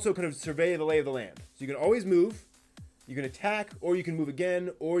can also kind of survey the lay of the land. So you can always move. You can attack, or you can move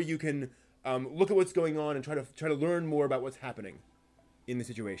again, or you can look at what's going on and try to learn more about what's happening in the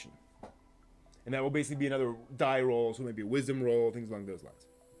situation. And that will basically be another die roll, so maybe a wisdom roll, things along those lines.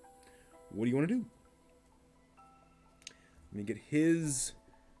 What do you want to do? Let me get his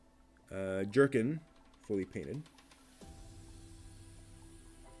jerkin fully painted.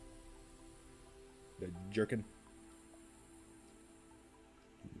 The jerkin.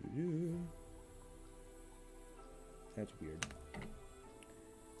 That's weird.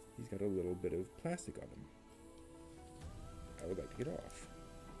 He's got a little bit of plastic on him. I would like to get off.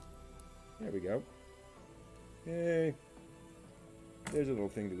 There we go. Hey. There's a little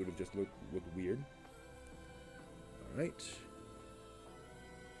thing that would have just looked weird. Alright.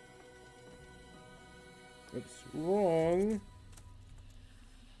 Oops, wrong.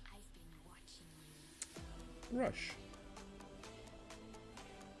 I've been watching you. Rush.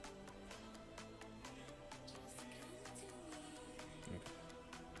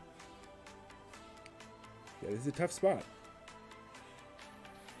 Yeah, this is a tough spot.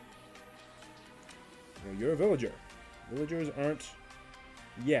 You know, you're a villager. Villagers aren't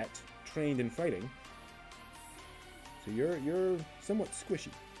yet trained in fighting, so you're somewhat squishy.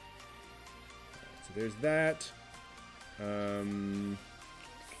 So there's that. I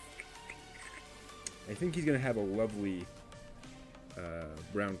think he's gonna have a lovely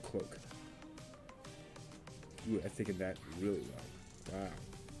brown cloak. Ooh, I think of that really well. Wow,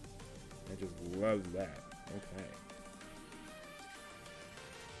 I just love that. Okay.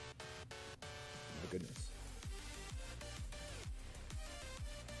 My goodness.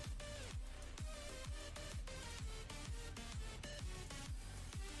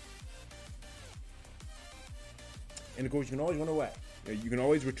 And of course, you can always run away. You can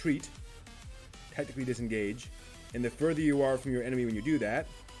always retreat, technically disengage, and the further you are from your enemy when you do that,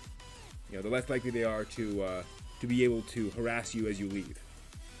 you know, the less likely they are to be able to harass you as you leave.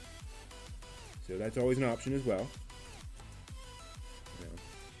 So that's always an option as well. You know,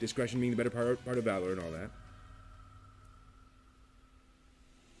 discretion being the better part of valor and all that.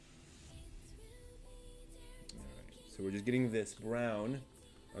 Alright, so we're just getting this brown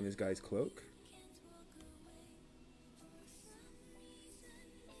on this guy's cloak.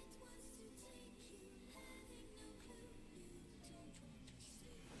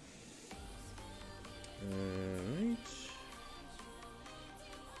 Alright.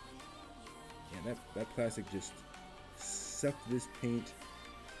 Yeah, that plastic just sucked this paint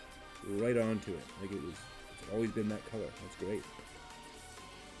right onto it. Like it's always been that color. That's great.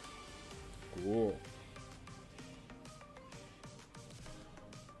 Cool.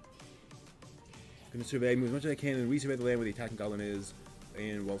 Gonna survey, move as much as I can, and resurvey the land where the attacking goblin is,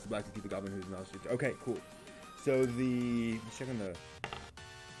 and whilst the black to keep the goblin who's not. Okay, cool. So let's check on the.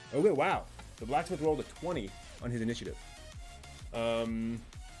 Okay, wow. The blacksmith rolled a 20 on his initiative.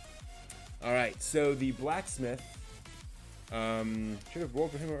 Alright, so the blacksmith should have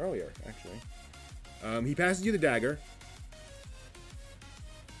rolled for him earlier, actually. He passes you the dagger.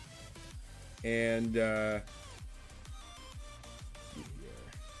 And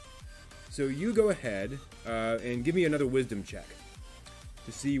so you go ahead and give me another wisdom check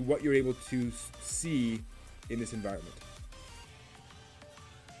to see what you're able to see in this environment.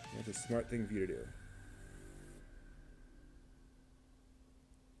 That's a smart thing for you to do.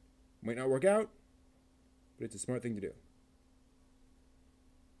 Might not work out, but it's a smart thing to do.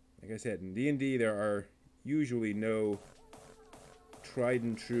 Like I said, in D&D there are usually no tried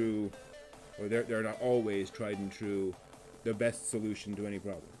and true, or they're not always tried and true, the best solution to any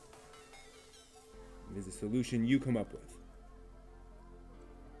problem. It is a solution you come up with.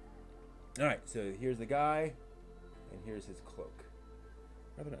 Alright, so here's the guy, and here's his cloak.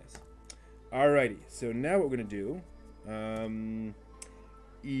 Rather nice. Alrighty, so now what we're going to do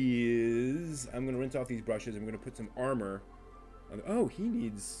is I'm going to rinse off these brushes. I'm going to put some armor on the, oh, he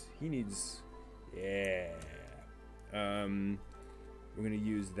needs, yeah. We're going to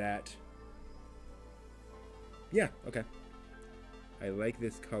use that. Yeah, okay. I like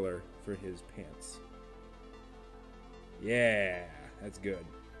this color for his pants. Yeah, that's good.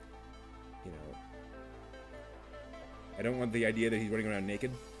 You know, I don't want the idea that he's running around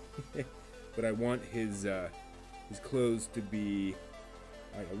naked, but I want his clothes to be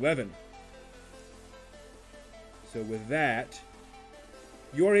 11. So with that,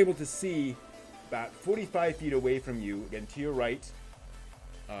 you're able to see about 45 feet away from you, again to your right,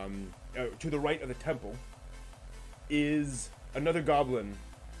 to the right of the temple, is another goblin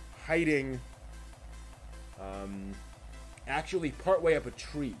hiding actually partway up a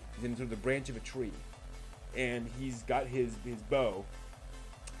tree. He's in sort of the branch of a tree. And he's got his bow,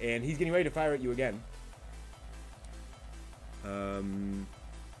 and he's getting ready to fire at you again. And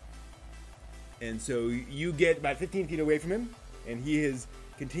so you get about 15 feet away from him, and he is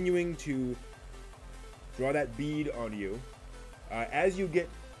continuing to draw that bead on you. As you get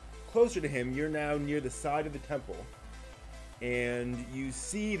closer to him, you're now near the side of the temple, and you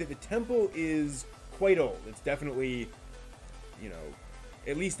see that the temple is quite old. It's definitely, you know,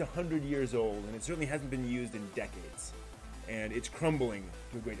 at least 100 years old, and it certainly hasn't been used in decades. And it's crumbling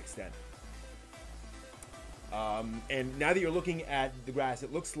to a great extent. And now that you're looking at the grass,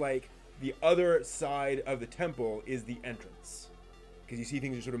 it looks like the other side of the temple is the entrance, because you see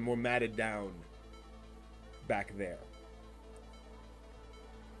things are sort of more matted down back there.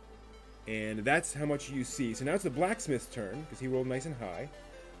 And that's how much you see. So now it's the blacksmith's turn, because he rolled nice and high.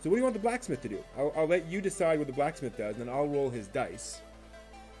 So what do you want the blacksmith to do? I'll let you decide what the blacksmith does, and then I'll roll his dice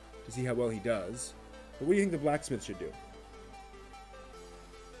to see how well he does. But what do you think the blacksmith should do?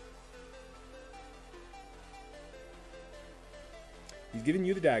 He's giving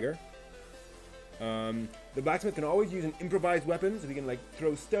you the dagger. The blacksmith can always use an improvised weapon, so he can like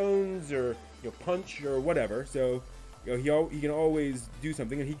throw stones or punch or whatever. So he can always do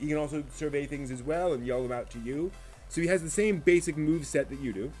something, and he can also survey things as well and yell them out to you. So he has the same basic move set that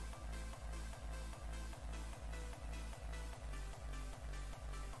you do.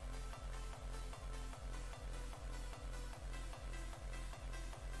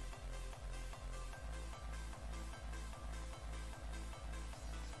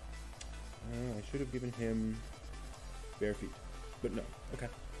 I should have given him bare feet, but no. Okay.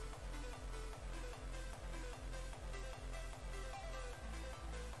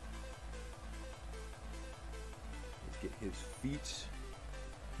 Let's get his feet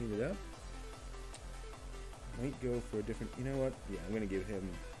cleaned up. Might go for a different. You know what? Yeah, I'm gonna give him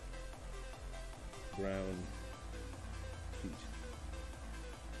brown feet.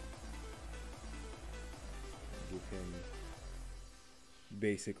 Give him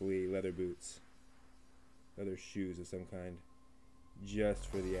basically leather boots, leather shoes of some kind, just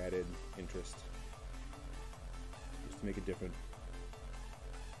for the added interest, just to make it different.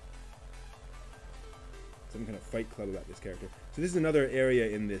 Some kind of fight club about this character. So this is another area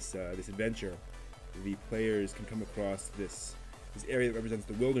in this this adventure. The players can come across this area that represents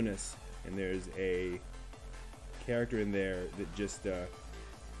the wilderness, and there's a character in there that just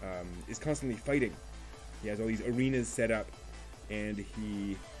is constantly fighting. He has all these arenas set up, and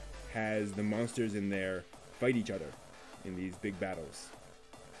he has the monsters in there fight each other in these big battles.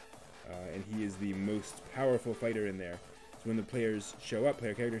 And he is the most powerful fighter in there. So when the players show up,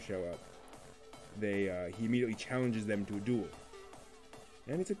 player characters show up, he immediately challenges them to a duel.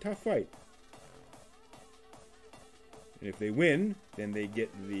 And it's a tough fight. And if they win, then they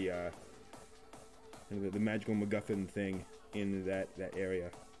get the magical MacGuffin thing in that area.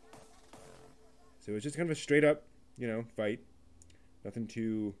 So it's just kind of a straight up, fight. Nothing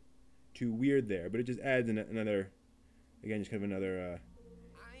too weird there, but it just adds another, again, just kind of another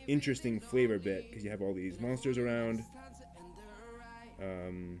interesting flavor bit, because you have all these monsters around,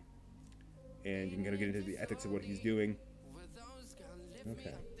 and you can kind of get into the ethics of what he's doing.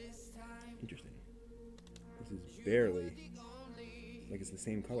 Okay, interesting. This is barely like it's the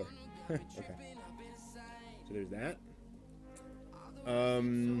same color. Okay, so there's that.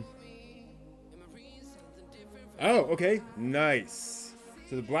 Oh, okay. Nice.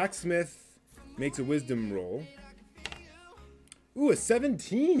 So the blacksmith makes a wisdom roll. Ooh, a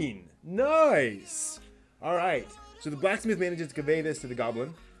 17. Nice. All right. So the blacksmith manages to convey this to the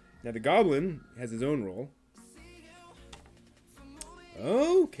goblin. Now the goblin has his own roll.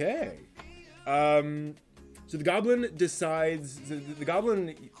 Okay. So the goblin decides. The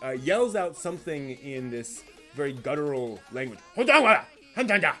goblin yells out something in this very guttural language.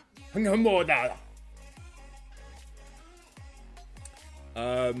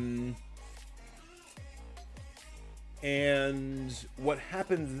 And what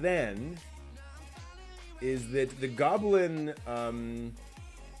happens then is that the goblin,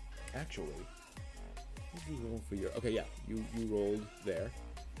 actually, what did you roll for your, okay, yeah, you rolled there.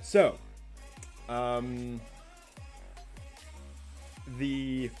 So,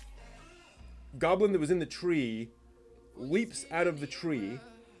 the goblin that was in the tree leaps out of the tree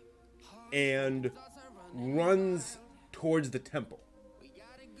and runs towards the temple.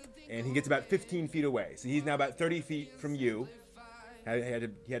 And he gets about 15 feet away. So he's now about 30 feet from you. He had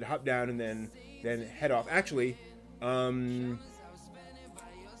to hop down and then head off. Actually,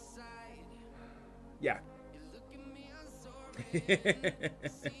 yeah.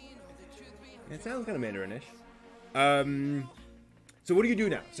 It sounds kind of Mandarinish. So what do you do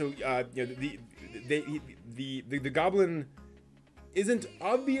now? So the goblin isn't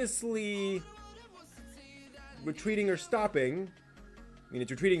obviously retreating or stopping. I mean,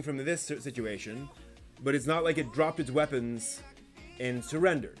 it's retreating from this situation, but it's not like it dropped its weapons and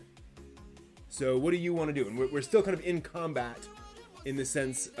surrendered. So what do you want to do? And we're still kind of in combat in the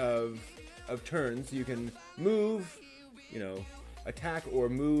sense of turns. You can move, you know, attack or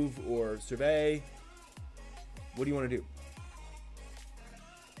move or survey. What do you want to do?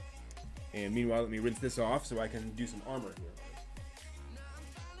 And meanwhile, let me rinse this off so I can do some armor here.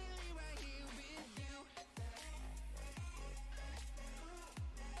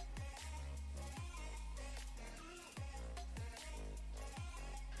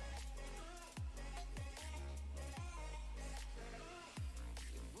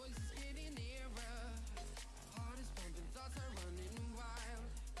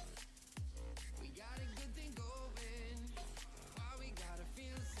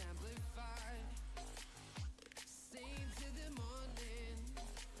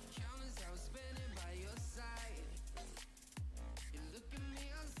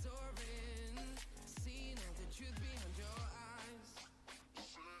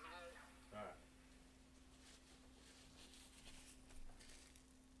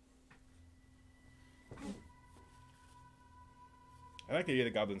 I like the idea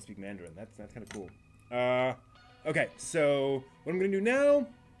that goblins speak Mandarin. That's kind of cool. Okay, so what I'm going to do now...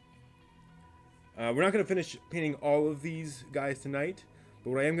 we're not going to finish painting all of these guys tonight, but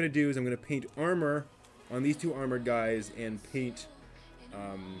what I am going to do is I'm going to paint armor on these two armored guys and paint you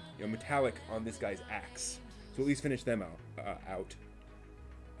know, metallic on this guy's axe. So at least finish them out.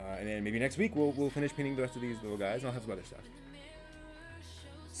 And then maybe next week we'll finish painting the rest of these little guys, and I'll have some other stuff.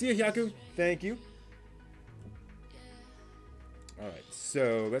 See ya, Hyaku. Thank you. Alright,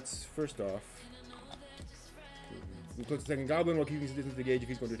 so let's first off... We'll close the second goblin while keeping his distance to gauge if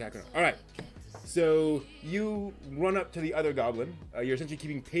he's going to attack or not. Alright, so you run up to the other goblin. You're essentially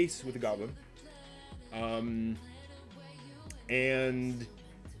keeping pace with the goblin. And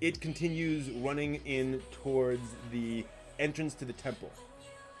it continues running in towards the entrance to the temple,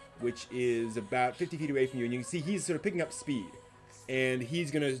 which is about 50 feet away from you. And you can see he's sort of picking up speed. And he's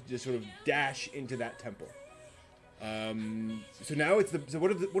going to just sort of dash into that temple. So now it's the... So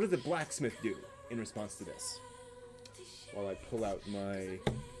what does the blacksmith do in response to this? While I pull out my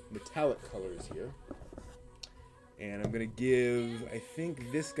metallic colors here. And I'm going to give... I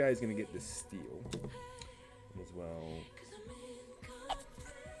think this guy's going to get the steel as well.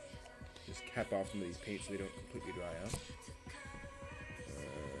 Just cap off some of these paints so they don't completely dry out.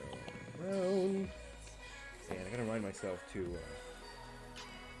 Brown. And I got to remind myself to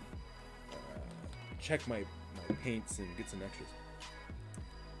check my paints and get some extras.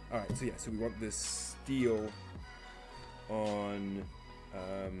 Alright, so yeah, so we want this steel on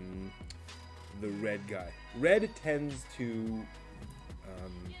the red guy. Red tends to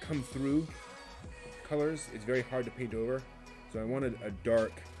come through colors. It's very hard to paint over. So I wanted a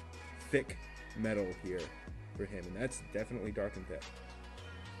dark, thick metal here for him, and that's definitely dark and thick.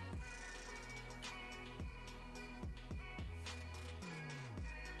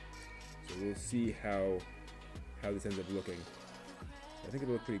 So we'll see how this ends up looking. I think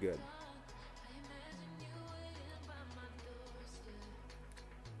it'll look pretty good.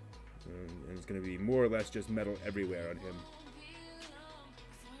 And it's going to be more or less just metal everywhere on him.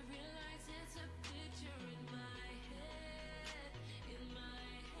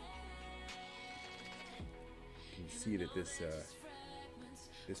 You can see that this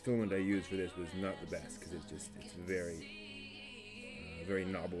filament I used for this was not the best because it's very very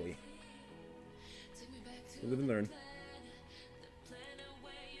knobbly. Live and learn.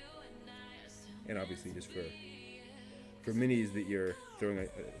 And obviously just for minis that you're throwing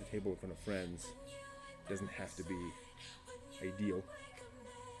at the table in front of friends, doesn't have to be ideal.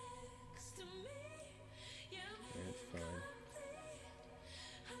 That's fine.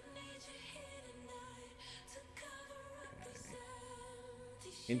 Okay.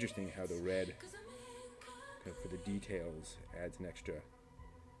 Interesting how the red, kind of for the details, adds an extra,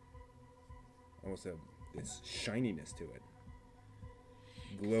 almost this shininess to it,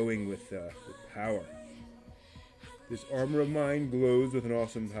 glowing with power. This armor of mine glows with an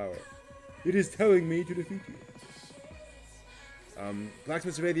awesome power. It is telling me to defeat you.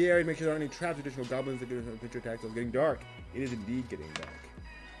 Blacksmith, survey the area to make sure there aren't any traps or additional goblins that do pincher attacks. It's getting dark. It is indeed getting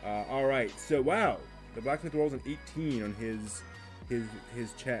dark. Alright, so wow. The blacksmith rolls an 18 on his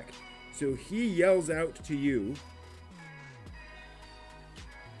check. So he yells out to you.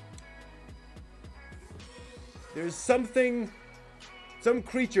 There's some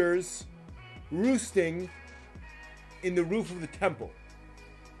creatures roosting in the roof of the temple.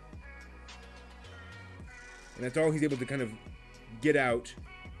 And that's all he's able to kind of get out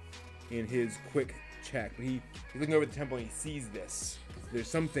in his quick check, but he's looking over at the temple and he sees this. There's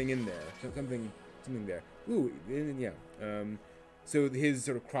something in there. Something there. Ooh, yeah. So his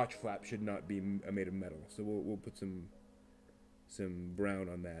sort of crotch flap should not be made of metal. So we'll put some brown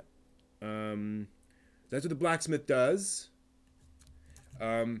on that. That's what the blacksmith does.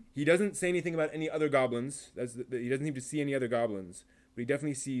 He doesn't say anything about any other goblins. He doesn't seem to see any other goblins, but he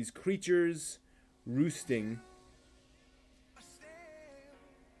definitely sees creatures roosting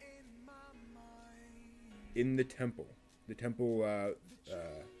in the temple. The temple,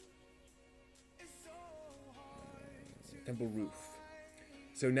 temple roof.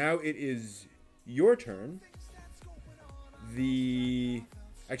 So now it is your turn.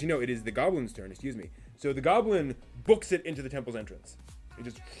 Actually, no, it is the goblin's turn, excuse me. So the goblin books it into the temple's entrance. It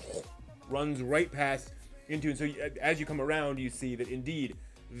just runs right past into it. So as you come around, you see that indeed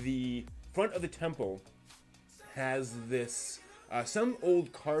the front of the temple has this, some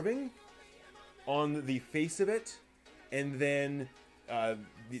old carving on the face of it, and then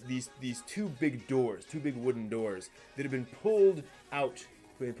these two big doors, two big wooden doors that have been pulled out,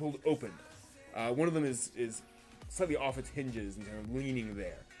 been pulled open. One of them is slightly off its hinges and kind of leaning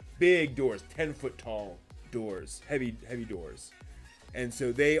there. Big doors, 10-foot tall doors, heavy doors. And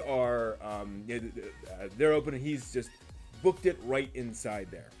so they are, they're open, and he's just booked it right inside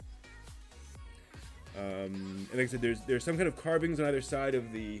there. And like I said, there's some kind of carvings on either side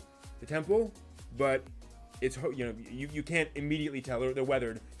of the temple, but it's, you can't immediately tell, or they're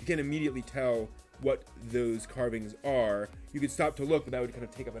weathered. You can't immediately tell what those carvings are. You could stop to look, but that would kind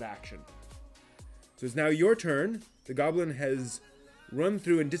of take up an action. So it's now your turn. The goblin has run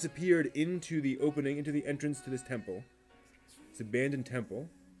through and disappeared into the opening, into the entrance to this temple. It's an abandoned temple.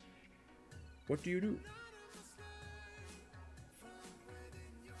 What do you do?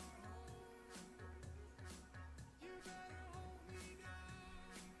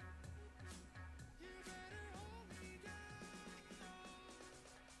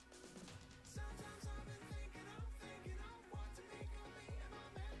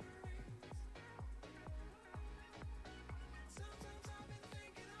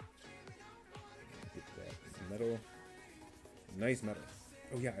 Metal. Nice metal.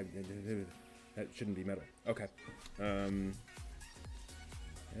 Oh yeah, that shouldn't be metal. Okay.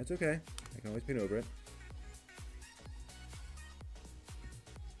 That's okay. I can always paint over it.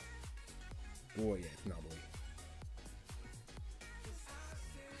 Boy, yeah, it's knobbly.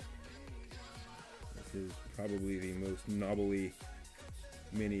 This is probably the most knobbly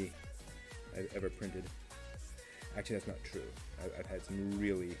mini I've ever printed. Actually, that's not true. I've had some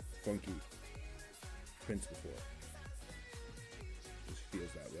really funky prints before. Just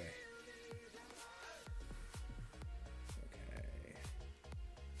feels that way. Okay.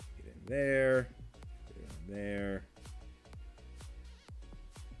 Get in there. Get in there.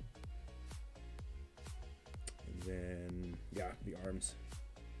 And then, yeah, the arms.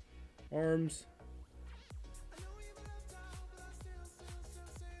 Arms.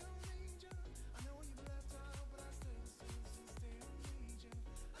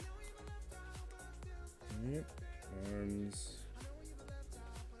 Yep, arms.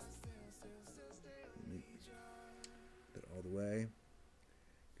 That all the way.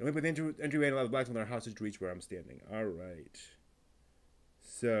 Can we put the entryway and allow the blacksmith on our hostage to reach where I'm standing? All right.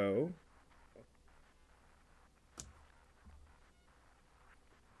 So.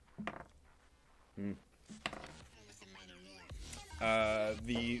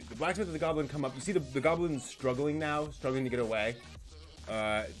 The blacksmith and the goblin come up. You see the goblin's struggling to get away.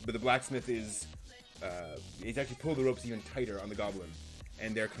 But the blacksmith is. He's actually pulled the ropes even tighter on the goblin,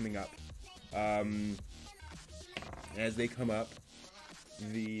 and they're coming up. As they come up,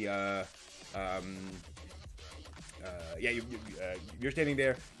 you're standing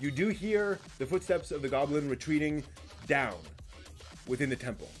there. You do hear the footsteps of the goblin retreating down within the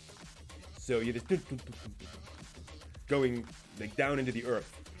temple. So you're just going like down into the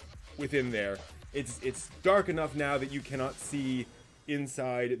earth within there. It's dark enough now that you cannot see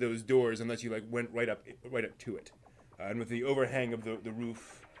inside those doors unless you like went right up to it, and with the overhang of the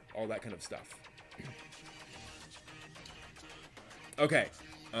roof, all that kind of stuff. Okay,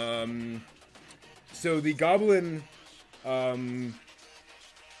 so the goblin, when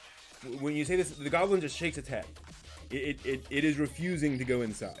you say this, the goblin just shakes its head. It is refusing to go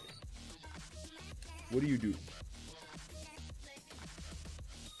inside. What do you do?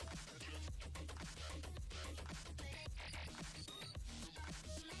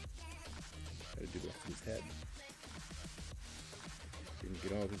 His head. Didn't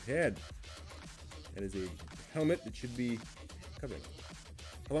get all of his head. That is a helmet that should be covered.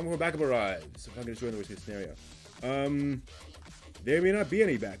 How long before backup arrives? I'm not going to destroy in the worst case scenario. There may not be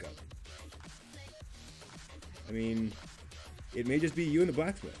any backup. I mean, it may just be you and the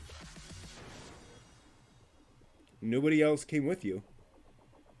blacksmith. Nobody else came with you.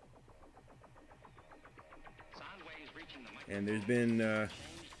 And there's been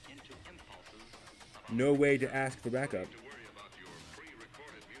no way to ask for backup.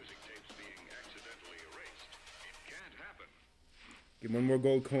 Get one more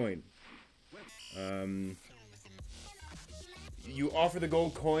gold coin. You offer the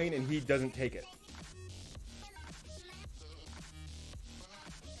gold coin and he doesn't take it.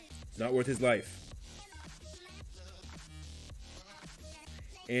 It's not worth his life.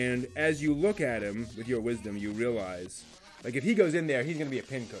 And as you look at him with your wisdom, you realize, Like if he goes in there, he's gonna be a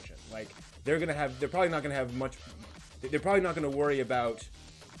pincushion. Like they're probably not gonna have much. They're probably not gonna worry about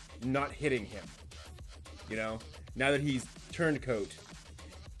not hitting him. You know, now that he's turncoat,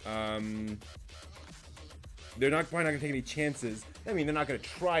 they're probably not gonna take any chances. I mean, they're not gonna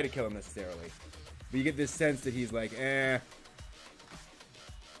try to kill him necessarily, but you get this sense that he's like, that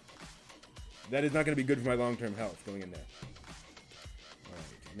is not gonna be good for my long-term health going in there. All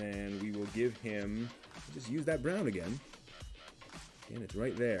right, then we will give him. Just use that brown again. And it's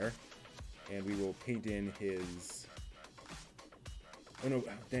right there. And we will paint in his... Oh no,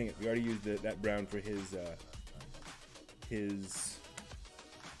 dang it. We already used that brown for his his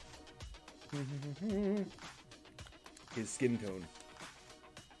skin tone.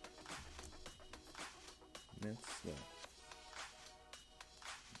 That's...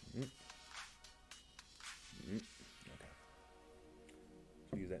 Okay.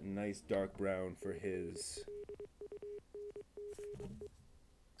 So use that nice dark brown for his...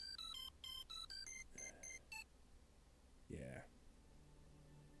 Yeah.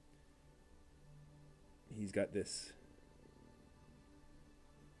 He's got this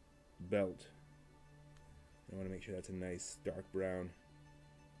belt. I want to make sure that's a nice dark brown.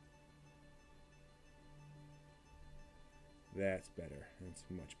 That's better. That's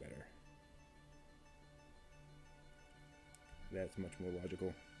much better. That's much more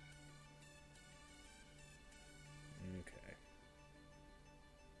logical. Okay.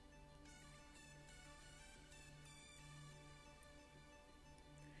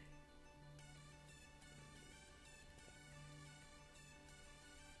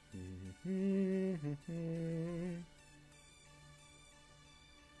 A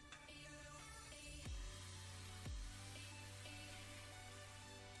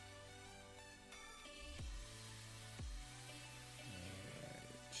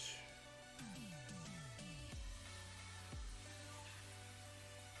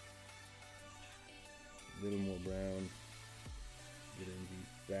little more brown. Get in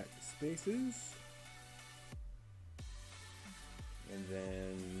the back spaces. And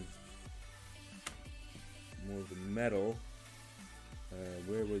then more of the metal.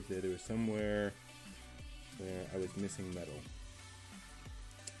 Where was there? There was somewhere where I was missing metal.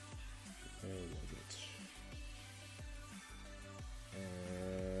 Where was it?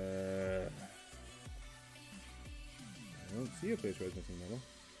 I don't see a place where I was missing metal.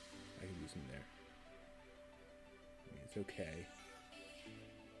 I can do some there. I mean, it's okay.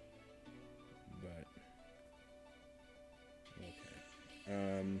 But okay.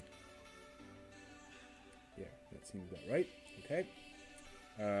 Yeah, that seems about right. Okay.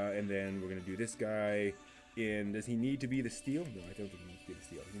 And then we're gonna do this guy in. Does he need to be the steel? No, I don't think he needs to be the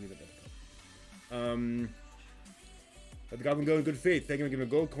steel. He needs a let the goblin go in good faith. Thank him for giving a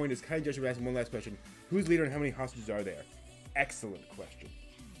gold coin. His kind gesture. Asking one last question: who's leader and how many hostages are there? Excellent question.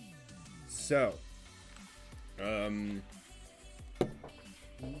 So, he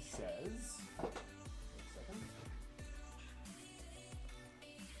says.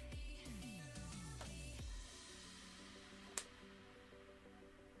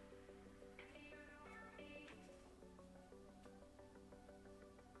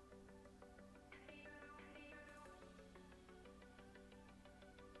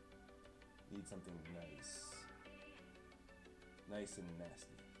 Need something nice. Nice and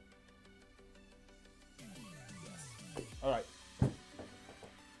nasty. Yes. Alright.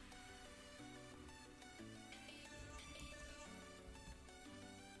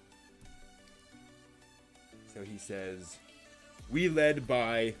 So he says, we led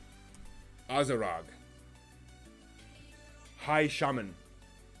by Azarag, High Shaman.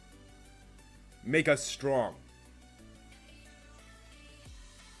 Make us strong.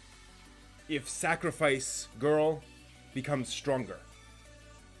 If sacrifice girl becomes stronger.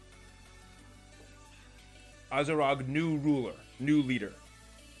 Azarag, new ruler, new leader.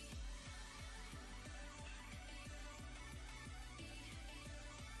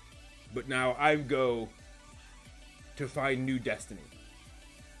 But now I go to find new destiny.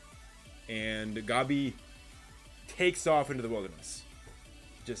 And Gabi takes off into the wilderness.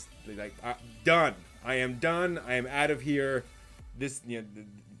 Just like done. I am done. I am out of here. This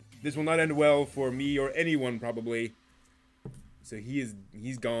this will not end well for me or anyone probably. So he's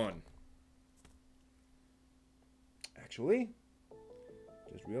gone. Actually,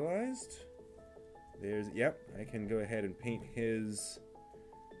 just realized yep, I can go ahead and paint his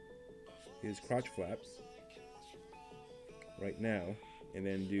crotch flaps right now and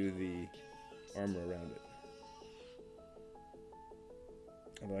then do the armor around it.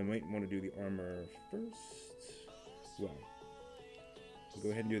 Although I might want to do the armor first. Well, we'll go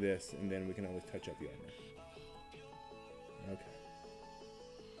ahead and do this, and then we can always touch up the armor. Okay.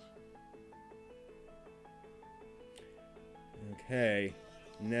 Okay,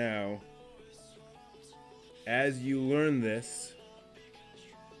 now, as you learn this,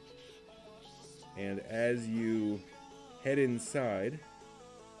 and as you head inside,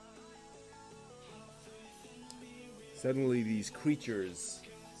 suddenly these creatures,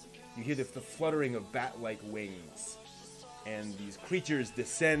 you hear the fluttering of bat-like wings, and these creatures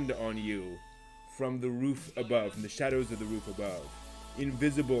descend on you from the roof above, from the shadows of the roof above,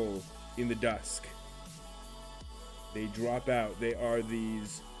 invisible in the dusk. They drop out. They are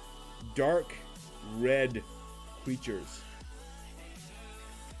these dark red creatures.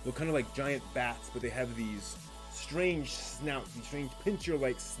 Look kind of like giant bats, but they have these strange snouts, these strange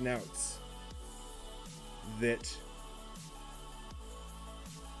pincher-like snouts that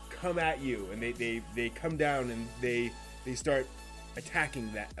come at you, and they come down and they start attacking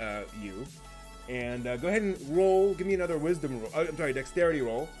you. And go ahead and roll. Give me another wisdom roll. I'm sorry, dexterity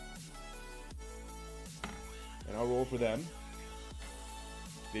roll. And I'll roll for them.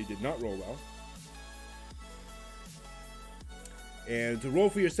 They did not roll well. And to roll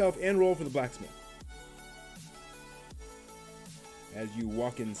for yourself and roll for the blacksmith. As you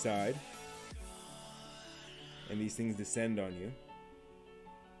walk inside, and these things descend on you.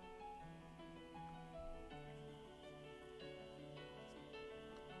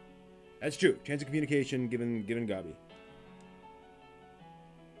 That's true. Chance of communication given Gabi.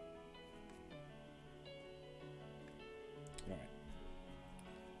 Alright.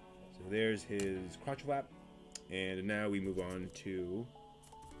 So there's his crotch flap. And now we move on to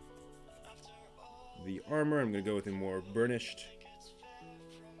the armor. I'm going to go with a more burnished,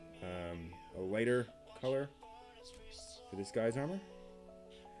 a lighter color for this guy's armor.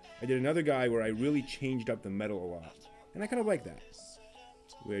 I did another guy where I really changed up the metal a lot. And I kind of like that.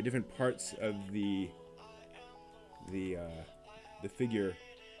 Where different parts of the figure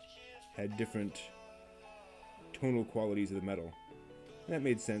had different tonal qualities of the metal. And that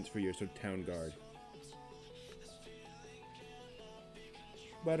made sense for your sort of town guard.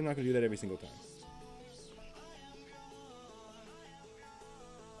 But I'm not going to do that every single time.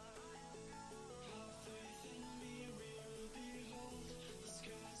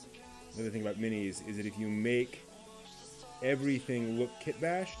 Another thing about minis is that if you make everything look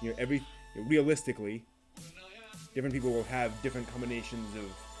kit-bashed, realistically, different people will have different combinations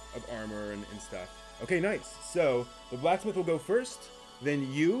of armor and stuff. Okay, nice. So, the blacksmith will go first,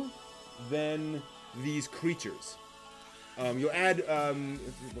 then you, then these creatures. You'll add, where's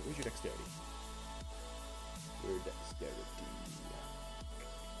your dexterity? Your dexterity.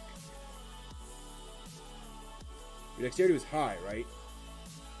 Your dexterity was high, right?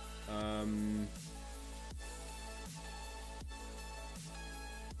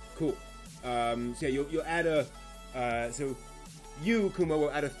 Cool. So yeah, you'll add a, so you, Kuma, will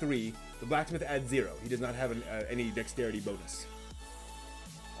add a 3. The blacksmith adds 0. He does not have any dexterity bonus.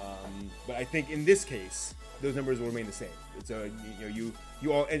 But I think in this case, those numbers will remain the same. So you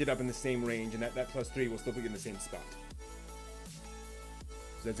all ended up in the same range, and that +3 will still put you in the same spot.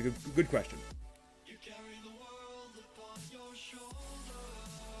 So that's a good question.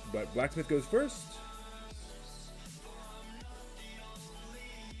 But blacksmith goes first.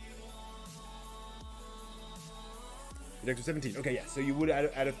 Dex was 17. Okay, yeah. So you would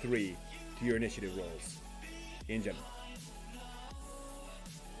add a 3 to your initiative rolls in general.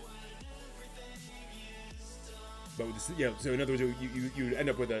 But with this, yeah, so in other words, you end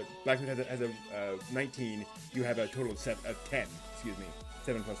up with a blacksmith has a 19. You have a total of 10. Excuse me,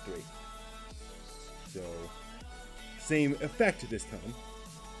 7 plus 3. So same effect this time.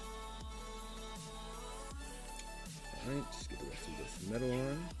 All right, just get the rest of this metal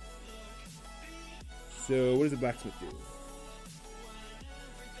on. So what does the blacksmith do?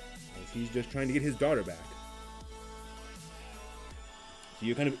 He's just trying to get his daughter back. So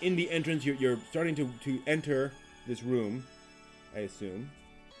you're kind of in the entrance. You're starting to enter this room, I assume.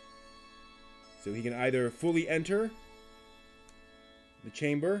 So he can either fully enter the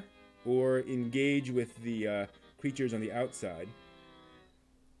chamber or engage with the creatures on the outside.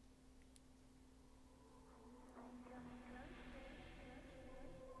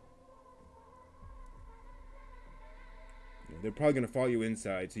 They're probably going to follow you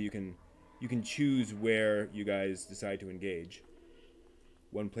inside, so you can choose where you guys decide to engage.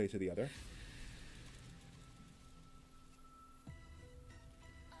 One place or the other.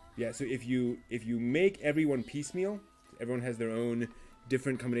 Yeah, so if you make everyone piecemeal, everyone has their own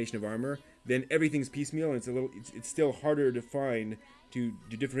different combination of armor, then everything's piecemeal, and it's still harder to find to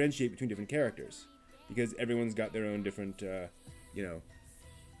differentiate between different characters, because everyone's got their own different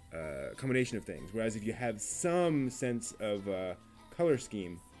combination of things. Whereas if you have some sense of color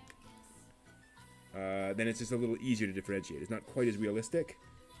scheme, then it's just a little easier to differentiate. It's not quite as realistic,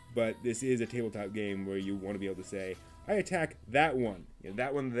 but this is a tabletop game where you want to be able to say, I attack that one,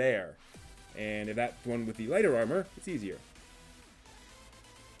 that one there, and if that's one with the lighter armor, it's easier.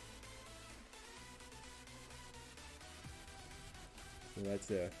 So that's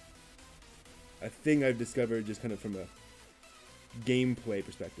a thing I've discovered just kind of from a gameplay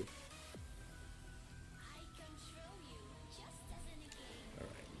perspective.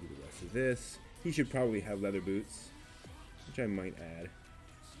 Alright, do the rest of this. He should probably have leather boots, which I might add.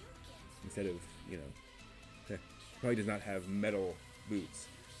 Instead of, probably does not have metal boots.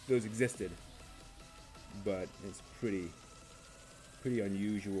 Those existed, but it's pretty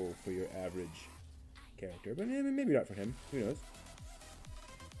unusual for your average character. But maybe not for him. Who knows?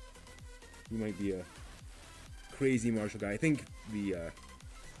 He might be a crazy martial guy. I think the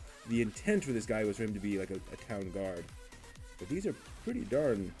intent for this guy was for him to be like a town guard. But these are pretty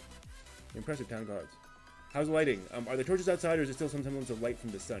darn impressive town guards. How's the lighting? Are there torches outside, or is there still some semblance of light from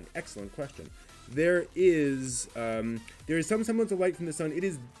the sun? Excellent question. There is some semblance of light from the sun. It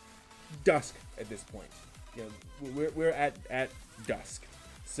is dusk at this point. We're at dusk,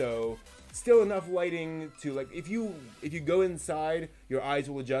 so still enough lighting to, like, if you go inside, your eyes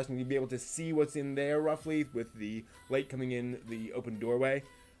will adjust and you'll be able to see what's in there roughly with the light coming in the open doorway.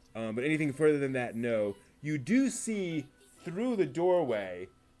 But anything further than that, no. You do see through the doorway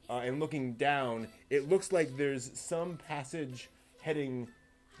and looking down, it looks like there's some passage heading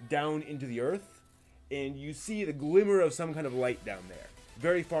down into the earth, and you see the glimmer of some kind of light down there.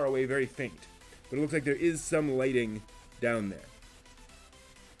 Very far away, very faint. But it looks like there is some lighting down there.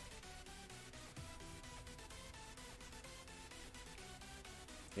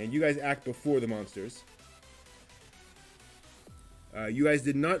 And you guys act before the monsters. You guys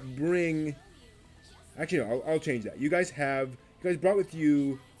did not bring... Actually, no, I'll change that. You guys brought with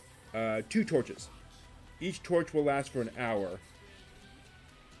you 2 torches. Each torch will last for an hour.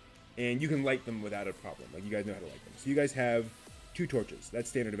 And you can light them without a problem. Like, you guys know how to light them. So you guys have 2 torches. That's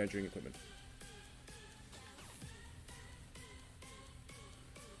standard adventuring equipment.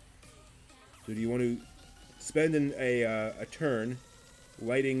 So do you want to spend a turn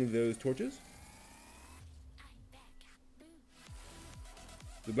lighting those torches?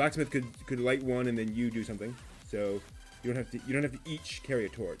 The blacksmith could light one and then you do something. So you don't have to each carry a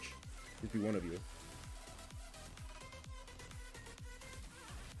torch. Just be one of you.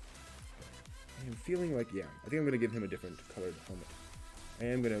 I am feeling like, yeah, I think I'm going to give him a different colored helmet. I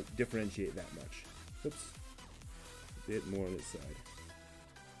am going to differentiate that much. Oops. A bit more on this side.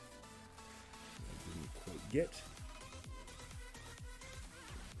 I didn't quite get.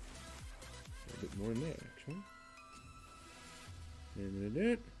 A bit more in there, actually.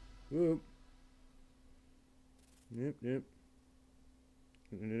 And whoop. Yep. Yep.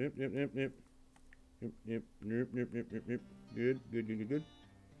 Good.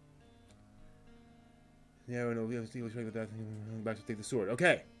 Yeah, I know. Let's try with that. Back to take the sword.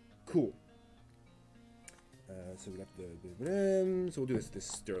 Okay, cool. So we got the so we'll do this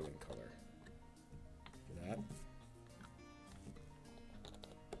sterling color for that.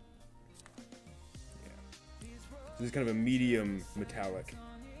 Yeah. So this is kind of a medium metallic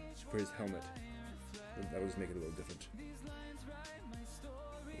for his helmet. That will just make it a little different.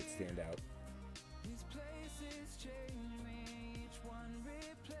 Make it stand out.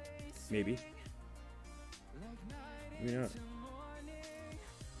 Maybe. Maybe not.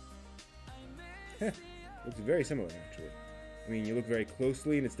 Looks very similar, actually. I mean, you look very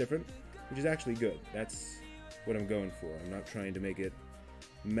closely and it's different, which is actually good. That's what I'm going for. I'm not trying to make it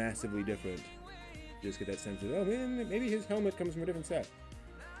massively different. Just get that sense of, oh, maybe his helmet comes from a different set.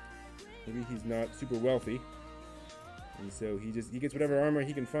 Maybe he's not super wealthy, and so he gets whatever armor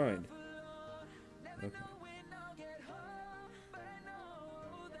he can find. Okay.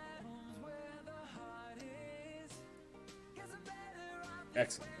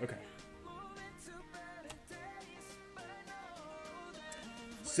 Excellent. Okay.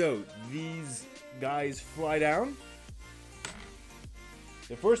 So these guys fly down.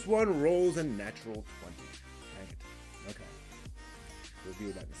 The first one rolls a natural 20. Dang it. Okay. We'll deal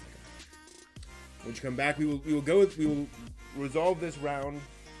with that in a second. When you come back, we will resolve this round,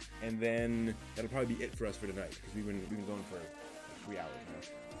 and then that'll probably be it for us for tonight because we've been going for like 3 hours now.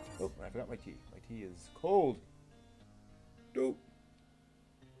 Oh, I forgot my tea. My tea is cold. Dope.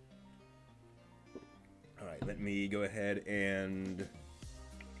 All right, let me go ahead and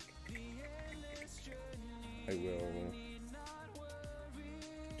I will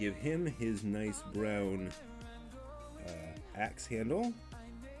give him his nice brown axe handle.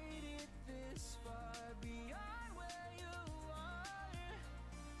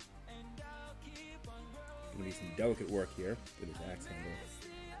 Gonna be some delicate work here with his axe handle,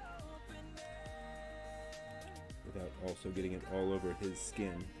 without also getting it all over his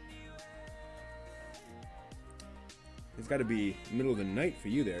skin. It's got to be middle of the night for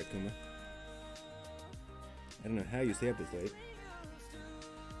you there, Kuma. I don't know how you stay up this late.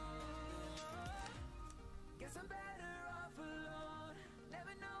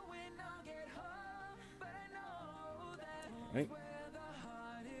 Right.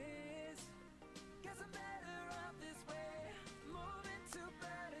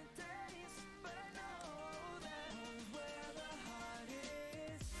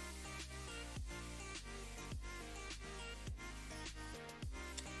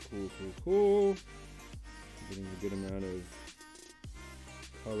 Cool. Getting a good amount of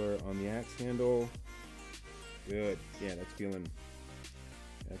color on the axe handle. Good. Yeah, that's feeling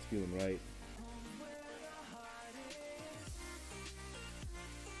right.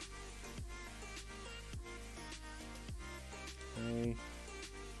 Okay. Down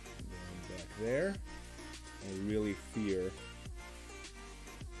back there. I really fear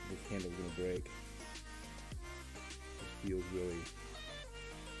this handle's gonna break. It feels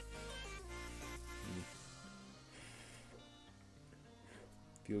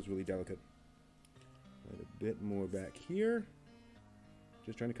really delicate. Add a bit more back here.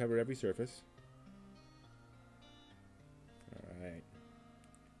 Just trying to cover every surface. Alright.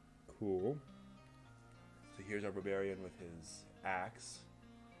 Cool. So here's our barbarian with his axe.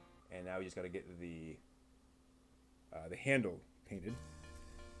 And now we just gotta get the handle painted.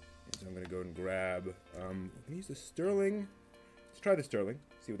 And so I'm gonna go and grab I'm gonna use the sterling. Let's try the sterling,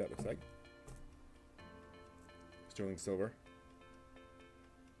 see what that looks like. Sterling silver.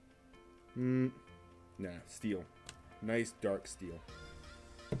 Nah, steel. Nice dark steel.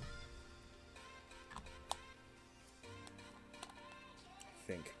 I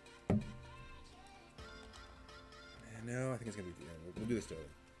think. No, I think it's gonna be. Yeah, we'll do the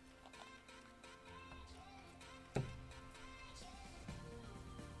sterling.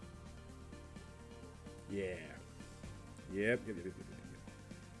 Yeah. Yep.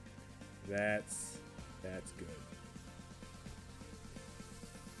 That's good.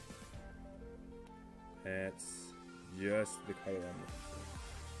 That's just the color I'm looking for.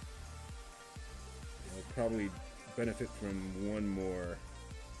 I'll probably benefit from one more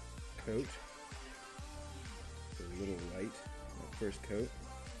coat. It's a little light on the first coat.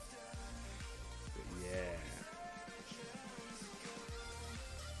 But yeah.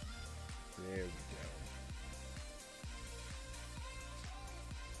 There we go.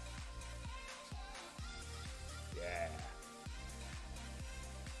 Yeah.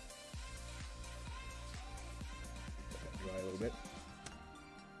 Dry a little bit.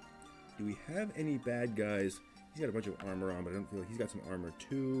 Do we have any bad guys? He's got a bunch of armor on, but I don't feel like he's got some armor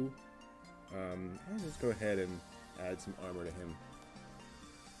too. Let's go ahead and add some armor to him.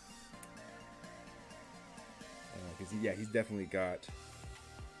 Because he's definitely got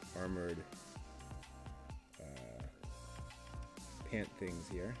armored pant things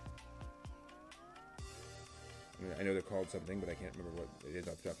here. I know they're called something, but I can't remember what it is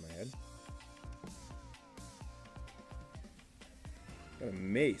off the top of my head. Got a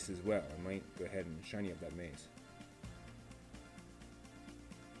mace as well. I might go ahead and shiny up that mace.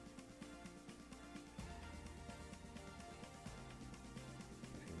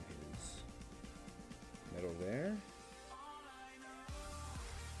 His metal there.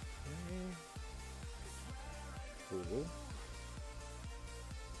 Okay. Cool.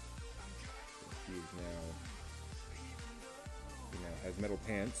 He now has metal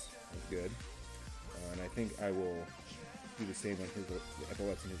pants. That's good. And I think I will do the same on his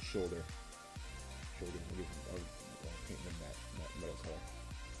epaulets and his shoulder. I'll paint him that metal color.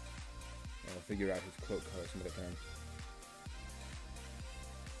 I'll figure out his cloak color some other time.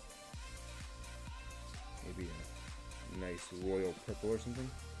 Maybe a nice royal purple or something.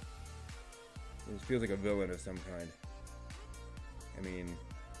 It feels like a villain of some kind. I mean,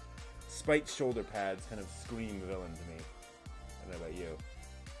 spiked shoulder pads kind of scream villain to me. I don't know about you.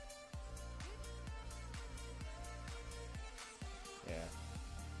 Yeah.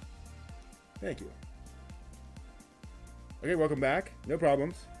 Thank you. Okay, welcome back. No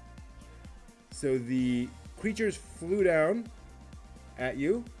problems. So the creatures flew down at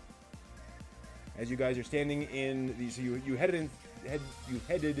you as you guys are standing in the. So you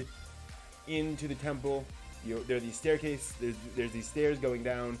headed into the temple. There are these staircase. There's these stairs going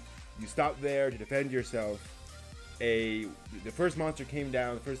down. You stop there to defend yourself. The first monster came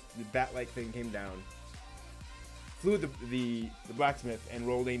down. The bat-like thing came down. Flew at the blacksmith and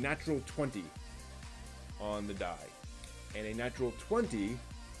rolled a natural 20 on the die. And a natural 20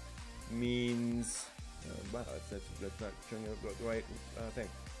 means... wow, that's not showing you the right thing.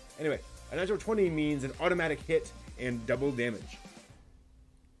 Anyway, a natural 20 means an automatic hit and double damage.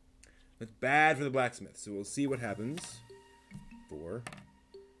 That's bad for the blacksmith, so we'll see what happens. 4.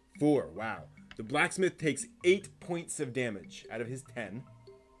 Wow. The blacksmith takes 8 points of damage out of his 10.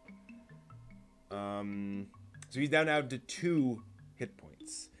 So he's down now to 2 hit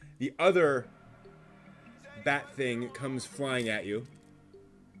points. The other bat thing comes flying at you.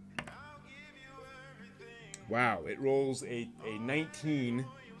 Wow, it rolls a 19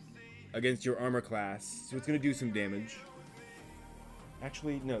 against your armor class, so it's going to do some damage.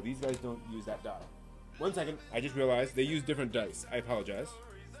 Actually, no, these guys don't use that die. 1 second, I just realized they use different dice. I apologize.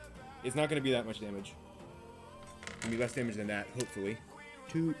 It's not going to be that much damage. It's going to be less damage than that, hopefully.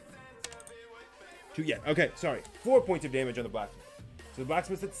 2, yeah, okay, sorry. 4 points of damage on the blacksmith. So the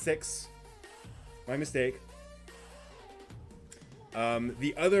blacksmith's at 6. My mistake.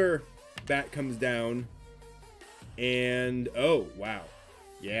 The other bat comes down, and oh wow,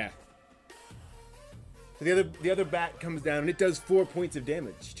 yeah. So the other bat comes down, and it does 4 points of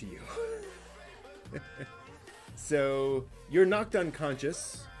damage to you. So you're knocked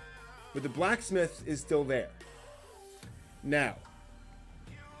unconscious, but the blacksmith is still there. Now,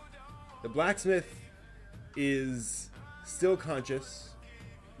 the blacksmith is still conscious.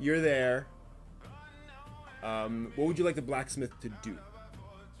 You're there. What would you like the blacksmith to do?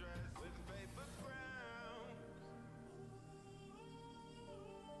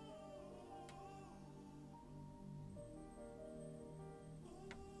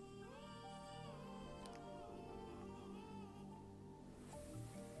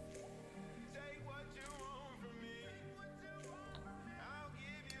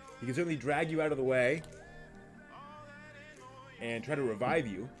 He can certainly drag you out of the way and try to revive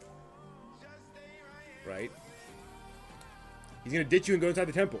you. Right? He's gonna ditch you and go inside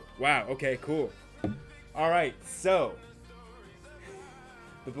the temple. Wow, okay, cool. Alright, so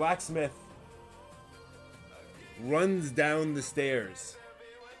the blacksmith runs down the stairs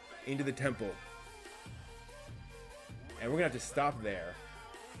into the temple. And we're gonna have to stop there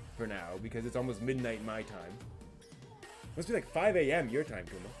for now because it's almost midnight my time. Must be like 5 a.m. your time,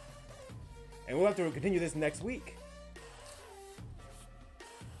 Kuma. And we'll have to continue this next week.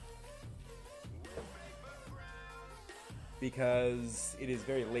 Because it is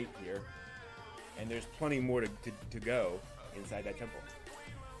very late here, and there's plenty more to go inside that temple.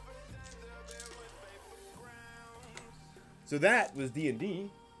 So that was D&D.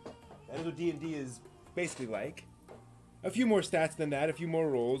 That is what D&D is basically like. A few more stats than that, a few more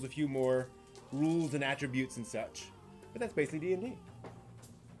rolls, a few more rules and attributes and such. But that's basically D&D.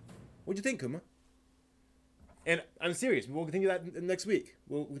 What'd you think, Kuma? And I'm serious, we'll continue that next week.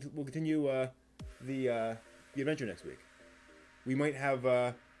 We'll continue the adventure next week. We might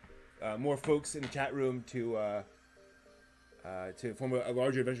have more folks in the chat room to form a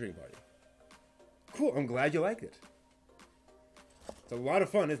larger adventuring party. Cool, I'm glad you liked it. It's a lot of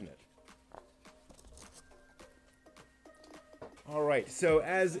fun, isn't it? Alright, so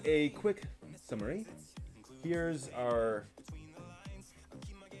as a quick summary, here's our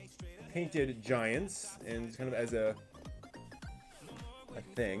painted giants, and kind of as a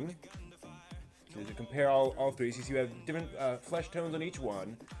thing. So to compare all three, so you have different flesh tones on each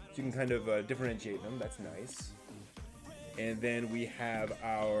one, so you can kind of differentiate them. That's nice. And then we have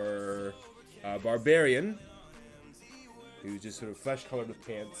our barbarian, who's just sort of flesh-colored with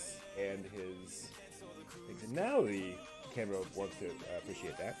pants and his things. And now the camera wants to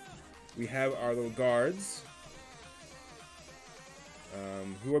appreciate that. We have our little guards,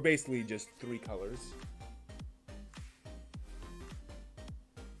 who are basically just 3 colors.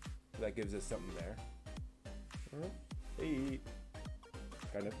 That gives us something there. Hey.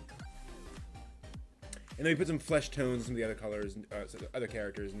 Kind of. And then we put some flesh tones on some of the other colors, and other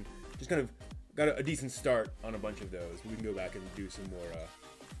characters, and just kind of got a decent start on a bunch of those. We can go back and do some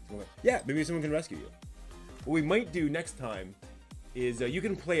more. Yeah, maybe someone can rescue you. What we might do next time is you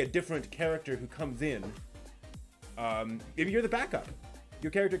can play a different character who comes in. Maybe you're the backup.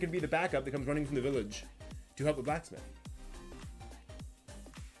 Your character can be the backup that comes running from the village to help the blacksmith.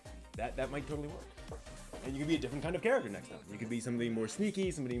 That might totally work. And you can be a different kind of character next time. You could be somebody more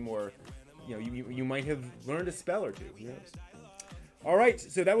sneaky, somebody more, you know, you might have learned a spell or two. Who knows? All right,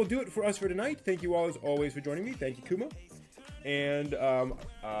 so that will do it for us for tonight. Thank you all as always for joining me. Thank you, Kuma. And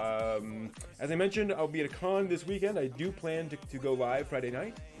as I mentioned, I'll be at a con this weekend. I do plan to go live Friday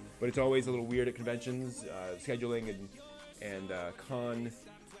night, but it's always a little weird at conventions, scheduling and con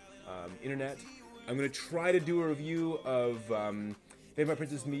internet. I'm going to try to do a review of Fate My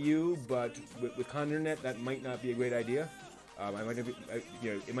Princess Miyu, but with con internet, that might not be a great idea.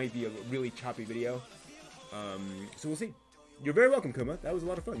 It might be a really choppy video. So we'll see. You're very welcome, Kuma. That was a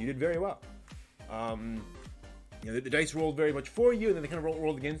lot of fun. You did very well. The dice rolled very much for you, and then they kind of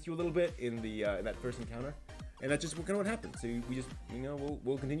rolled against you a little bit in that first encounter, and that's just kind of what happened. So we just,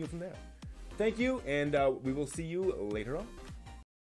 we'll continue from there. Thank you, and we will see you later on.